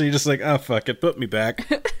 Eventually you're just like, "Oh fuck it, put me back."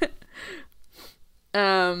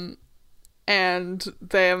 And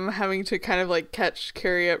them having to kind of like catch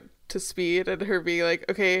Carrie up to speed and her being like,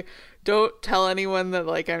 "Okay, don't tell anyone that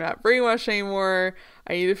like I'm not brainwashed anymore.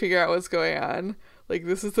 I need to figure out what's going on. Like,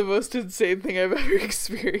 this is the most insane thing I've ever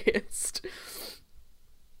experienced."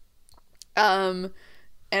 And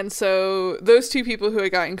so those two people who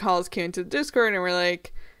had gotten calls came into the Discord and were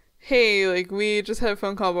like, "Hey, like, we just had a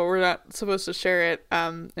phone call, but we're not supposed to share it."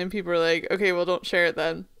 And people were like, "Okay, well, don't share it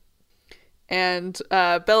then." And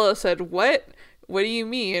Bella said, "What? What do you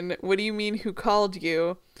mean? What do you mean, who called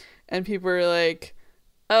you?" And people were like,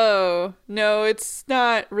 "Oh, no, it's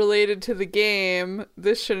not related to the game.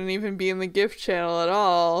 This shouldn't even be in the gift channel at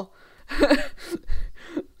all."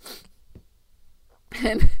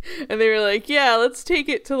 And they were like, "Yeah, let's take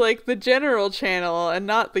it to like the general channel and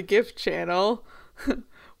not the gift channel."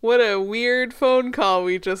 What a weird phone call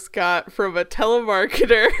we just got from a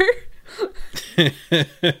telemarketer.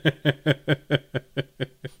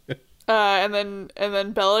 And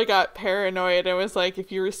then Bella got paranoid and was like,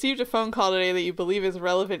 if you received a phone call today that you believe is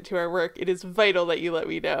relevant to our work, it is vital that you let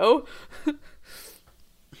me know.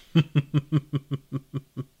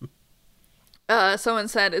 Someone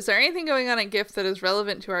said, is there anything going on at GIF that is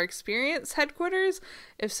relevant to our experience headquarters?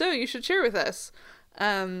 If so, you should share with us.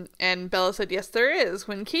 And Bella said, yes, there is.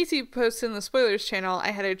 When Casey posted in the spoilers channel,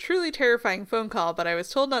 I had a truly terrifying phone call, but I was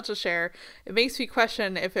told not to share. It makes me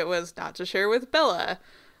question if it was not to share with Bella.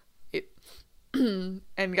 And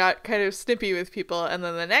got kind of snippy with people. And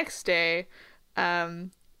then the next day,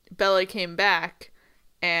 Bella came back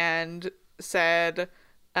and said,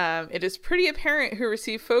 it is pretty apparent who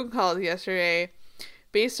received phone calls yesterday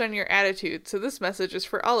based on your attitude, so this message is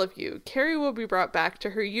for all of you. Carrie will be brought back to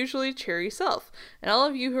her usually cheery self, and all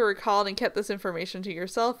of you who recalled and kept this information to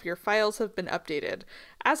yourself, your files have been updated,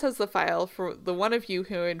 as has the file for the one of you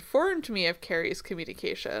who informed me of Carrie's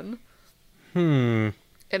communication. And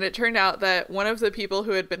it turned out that one of the people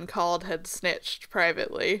who had been called had snitched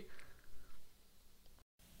privately.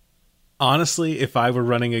 Honestly, if I were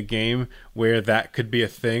running a game where that could be a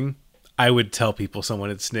thing, I would tell people someone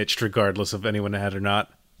had snitched regardless of anyone had or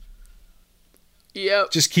not.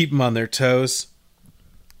 Yep. Just keep them on their toes.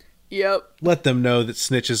 Yep. Let them know that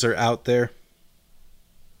snitches are out there.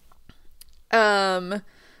 And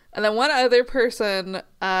then one other person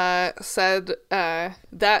said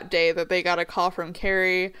that day that they got a call from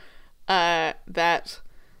Carrie that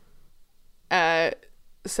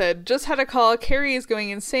said, just had a call. Carrie is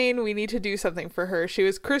going insane. We need to do something for her. She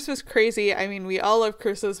was Christmas crazy. I mean, we all love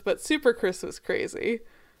Christmas, but super Christmas crazy.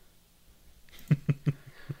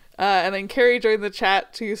 And then Carrie joined the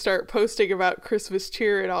chat to start posting about Christmas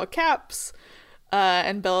cheer in all caps.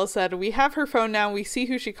 And Bella said, we have her phone now. We see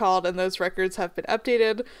who she called, and those records have been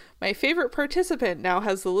updated. My favorite participant now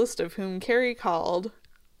has the list of whom Carrie called.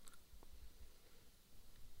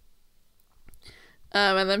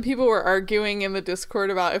 And then people were arguing in the Discord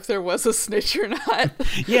about if there was a snitch or not.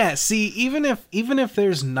 Yeah, see, even if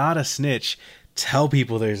there's not a snitch, tell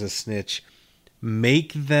people there's a snitch.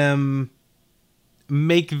 Make them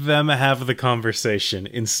have the conversation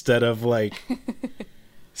instead of like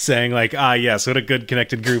saying like, yes, what a good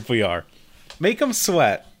connected group we are. Make them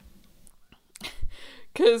sweat.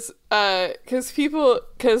 Cause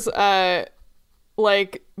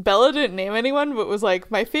like, Bella didn't name anyone, but was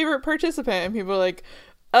like, my favorite participant. And people were like,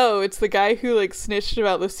 oh, it's the guy who, like, snitched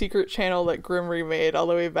about the secret channel that Grimry made all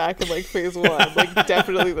the way back in, like, phase 1. Like,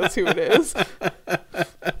 definitely that's who it is.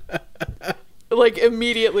 Like,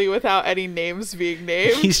 immediately without any names being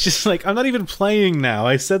named. He's just like, I'm not even playing now.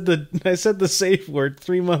 I said the safe word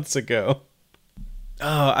 3 months ago.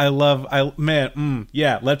 Oh,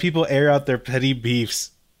 yeah, let people air out their petty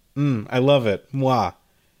beefs. I love it. Mwah.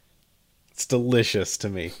 It's delicious to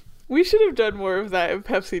me. We should have done more of that in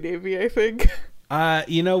Pepsi Navy, I think.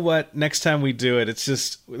 You know what? Next time we do it, it's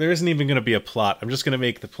just, there isn't even going to be a plot. I'm just going to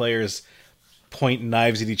make the players point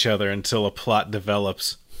knives at each other until a plot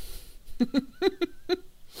develops. I'm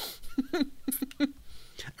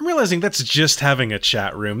realizing that's just having a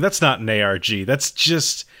chat room. That's not an ARG. That's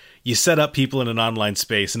just, you set up people in an online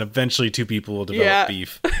space and eventually two people will develop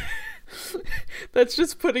beef. That's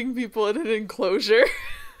just putting people in an enclosure.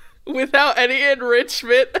 Without any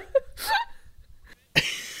enrichment.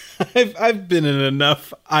 I've been in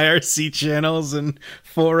enough IRC channels and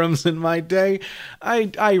forums in my day.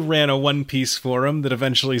 I ran a One Piece forum that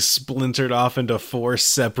eventually splintered off into 4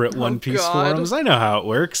 separate One Piece forums. I know how it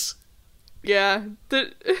works. Yeah.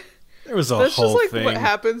 There was a that's whole just like thing. what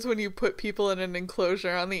happens when you put people in an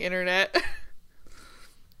enclosure on the internet.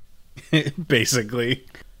 Basically.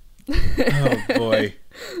 Oh boy.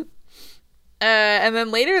 And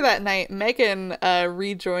then later that night, Megan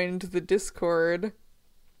rejoined the Discord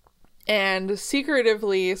and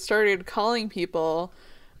secretively started calling people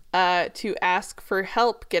to ask for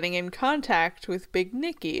help getting in contact with Big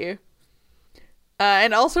Nikki.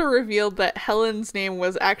 And also revealed that Helen's name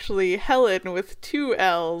was actually Helen with 2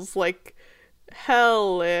 L's, like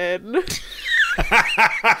Helen.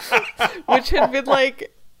 Which had been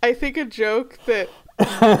like, I think, a joke that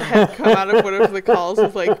had come out of one of the calls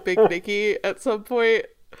with like Big Nikki at some point.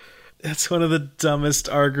 That's one of the dumbest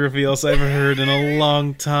ARG reveals I've ever heard in a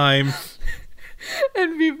long time.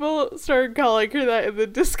 And people started calling her that in the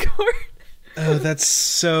Discord. Oh, that's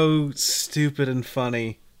so stupid and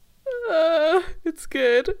funny. It's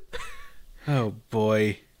good. Oh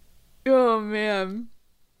boy. Oh man.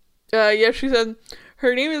 Yeah, she said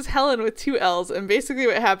her name is Helen with 2 L's, and basically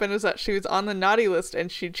what happened is that she was on the naughty list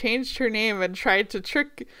and she changed her name and tried to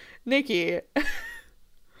trick Nikki.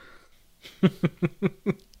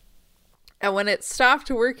 And when it stopped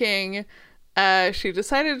working, She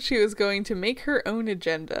decided she was going to make her own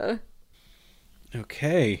agenda.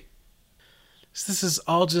 Okay. So this is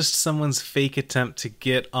all just someone's fake attempt to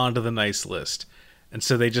get onto the nice list. And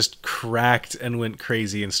so they just cracked and went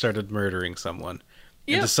crazy and started murdering someone.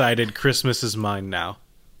 Yep. And decided Christmas is mine now.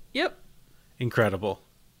 Yep. Incredible.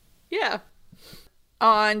 Yeah.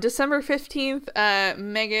 On December 15th,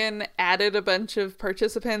 Megan added a bunch of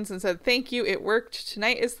participants and said, "Thank you, it worked.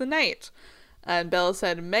 Tonight is the night." And Bella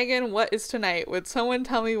said, "Megan, what is tonight? Would someone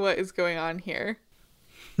tell me what is going on here?"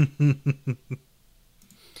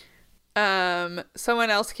 Someone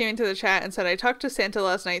else came into the chat and said, "I talked to Santa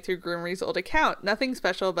last night through Grimry's old account. Nothing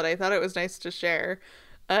special, but I thought it was nice to share."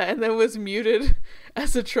 And then was muted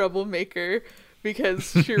as a troublemaker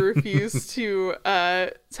because she refused to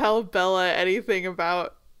tell Bella anything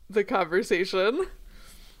about the conversation.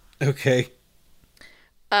 Okay.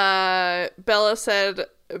 Bella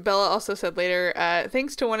also said later,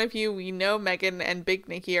 "Thanks to one of you, we know Megan and Big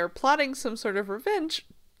Nikki are plotting some sort of revenge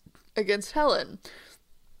against Helen.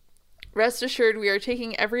 Rest assured, we are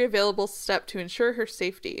taking every available step to ensure her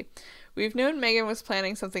safety. We've known Megan was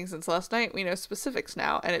planning something since last night. We know specifics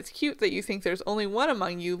now, and it's cute that you think there's only one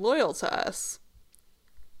among you loyal to us."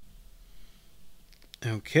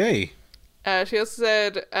 Okay. She also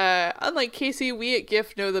said, "Unlike Casey, we at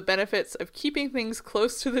GIF know the benefits of keeping things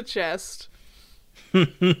close to the chest." One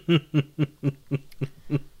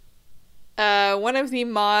of the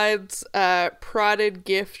mods prodded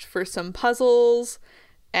Gift for some puzzles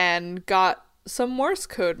and got some Morse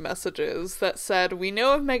code messages that said, "We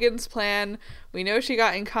know of Megan's plan. We know she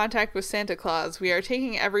got in contact with Santa Claus. We are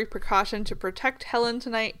taking every precaution to protect Helen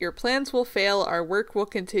tonight. Your plans will fail. Our work will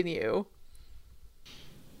continue."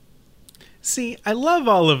 See, I love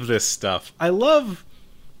all of this stuff. I love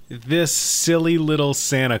this silly little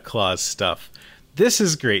Santa Claus stuff. This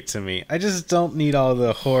is great to me. I just don't need all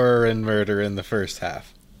the horror and murder in the first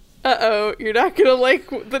half. Uh-oh, you're not gonna like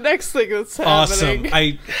the next thing that's happening.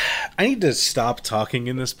 Awesome. I need to stop talking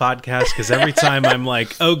in this podcast because every time I'm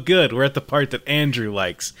like, oh good, we're at the part that Andrew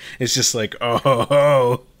likes. It's just like,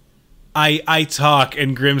 oh. I talk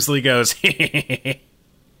and Grimsley goes,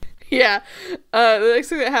 Yeah. The next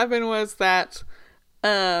thing that happened was that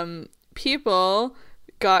people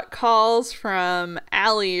got calls from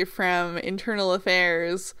Allie from Internal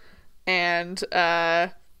Affairs and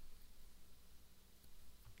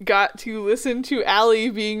got to listen to Allie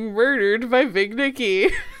being murdered by Big Nikki.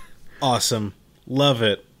 Awesome. Love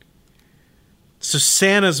it. So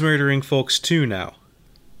Santa's murdering folks too now.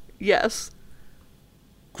 Yes.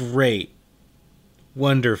 Great.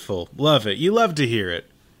 Wonderful. Love it. You love to hear it.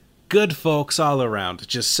 Good folks all around.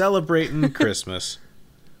 Just celebrating Christmas.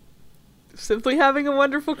 Simply having a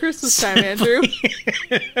wonderful Christmas time, Andrew.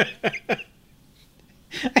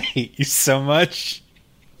 I hate you so much.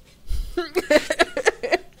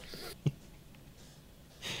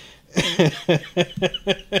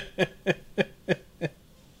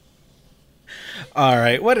 All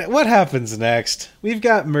right, what happens next? We've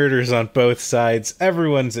got murders on both sides.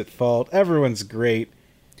 Everyone's at fault. Everyone's great.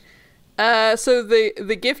 So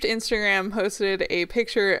the Gift Instagram posted a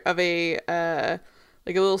picture of a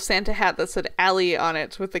like a little Santa hat that said Allie on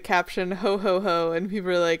it with the caption "Ho ho ho," and people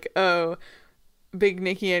are like, "Oh, Big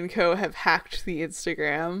Nikki and Co. have hacked the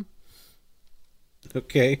Instagram."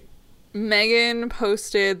 Okay. Megan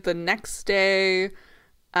posted the next day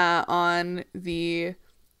on the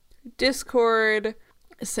Discord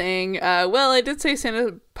saying, "Well, I did say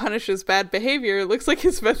Santa punishes bad behavior. Looks like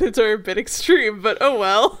his methods are a bit extreme, but oh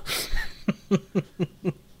well."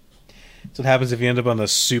 That's what happens if you end up on the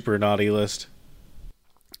super naughty list.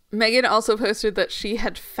 Megan also posted that she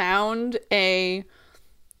had found a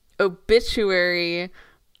obituary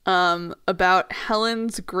about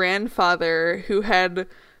Helen's grandfather who had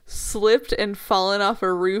slipped and fallen off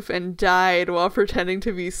a roof and died while pretending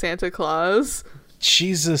to be Santa Claus.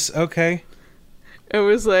 Jesus, okay. It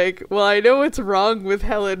was like, well, I know what's wrong with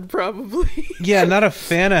Helen, probably. Yeah, not a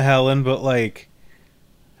fan of Helen, but like,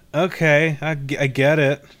 okay, I get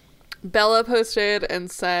it. Bella posted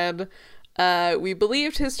and said, "We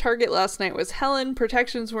believed his target last night was Helen.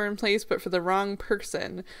 Protections were in place, but for the wrong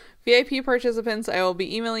person. VIP participants, I will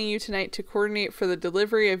be emailing you tonight to coordinate for the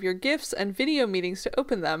delivery of your gifts and video meetings to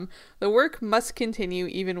open them. The work must continue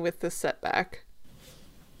even with this setback."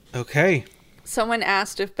 Okay. Someone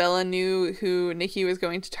asked if Bella knew who Nikki was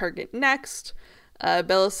going to target next.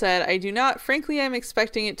 Bella said, "I do not. Frankly, I'm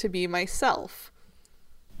expecting it to be myself."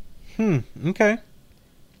 Okay.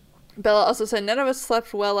 Bella also said, "None of us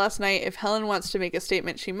slept well last night. If Helen wants to make a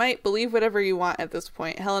statement, she might. Believe whatever you want at this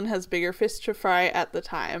point. Helen has bigger fish to fry at the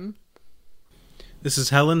time." This is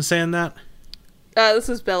Helen saying that? This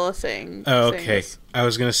is Bella saying. Oh, saying okay. this. I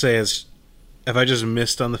was gonna say, have I just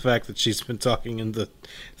missed on the fact that she's been talking in the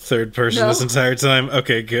third person this entire time?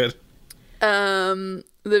 Okay, good. The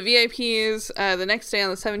VIPs, the next day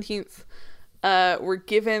on the 17th, were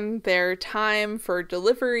given their time for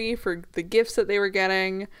delivery for the gifts that they were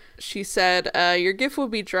getting. She said, your gift will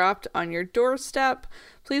be dropped on your doorstep.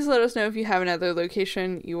 Please let us know if you have another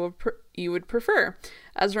location you would prefer.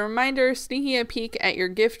 As a reminder, sneaking a peek at your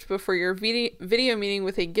gift before your video meeting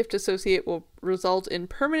with a gift associate will result in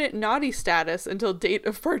permanent naughty status until date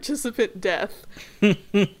of participant death.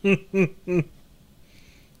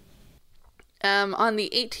 On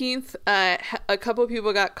the 18th, a couple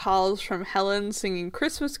people got calls from Helen singing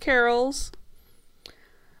Christmas carols.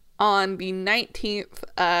 On the 19th,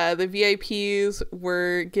 the VIPs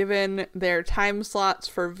were given their time slots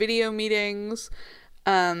for video meetings.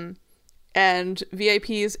 And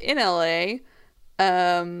VIPs in LA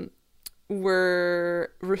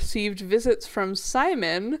received visits from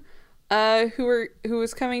Simon, who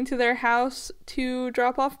was coming to their house to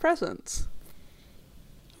drop off presents.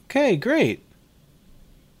 Okay, great.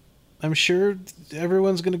 I'm sure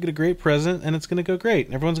everyone's going to get a great present, and it's going to go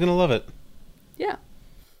great. Everyone's going to love it. Yeah.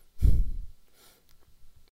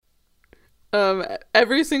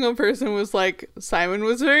 Every single person was like, Simon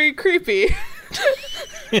was very creepy.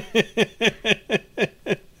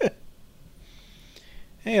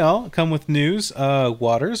 Hey all, come with news.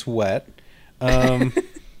 Water's wet. In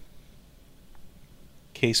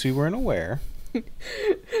case we weren't aware.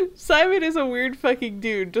 Simon is a weird fucking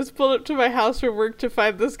dude. Just pulled up to my house from work to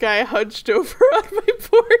find this guy hunched over on my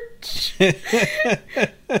porch.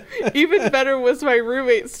 Even better was my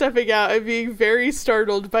roommate stepping out and being very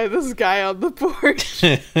startled by this guy on the porch.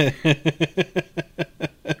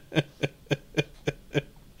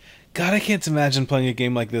 God, I can't imagine playing a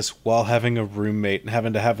game like this while having a roommate and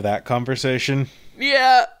having to have that conversation.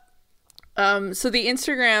 Yeah. So the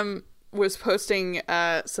Instagram was posting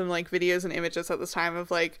some like videos and images at this time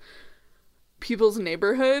of like people's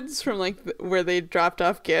neighborhoods from like where they dropped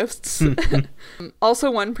off gifts.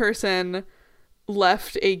 Also, one person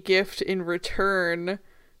left a gift in return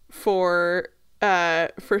for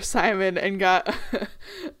Simon and got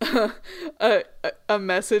a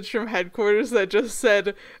message from headquarters that just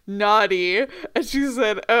said naughty, and she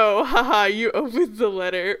said, "Oh, haha, you opened the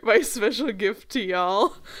letter, my special gift to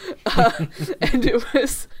y'all." And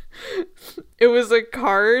it was a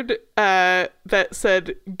card that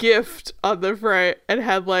said gift on the front and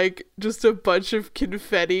had like just a bunch of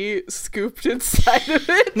confetti scooped inside of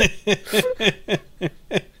it.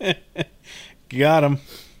 Got him.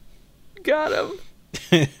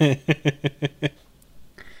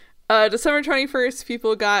 December 21st,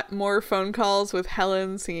 people got more phone calls with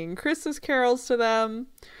Helen singing Christmas carols to them.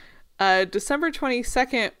 December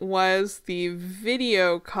 22nd was the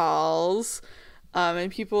video calls,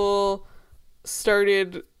 and people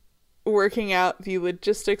started working out the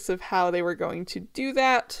logistics of how they were going to do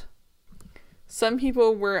that. Some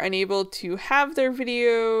people were unable to have their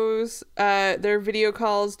video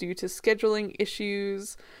calls due to scheduling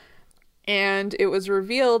issues. And it was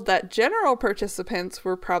revealed that general participants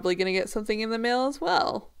were probably going to get something in the mail as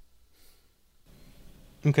well.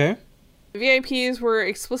 Okay. VIPs were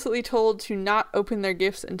explicitly told to not open their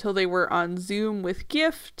gifts until they were on Zoom with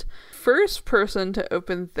Gift. First person to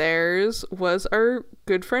open theirs was our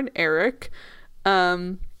good friend Eric,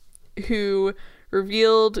 who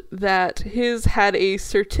revealed that his had a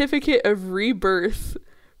certificate of rebirth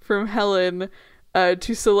from Helen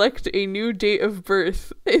to select a new date of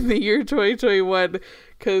birth in the year 2021,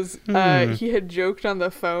 because he had joked on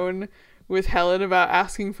the phone with Helen about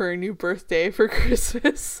asking for a new birthday for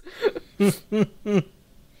Christmas. So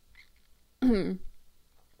it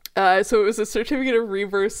was a certificate of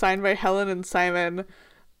rebirth signed by Helen and Simon,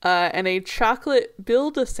 and a chocolate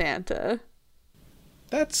Build-A-Santa.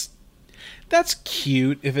 That's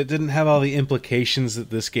cute if it didn't have all the implications that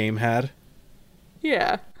this game had.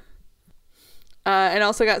 Yeah. And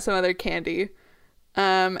also got some other candy.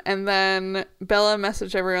 And then Bella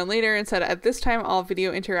messaged everyone later and said, at this time, all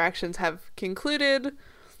video interactions have concluded.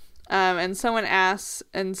 And someone asked,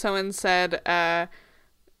 and someone said,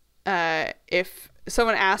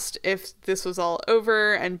 someone asked if this was all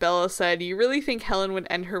over, and Bella said, you really think Helen would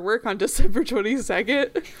end her work on December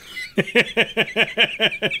 22nd?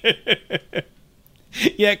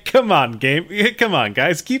 Yeah, come on, game. Come on,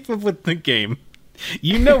 guys. Keep up with the game.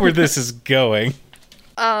 You know where this is going.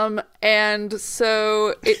 And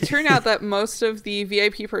so it turned out that most of the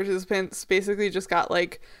VIP participants basically just got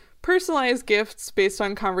like personalized gifts based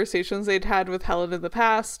on conversations they'd had with Helen in the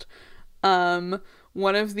past. One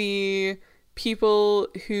of the people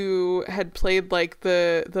who had played like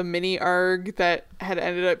the mini ARG that had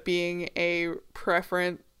ended up being a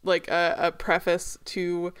a preface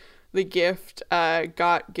to the gift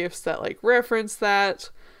got gifts that like reference that.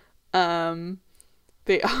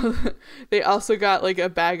 They also got like a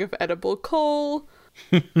bag of edible coal.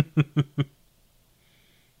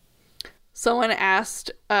 Someone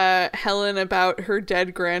asked Helen about her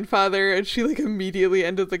dead grandfather, and she like immediately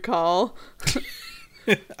ended the call.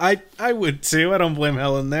 I would too. I don't blame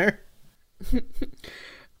Helen there.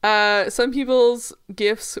 Some people's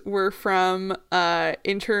gifts were from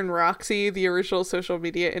intern Roxy, the original social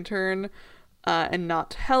media intern, and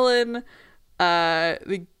not Helen.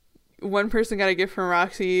 The one person got a gift from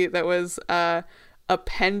Roxy that was a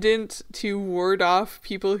pendant to ward off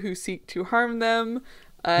people who seek to harm them.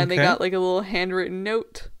 And they got like a little handwritten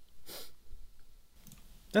note.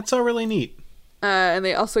 That's all really neat. And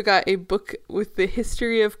they also got a book with the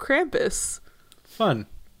history of Krampus. Fun.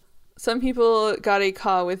 Some people got a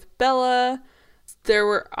call with Bella. There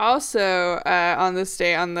were also on this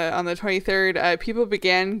day, on the 23rd, people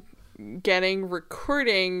began getting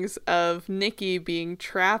recordings of Nikki being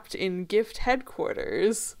trapped in gift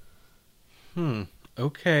headquarters.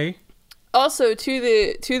 Okay. Also, to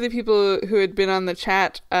the people who had been on the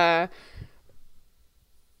chat,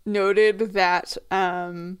 noted that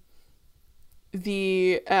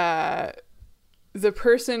the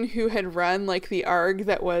person who had run like the ARG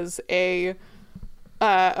that was a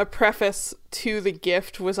preface to the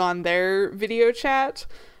gift was on their video chat.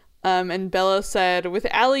 And Bella said, with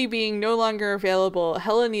Allie being no longer available,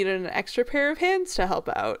 Helen needed an extra pair of hands to help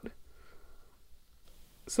out.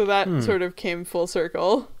 So that sort of came full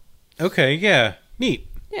circle. Okay, yeah. Neat.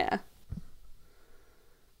 Yeah.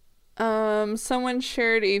 Someone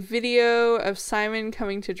shared a video of Simon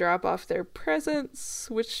coming to drop off their presents,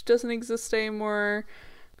 which doesn't exist anymore.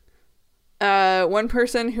 One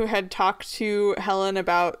person who had talked to Helen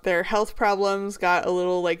about their health problems got a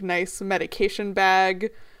little like nice medication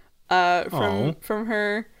bag from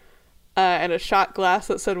her, and a shot glass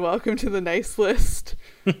that said "Welcome to the nice list."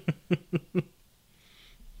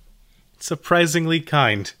 Surprisingly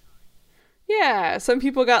kind. Yeah, some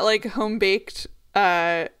people got like home-baked,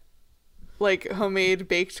 like homemade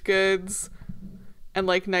baked goods and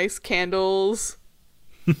like nice candles.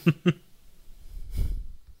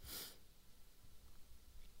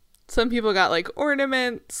 Some people got like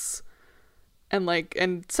ornaments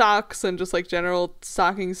and socks and just like general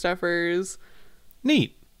stocking stuffers.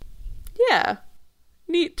 Neat. Yeah.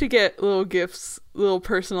 Neat to get little gifts, little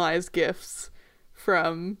personalized gifts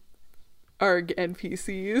from ARG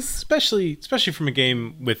NPCs, especially from a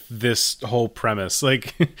game with this whole premise.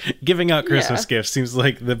 Like, giving out Christmas gifts seems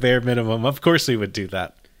like the bare minimum. Of course we would do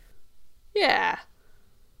that. Yeah.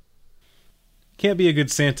 Can't be a good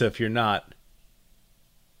Santa if you're not.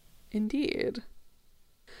 Indeed.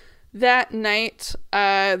 That night,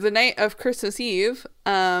 the night of Christmas Eve,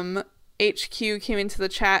 HQ came into the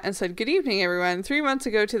chat and said, "Good evening, everyone. 3 months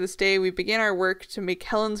ago to this day, we began our work to make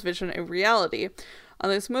Helen's vision a reality. On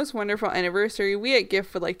this most wonderful anniversary, we at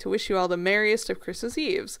GIF would like to wish you all the merriest of Christmas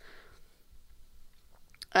Eves."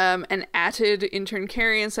 And atted intern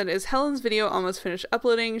Carrie and said, "Is Helen's video almost finished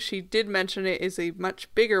uploading? She did mention it is a much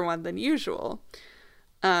bigger one than usual."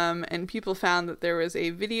 And people found that there was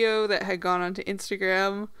a video that had gone onto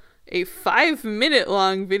Instagram, a 5-minute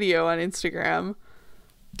long video on Instagram.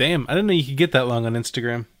 Damn, I didn't know you could get that long on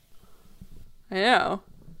Instagram. I know.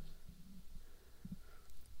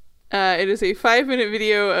 It is a 5-minute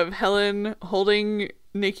video of Helen holding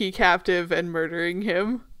Nikki captive and murdering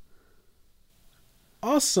him.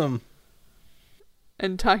 Awesome.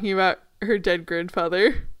 And talking about her dead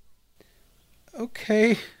grandfather.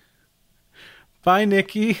 Okay. Bye,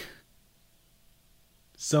 Nikki.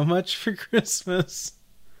 So much for Christmas.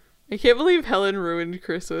 I can't believe Helen ruined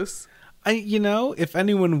Christmas. If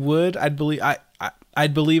anyone would, I'd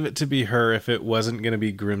believe it to be her if it wasn't going to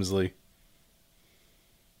be Grimsley.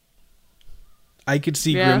 I could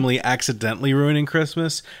see Grimly accidentally ruining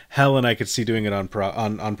Christmas. Helen, I could see doing it on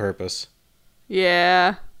purpose.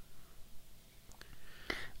 Yeah.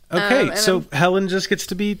 Okay, so Helen just gets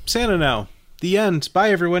to be Santa now. The end. Bye,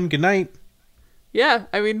 everyone. Good night. Yeah,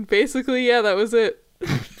 I mean, basically, yeah, that was it.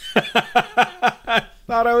 I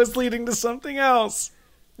thought I was leading to something else.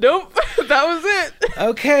 Nope, that was it.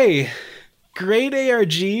 Okay, great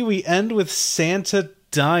ARG. We end with Santa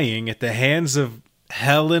dying at the hands of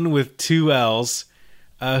Helen with 2 L's,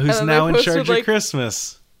 who's now in charge of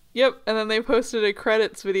Christmas. Yep, and then they posted a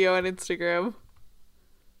credits video on Instagram.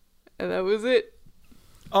 And that was it.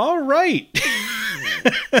 All right.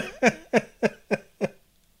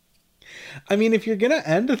 I mean, if you're gonna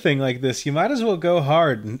end a thing like this, you might as well go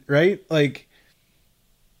hard, right? Like,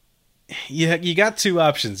 you got two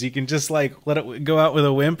options. You can just like let it go out with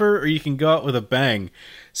a whimper, or you can go out with a bang.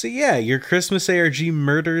 So yeah, your Christmas ARG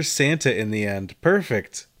murders Santa in the end.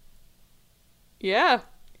 Perfect. Yeah.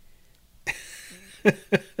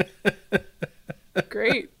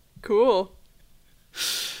 Great. Cool.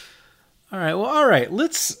 All right.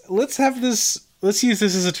 Let's have this. Let's use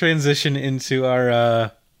this as a transition into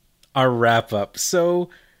our wrap up. So,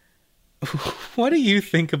 what do you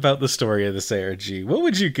think about the story of this ARG? What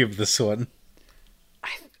would you give this one?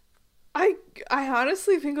 I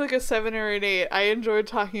honestly think like a 7 or an 8. I enjoyed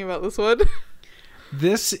talking about this one.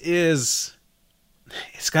 It's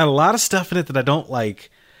got a lot of stuff in it that I don't like,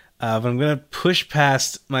 but I'm gonna push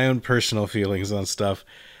past my own personal feelings on stuff.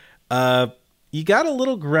 You got a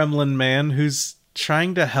little gremlin man who's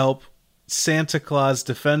trying to help Santa Claus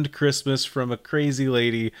defend Christmas from a crazy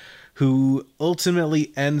lady who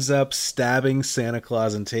ultimately ends up stabbing Santa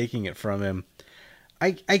Claus and taking it from him.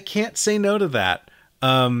 I can't say no to that.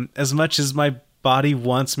 As much as my body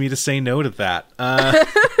wants me to say no to that.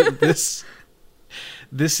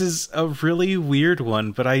 This is a really weird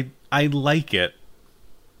one, but I like it.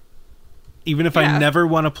 Even if I never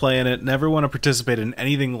want to play in it, never want to participate in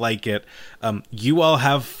anything like it, you all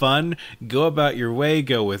have fun, go about your way,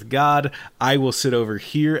 go with God. I will sit over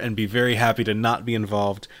here and be very happy to not be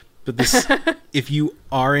involved. But this, if you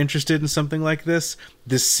are interested in something like this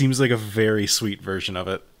seems like a very sweet version of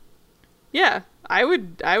it. Yeah, I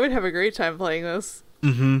would have a great time playing this.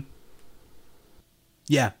 Mm-hmm.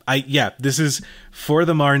 Yeah, this is for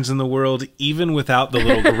the Marns in the world, even without the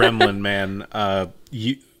little gremlin man.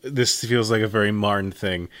 This feels like a very Marn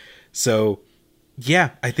thing. So, yeah,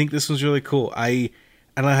 I think this one's really cool. I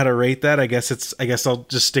don't know how to rate that. I guess I'll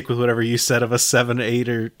just stick with whatever you said of a 7, 8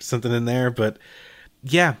 or something in there. But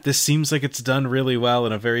yeah, this seems like it's done really well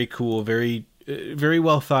and a very cool, very, very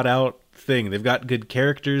well thought out thing. They've got good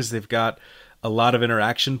characters. They've got a lot of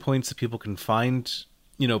interaction points that people can find,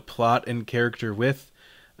 plot and character with.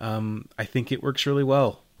 I think it works really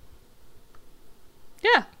well.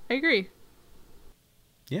 Yeah, I agree.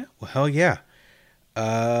 Yeah, well, hell yeah.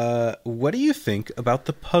 What do you think about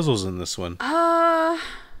the puzzles in this one?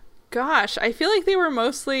 Gosh, I feel like they were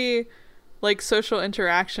mostly like social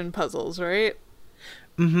interaction puzzles, right?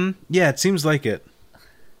 Mm-hmm. Yeah, it seems like it.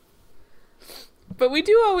 But we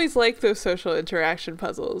do always like those social interaction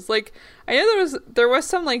puzzles. Like, I know there was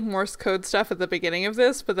some like Morse code stuff at the beginning of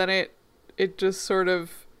this, but then it just sort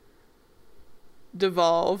of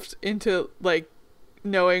devolved into like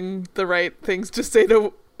knowing the right things to say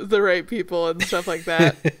to the right people and stuff like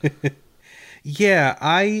that. Yeah,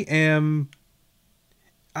 I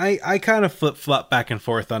kind of flip-flop back and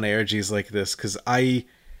forth on ARGs like this because I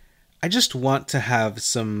just want to have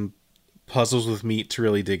some puzzles with meat to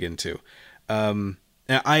really dig into. I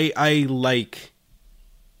like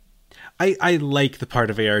the part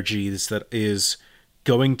of ARGs that is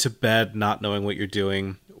going to bed not knowing what you're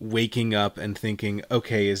doing, waking up and thinking,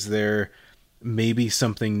 okay, is there maybe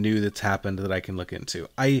something new that's happened that I can look into?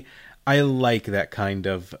 I like that kind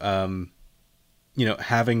of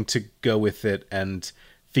having to go with it and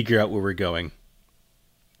figure out where we're going.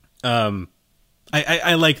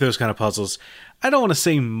 I like those kind of puzzles. I don't want to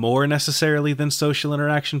say more necessarily than social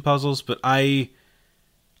interaction puzzles, but I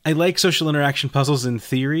like social interaction puzzles in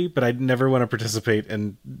theory, but I'd never want to participate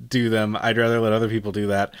and do them. I'd rather let other people do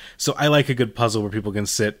that. So I like a good puzzle where people can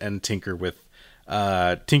sit and tinker with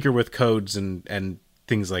codes and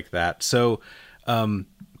things like that. So,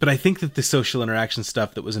 but I think that the social interaction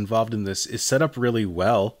stuff that was involved in this is set up really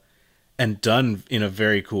well and done in a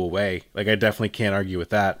very cool way. Like, I definitely can't argue with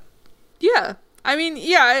that. Yeah. I mean,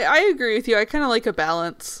 yeah, I agree with you. I kind of like a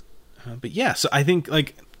balance. But yeah, so I think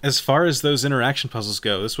like as far as those interaction puzzles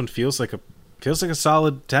go, this one feels like a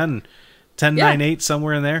solid 10, 9, 8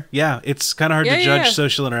 somewhere in there. Yeah, it's kind of hard to judge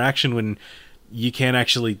social interaction when you can't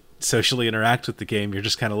actually socially interact with the game. You're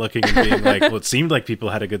just kind of looking and being like, well, it seemed like people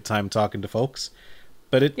had a good time talking to folks.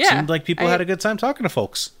 But it seemed like people had a good time talking to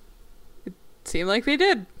folks. It seemed like they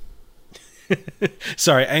did.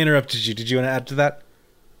 Sorry, I interrupted you. Did you want to add to that?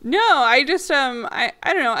 No, I just I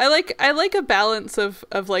don't know. I like a balance of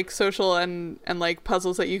like social and like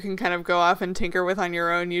puzzles that you can kind of go off and tinker with on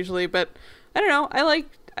your own usually, but I don't know. I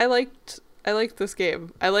liked this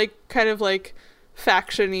game. I like kind of like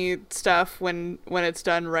faction-y stuff when it's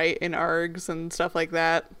done right in ARGs and stuff like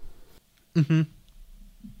that. Mhm.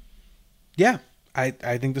 Yeah, I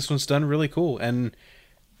think this one's done really cool, and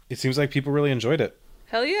it seems like people really enjoyed it.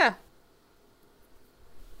 Hell yeah.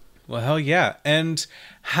 Well, hell yeah. And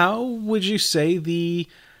how would you say the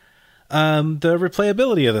The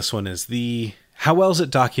replayability of this one is how well is it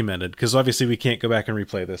documented? Because obviously we can't go back and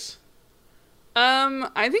replay this.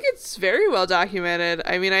 I think it's very well documented.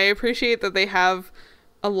 I mean, I appreciate that they have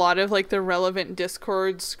a lot of like the relevant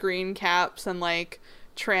Discord screen caps and like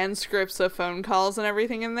transcripts of phone calls and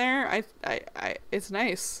everything in there. I it's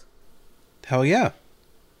nice. Hell yeah.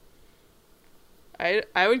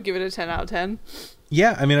 I would give it a 10 out of 10.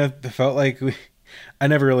 Yeah, I mean, I felt like I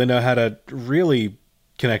never really know how to really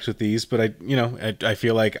connect with these, but I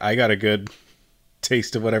feel like I got a good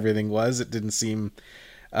taste of what everything was. It didn't seem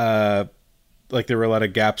like there were a lot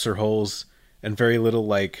of gaps or holes and very little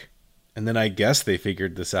like, and then I guess they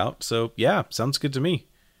figured this out. So yeah, sounds good to me.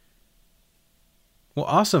 Well,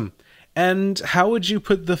 awesome. And how would you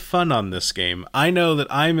put the fun on this game? I know that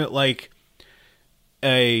I'm at like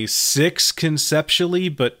a 6 conceptually,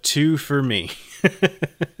 but 2 for me.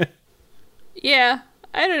 Yeah,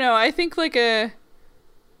 I don't know. I think like a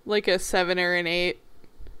 7 or an 8.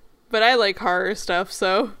 But I like horror stuff,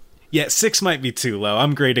 so. Yeah, 6 might be too low.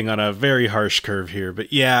 I'm grading on a very harsh curve here,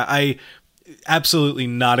 but yeah, I absolutely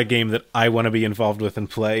not a game that I want to be involved with and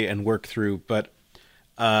play and work through, but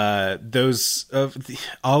all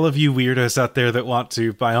of you weirdos out there that want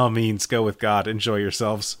to, by all means, go with God. Enjoy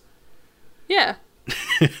yourselves. Yeah.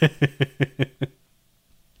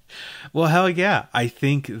 Well, hell yeah. I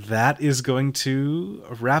think that is going to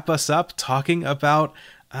wrap us up talking about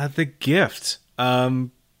The Gift.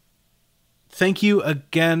 Thank you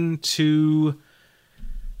again to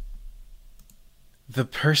the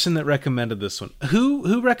person that recommended this one.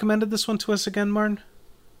 Who recommended this one to us again, Marn?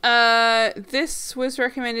 This was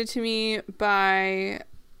recommended to me by,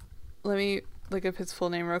 let me look up his full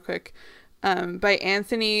name real quick. By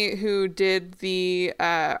Anthony, who did the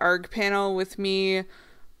ARG panel with me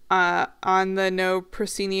on the No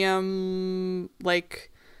Proscenium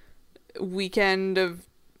like weekend of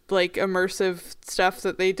like immersive stuff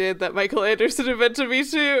that they did that Michael Anderson invited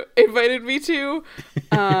me to.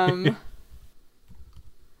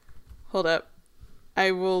 Hold up.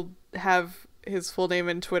 I will have his full name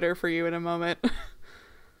and Twitter for you in a moment.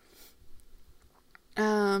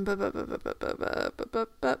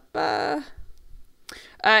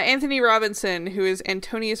 Anthony Robinson, who is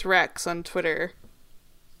Antonius Rex on Twitter.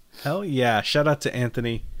 Hell yeah. Shout out to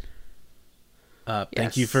Anthony.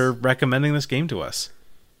 Thank you for recommending this game to us.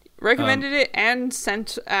 Recommended it and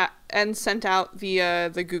sent out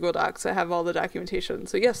the Google Docs that have all the documentation.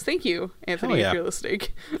 So yes, thank you, Anthony, if you're listening.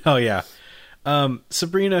 Oh yeah.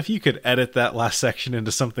 Sabrina, if you could edit that last section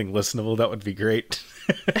into something listenable, that would be great.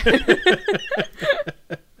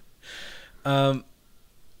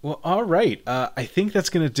 Well, all right. I think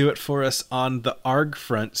that's going to do it for us on the ARG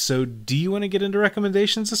front. So do you want to get into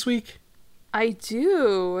recommendations this week? I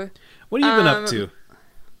do. What have you been up to?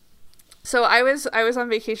 So I was on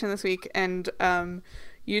vacation this week, and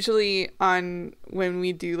usually when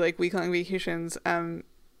we do like week-long vacations,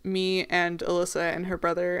 me and Alyssa and her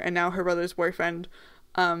brother, and now her brother's boyfriend,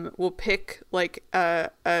 will pick like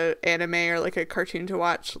a anime or like a cartoon to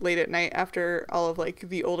watch late at night after all of like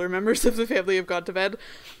the older members of the family have gone to bed.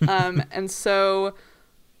 And so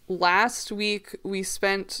last week we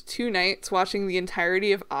spent 2 nights watching the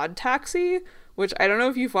entirety of Odd Taxi, which I don't know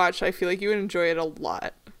if you've watched. I feel like you would enjoy it a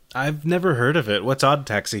lot. I've never heard of it. What's Odd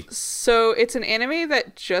Taxi? So it's an anime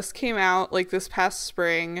that just came out like this past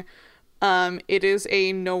spring. It is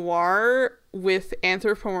a noir with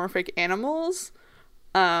anthropomorphic animals.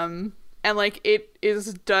 And like it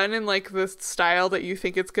is done in like the style that you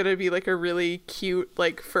think it's gonna be like a really cute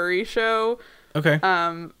like furry show. Okay.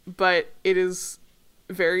 But it is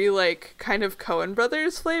very like kind of Coen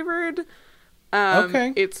Brothers flavored.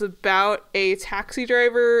 Okay. It's about a taxi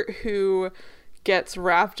driver who gets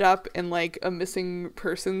wrapped up in like a missing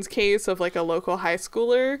persons case of like a local high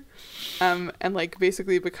schooler, and like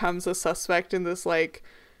basically becomes a suspect in this like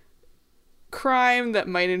crime that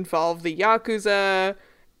might involve the Yakuza,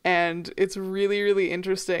 and it's really, really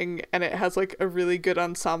interesting, and it has like a really good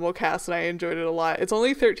ensemble cast, and I enjoyed it a lot. It's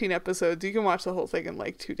only 13 episodes. You can watch the whole thing in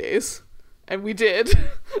like 2 days, and we did.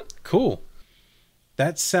 Cool.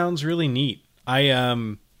 That sounds really neat.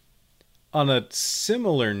 On a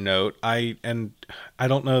similar note, I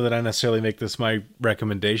don't know that I necessarily make this my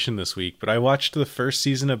recommendation this week, but I watched the first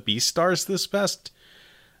season of Beastars this past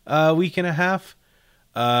week and a half.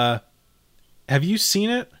 Have you seen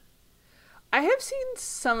it? I have seen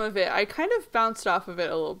some of it. I kind of bounced off of it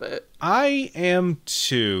a little bit. I am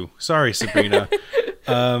too. Sorry, Sabrina.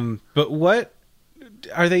 But what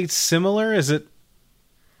are they similar? Is it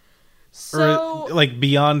so or like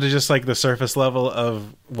beyond just like the surface level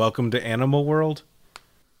of Welcome to Animal World?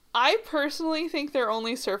 I personally think they're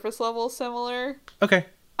only surface level similar. Okay.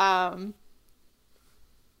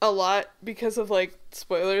 a lot because of like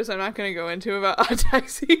spoilers I'm not going to go into about Odd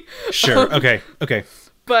Taxi. Sure. Okay.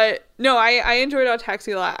 But no, I enjoyed Odd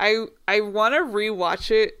Taxi a lot. I want to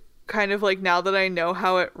rewatch it kind of like now that I know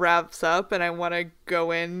how it wraps up, and I want to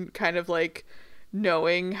go in kind of like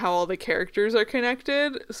knowing how all the characters are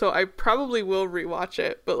connected. So I probably will rewatch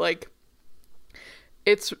it, but like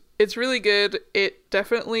it's really good. It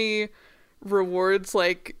definitely rewards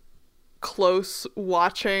like close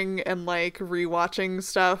watching and like rewatching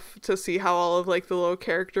stuff to see how all of like the little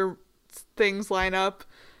character things line up.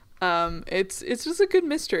 It's just a good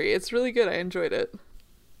mystery. It's really good. I enjoyed it.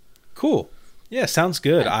 Cool. Yeah, sounds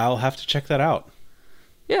good. I'll have to check that out.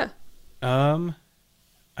 Yeah. I'm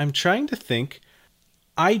trying to think.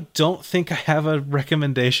 I don't think I have a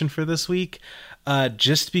recommendation for this week,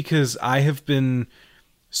 just because I have been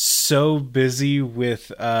so busy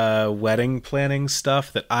with wedding planning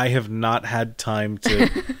stuff that I have not had time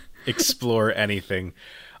to explore anything.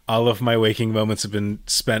 All of my waking moments have been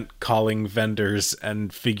spent calling vendors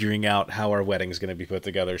and figuring out how our wedding is going to be put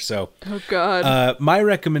together. So, oh God, my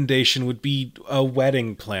recommendation would be a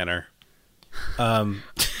wedding planner.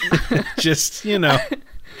 Just, you know,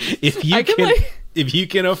 if you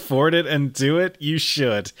can afford it and do it, you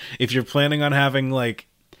should. If you're planning on having like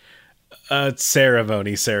a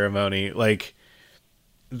ceremony, like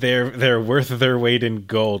they're worth their weight in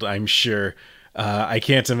gold, I'm sure. I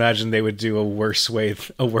can't imagine they would do a worse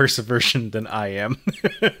version than I am.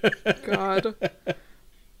 God.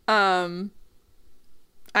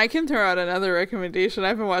 I can throw out another recommendation.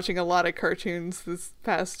 I've been watching a lot of cartoons this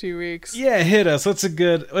past 2 weeks. Yeah, hit us. What's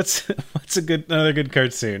another good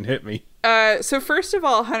cartoon? Hit me. So first of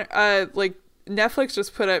all, like Netflix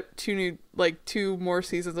just put up two more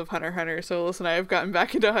seasons of Hunter x Hunter. So Alyssa and I have gotten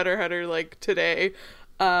back into Hunter x Hunter like today.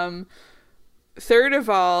 Third of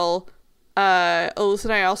all, Alyssa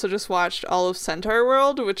and I also just watched all of Centaur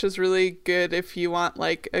World, which is really good if you want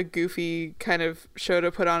like a goofy kind of show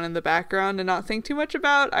to put on in the background and not think too much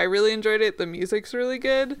about. I really enjoyed it. The music's really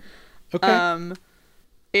good. Okay.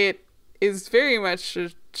 It is very much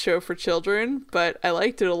a show for children, but I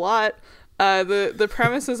liked it a lot. The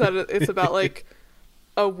premise is that it's about like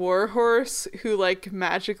a war horse who like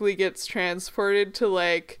magically gets transported to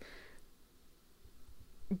like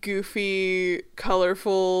goofy,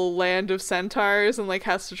 colorful land of centaurs and like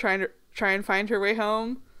has to try and find her way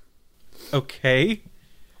home. Okay.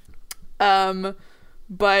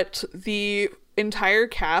 But the entire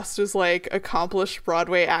cast is like accomplished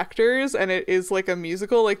Broadway actors, and it is like a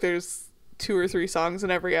musical. Like there's 2 or 3 songs in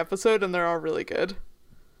every episode, and they're all really good.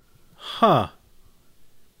 Huh.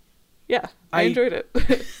 Yeah, I enjoyed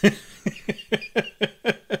it.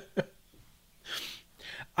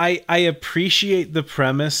 I appreciate the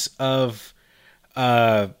premise of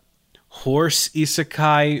horse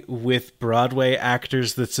isekai with Broadway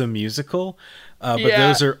actors that's a musical, but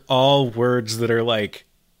those are all words that are like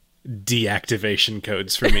deactivation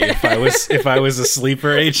codes for me if I was a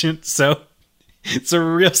sleeper agent. So it's a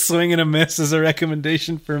real swing and a miss as a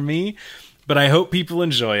recommendation for me, but I hope people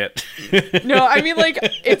enjoy it. No, I mean, like,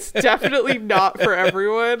 it's definitely not for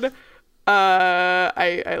everyone.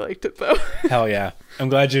 I liked it though. Hell yeah. I'm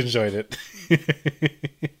glad you enjoyed it.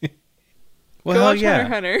 Well, go watch yeah.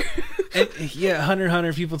 Hunter x Hunter. Yeah, Hunter x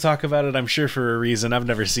Hunter, people talk about it, I'm sure, for a reason. I've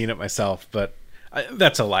never seen it myself, but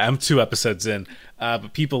that's a lie. I'm 2 episodes in,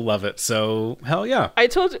 but people love it, so hell yeah. I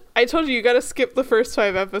told you gotta skip the first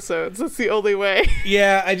 5 episodes. That's the only way.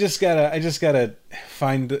 Yeah, I gotta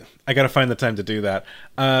find the time to do that.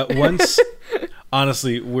 Once,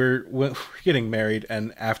 honestly, we're getting married,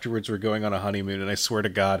 and afterwards we're going on a honeymoon, and I swear to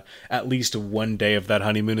God, at least one day of that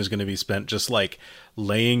honeymoon is going to be spent just like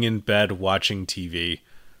laying in bed watching TV.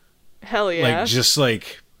 Hell yeah! Like just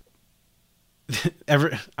like.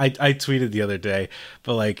 I tweeted the other day,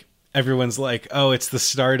 but like everyone's like, oh, it's the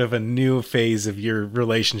start of a new phase of your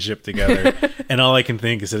relationship together. And all I can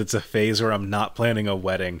think is that it's a phase where I'm not planning a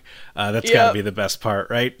wedding. That's gotta be the best part,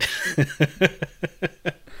 right?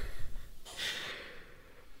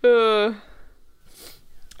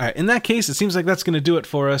 All right, in that case, it seems like that's going to do it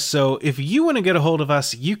for us. So if you want to get a hold of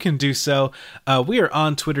us, you can do so. We are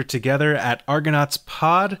on Twitter together at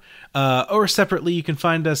ArgonautsPod, or separately, you can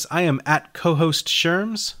find us. I am at co-host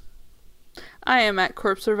Sherms. I am at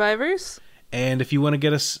Corpse Survivors. And if you want to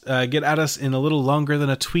get at us in a little longer than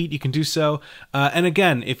a tweet, you can do so. And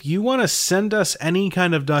again, if you want to send us any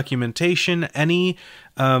kind of documentation, anything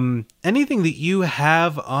that you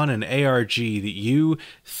have on an ARG that you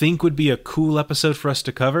think would be a cool episode for us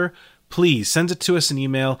to cover, please send it to us an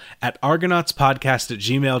email at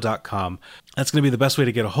argonautspodcast@gmail.com. That's going to be the best way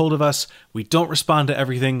to get a hold of us. We don't respond to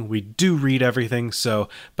everything. We do read everything. So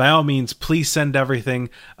by all means, please send everything.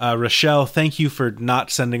 Rochelle, thank you for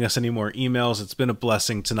not sending us any more emails. It's been a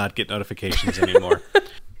blessing to not get notifications anymore.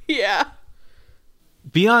 Yeah.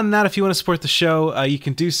 Beyond that, if you want to support the show, you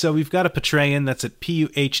can do so. We've got a Patreon. That's at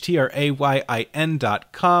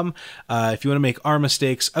PUHTRAYIN.com. If you want to make our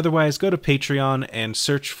mistakes. Otherwise, go to Patreon and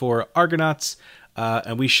search for Argonauts,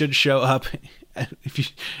 and we should show up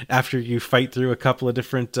after you fight through a couple of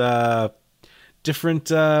different what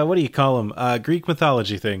do you call them? Greek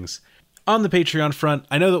mythology things. On the Patreon front,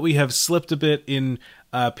 I know that we have slipped a bit in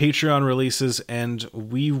Patreon releases, and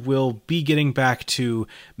we will be getting back to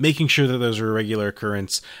making sure that those are a regular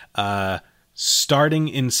occurrence starting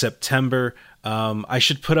in September. I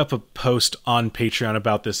should put up a post on Patreon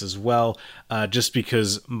about this as well, just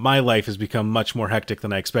because my life has become much more hectic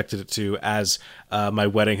than I expected it to as my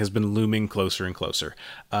wedding has been looming closer and closer.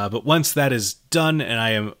 But once that is done and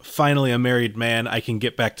I am finally a married man, I can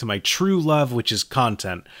get back to my true love, which is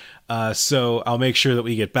content. So I'll make sure that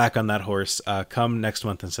we get back on that horse come next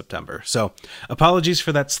month in September. So apologies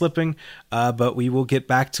for that slipping, but we will get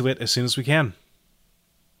back to it as soon as we can.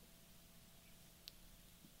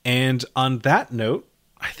 And on that note,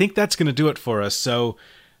 I think that's going to do it for us. So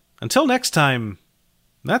until next time,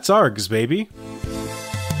 that's Args, baby.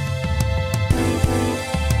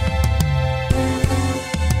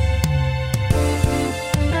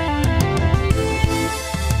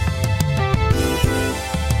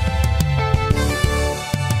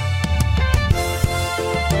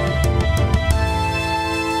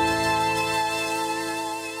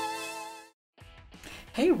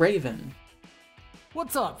 Hey Raven,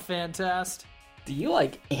 What's up, Fantast? do you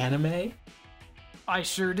like anime? I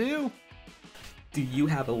sure do. Do you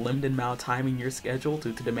have a limited amount of time in your schedule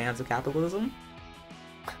due to demands of capitalism?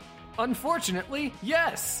 Unfortunately,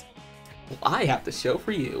 yes. Well, I have the show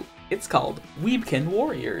for you. It's called Weebkin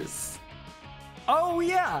Warriors. Oh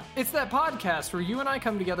yeah, it's that podcast where you and I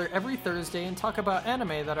come together every Thursday and talk about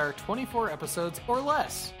anime that are 24 episodes or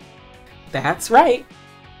less. That's right.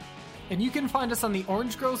 And you can find us on the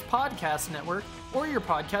Orange Groves Podcast Network or your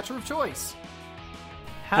podcatcher of choice.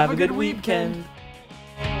 Have a good weekend.